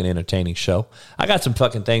a fucking entertaining show. I got some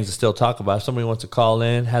fucking things to still talk about. If somebody wants to call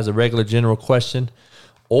in, has a regular general question,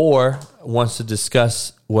 or wants to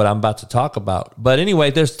discuss what I'm about to talk about. But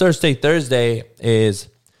anyway, there's Thursday is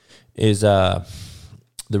the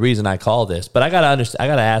reason I call this. But I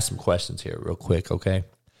gotta ask some questions here real quick, okay?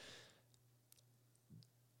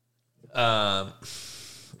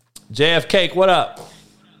 JF what up?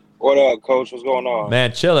 What up, Coach? What's going on?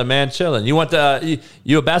 Man, chilling. You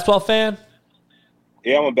a basketball fan?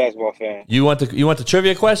 Yeah, I'm a basketball fan. You want the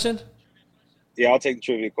trivia question? Yeah, I'll take the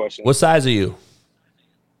trivia question. What size are you?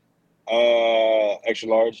 Extra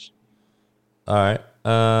large. All right.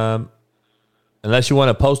 Unless you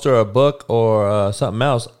want a poster or a book or something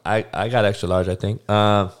else, I got extra large, I think.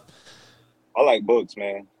 I like books,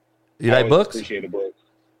 man. You like books? Appreciate a book.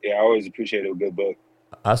 Yeah, I always appreciate a good book.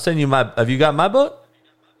 I'll send you have you got my book?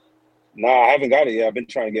 Nah, I haven't got it yet. I've been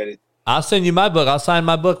trying to get it. I'll send you my book. I'll sign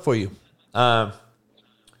my book for you. All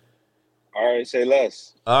right, say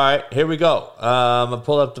less. All right, here we go. I'm gonna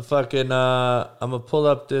pull up the fucking. I'm gonna pull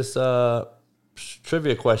up this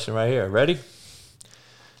trivia question right here. Ready?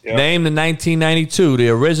 Yep. Name the 1992, the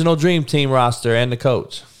original Dream Team roster and the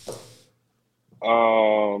coach.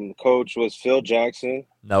 Coach was Phil Jackson.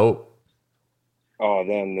 Nope. Oh,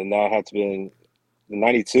 then that had to be in the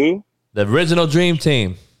 92. The original Dream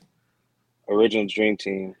Team. Original Dream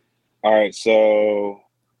Team. All right, so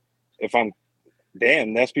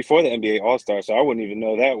that's before the NBA All-Star, so I wouldn't even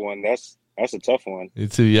know that one. That's a tough one. You're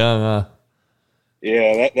too young, huh?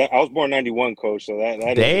 Yeah, that I was born 91, Coach, so that damn.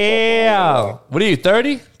 Is a tough one. What are you,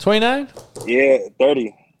 30? 29? Yeah,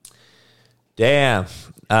 30. Damn.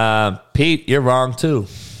 Pete, you're wrong too.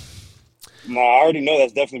 No, I already know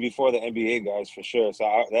that's definitely before the NBA guys for sure.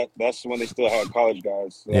 So that's when they still had college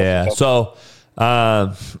guys. So yeah. So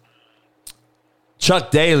Chuck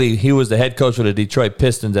Daly, he was the head coach of the Detroit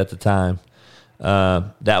Pistons at the time.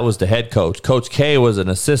 That was the head coach. Coach K was an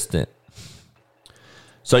assistant.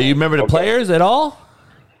 So you remember the players at all?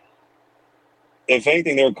 If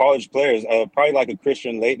anything, they were college players. Probably like a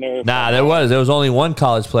Christian Laettner. Nah, there was only one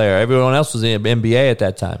college player. Everyone else was in the NBA at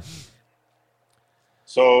that time.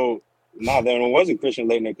 So, then it wasn't Christian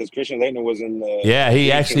Laettner because Christian Laettner was in the. Yeah,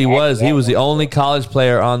 he actually was. He was the only college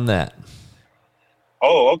player on that.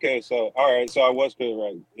 Oh, okay. So, all right. So I was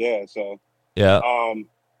correct. Yeah. So. Yeah.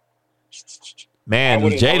 Man,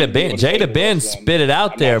 Jada Ben spit it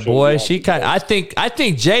out there, boy. I think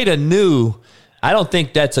Jada knew. I don't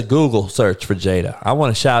think that's a Google search for Jada. I want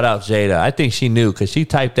to shout out Jada. I think she knew because she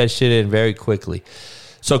typed that shit in very quickly.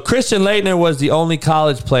 So Christian Laettner was the only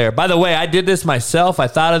college player. By the way, I did this myself. I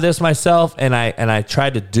thought of this myself, and I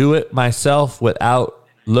tried to do it myself without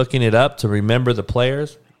looking it up to remember the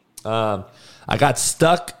players. I got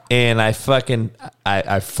stuck, and I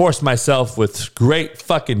forced myself with great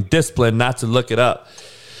fucking discipline not to look it up.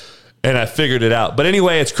 And I figured it out. But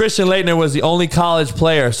anyway, it's Christian Laettner was the only college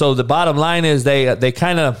player. So the bottom line is they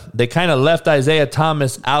kind of left Isaiah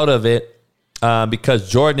Thomas out of it because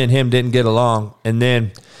Jordan and him didn't get along. And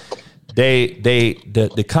then the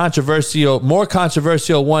more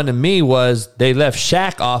controversial one to me was they left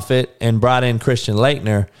Shaq off it and brought in Christian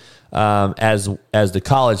Laettner as the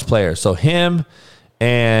college player. So him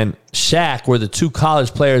and Shaq were the two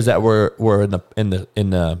college players that were in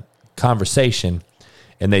the conversation.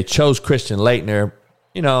 And they chose Christian Laettner,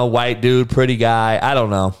 white dude, pretty guy. I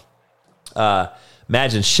don't know.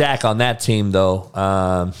 Imagine Shaq on that team,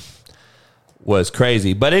 though, was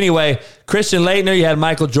crazy. But anyway, Christian Laettner, you had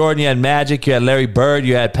Michael Jordan, you had Magic, you had Larry Bird,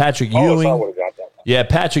 you had Patrick Ewing. So I would have got that. You had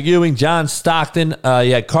Patrick Ewing, John Stockton,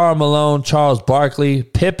 you had Karl Malone, Charles Barkley,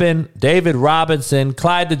 Pippen, David Robinson,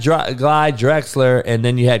 Clyde Drexler, and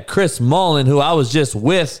then you had Chris Mullin, who I was just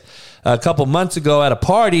with a couple months ago at a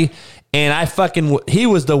party. And he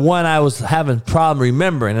was the one I was having problem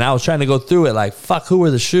remembering. And I was trying to go through it like, fuck, who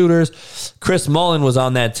were the shooters? Chris Mullin was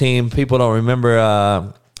on that team. People don't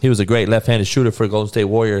remember. He was a great left-handed shooter for Golden State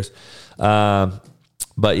Warriors. But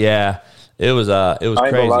yeah, it was I ain't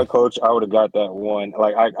crazy. gonna lie, Coach. I would have got that one.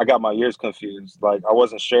 Like I got my years confused. Like I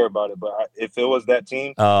wasn't sure about it, but if it was that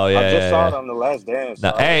team, I just saw it on The Last Dance.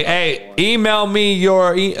 No, hey, email me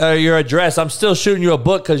your address. I'm still shooting you a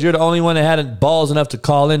book because you're the only one that had balls enough to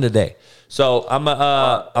call in today. So I'm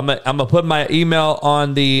gonna put my email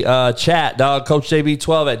on the chat, dog.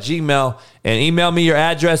 CoachJB12@gmail, and email me your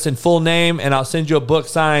address and full name, and I'll send you a book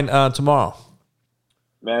signed tomorrow.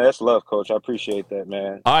 Man, that's love, Coach. I appreciate that,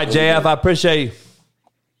 man. All right, JF, I appreciate you.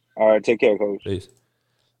 All right, take care, Coach. Peace.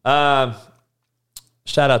 Shout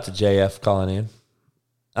out to JF calling in.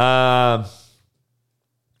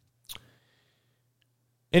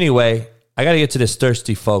 Anyway, I got to get to this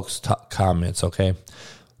thirsty folks comments, okay?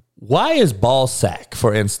 Why is ball sack,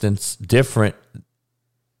 for instance, different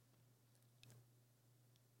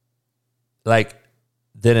than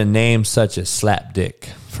a name such as slap dick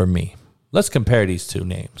for me? Let's compare these two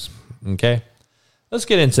names, okay? Let's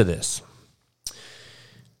get into this.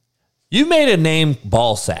 You made a name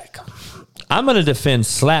ball sack. I'm going to defend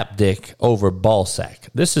slap dick over ball sack.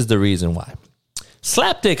 This is the reason why.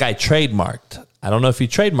 Slap dick I trademarked. I don't know if you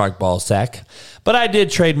trademarked ball sack, but I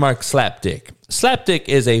did trademark slap dick. Slap dick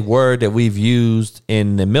is a word that we've used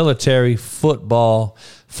in the military, football,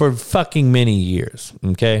 for fucking many years,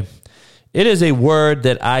 okay? It is a word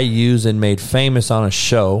that I use and made famous on a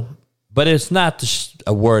show, but it's not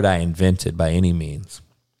a word I invented by any means.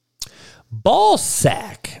 Ball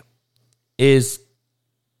sack is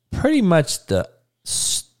pretty much the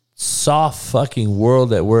soft fucking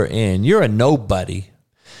world that we're in. You're a nobody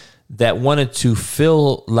that wanted to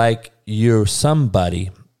feel like you're somebody.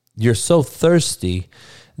 You're so thirsty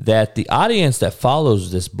that the audience that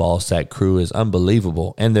follows this ball sack crew is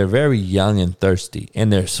unbelievable, and they're very young and thirsty,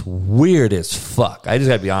 and they're weird as fuck. I just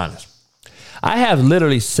gotta be honest. I have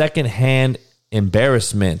literally secondhand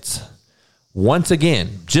embarrassment once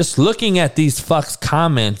again just looking at these fucks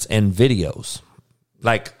comments and videos.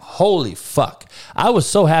 Like, holy fuck. I was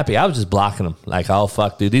so happy. I was just blocking them. Like, oh,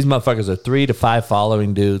 fuck, dude. These motherfuckers are 3 to 5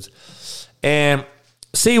 following dudes. And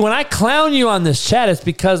see, when I clown you on this chat, it's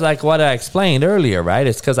because, like what I explained earlier, right?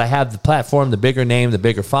 It's because I have the platform, the bigger name, the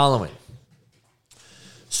bigger following.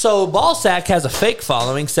 So Ballsack has a fake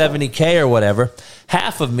following, 70K or whatever,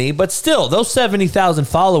 half of me, but still, those 70,000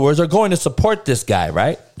 followers are going to support this guy,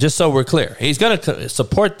 right? Just so we're clear. He's going to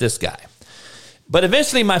support this guy. But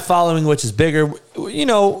eventually my following, which is bigger, you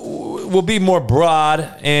know, will be more broad,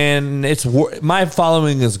 and my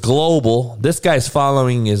following is global. This guy's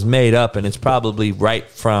following is made up, and it's probably right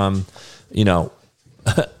from, you know,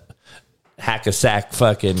 Hackensack,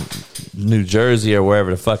 fucking New Jersey or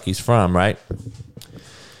wherever the fuck he's from, right?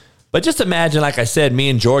 But just imagine, like I said, me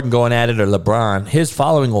and Jordan going at it, or LeBron, his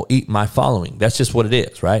following will eat my following. That's just what it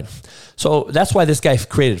is, right? So that's why this guy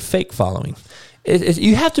created fake following.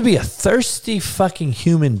 You have to be a thirsty fucking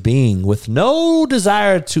human being with no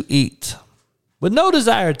desire to eat. With no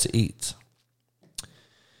desire to eat.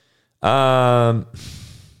 Oh,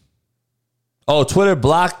 Twitter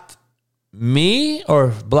blocked me or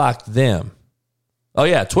blocked them? Oh,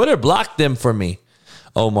 yeah, Twitter blocked them for me,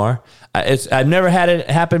 Omar. I've never had it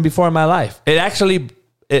happen before in my life. It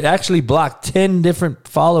actually blocked 10 different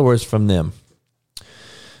followers from them.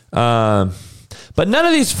 But none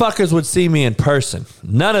of these fuckers would see me in person.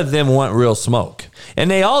 None of them want real smoke.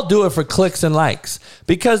 And they all do it for clicks and likes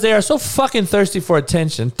because they are so fucking thirsty for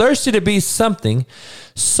attention, thirsty to be something,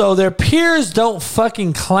 so their peers don't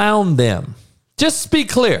fucking clown them. Just be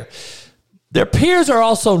clear. Their peers are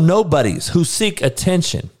also nobodies who seek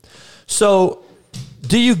attention. So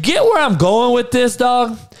do you get where I'm going with this,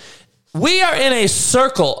 dog? We are in a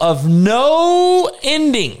circle of no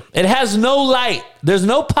ending. It has no light. There's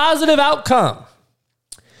no positive outcome.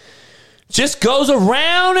 Just goes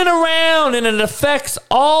around and around, and it affects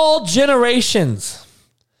all generations.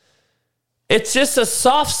 It's just a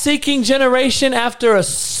soft-seeking generation after a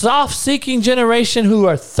soft-seeking generation who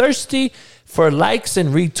are thirsty for likes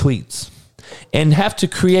and retweets and have to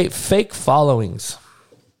create fake followings.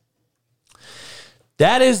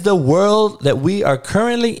 That is the world that we are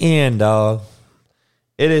currently in, dog.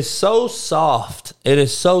 It is so soft. It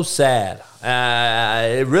is so sad.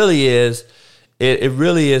 It really is. It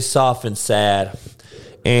really is soft and sad.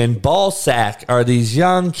 And Ballsack are these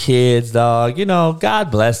young kids, dog. You know, God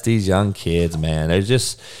bless these young kids, man. They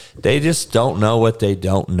just don't know what they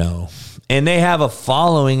don't know. And they have a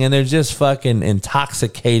following, and they're just fucking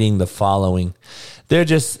intoxicating the following. They're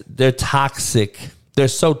toxic. They're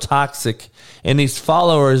so toxic. And these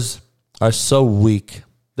followers are so weak.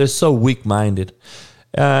 They're so weak-minded.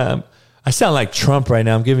 I sound like Trump right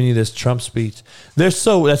now. I'm giving you this Trump speech. That's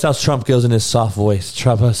how Trump goes in his soft voice.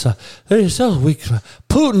 Trump, they're so weak.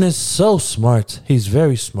 Putin is so smart. He's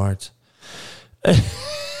very smart. It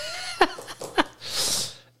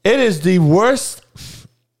is the worst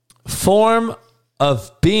form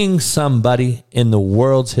of being somebody in the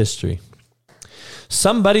world's history.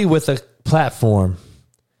 Somebody with a platform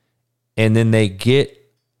and then they get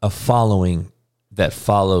a following that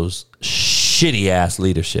follows shitty ass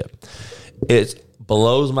leadership. It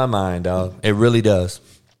blows my mind, dog. It really does.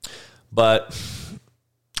 But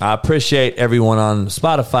I appreciate everyone on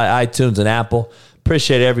Spotify, iTunes, and Apple.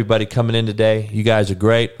 Appreciate everybody coming in today. You guys are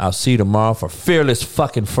great. I'll see you tomorrow for Fearless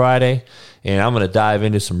fucking Friday. And I'm going to dive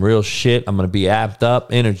into some real shit. I'm going to be amped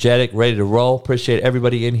up, energetic, ready to roll. Appreciate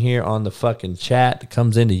everybody in here on the fucking chat that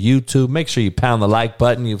comes into YouTube. Make sure you pound the like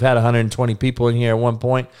button. You've had 120 people in here at one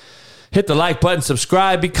point. Hit the like button,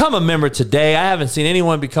 subscribe, become a member today. I haven't seen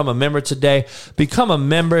anyone become a member today. Become a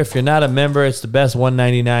member. If you're not a member, it's the best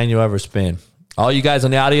 $1.99 you'll ever spend. All you guys on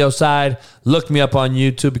the audio side, look me up on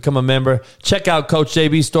YouTube, become a member. Check out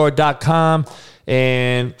CoachJBStore.com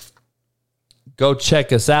and go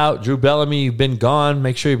check us out. Drew Bellamy, you've been gone.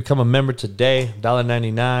 Make sure you become a member today,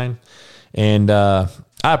 $1.99. And I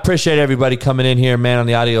appreciate everybody coming in here, man, on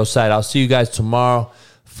the audio side. I'll see you guys tomorrow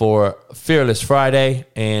for Fearless Friday.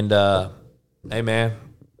 And, hey, man,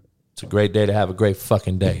 it's a great day to have a great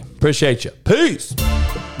fucking day. Appreciate you. Peace.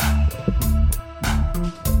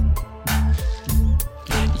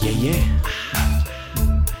 Yeah.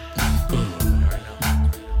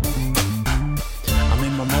 I'm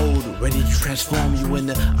in my mode, ready to transform you in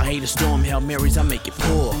the I hate a storm. Hail Marys, I make it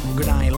pour. Good, I ain't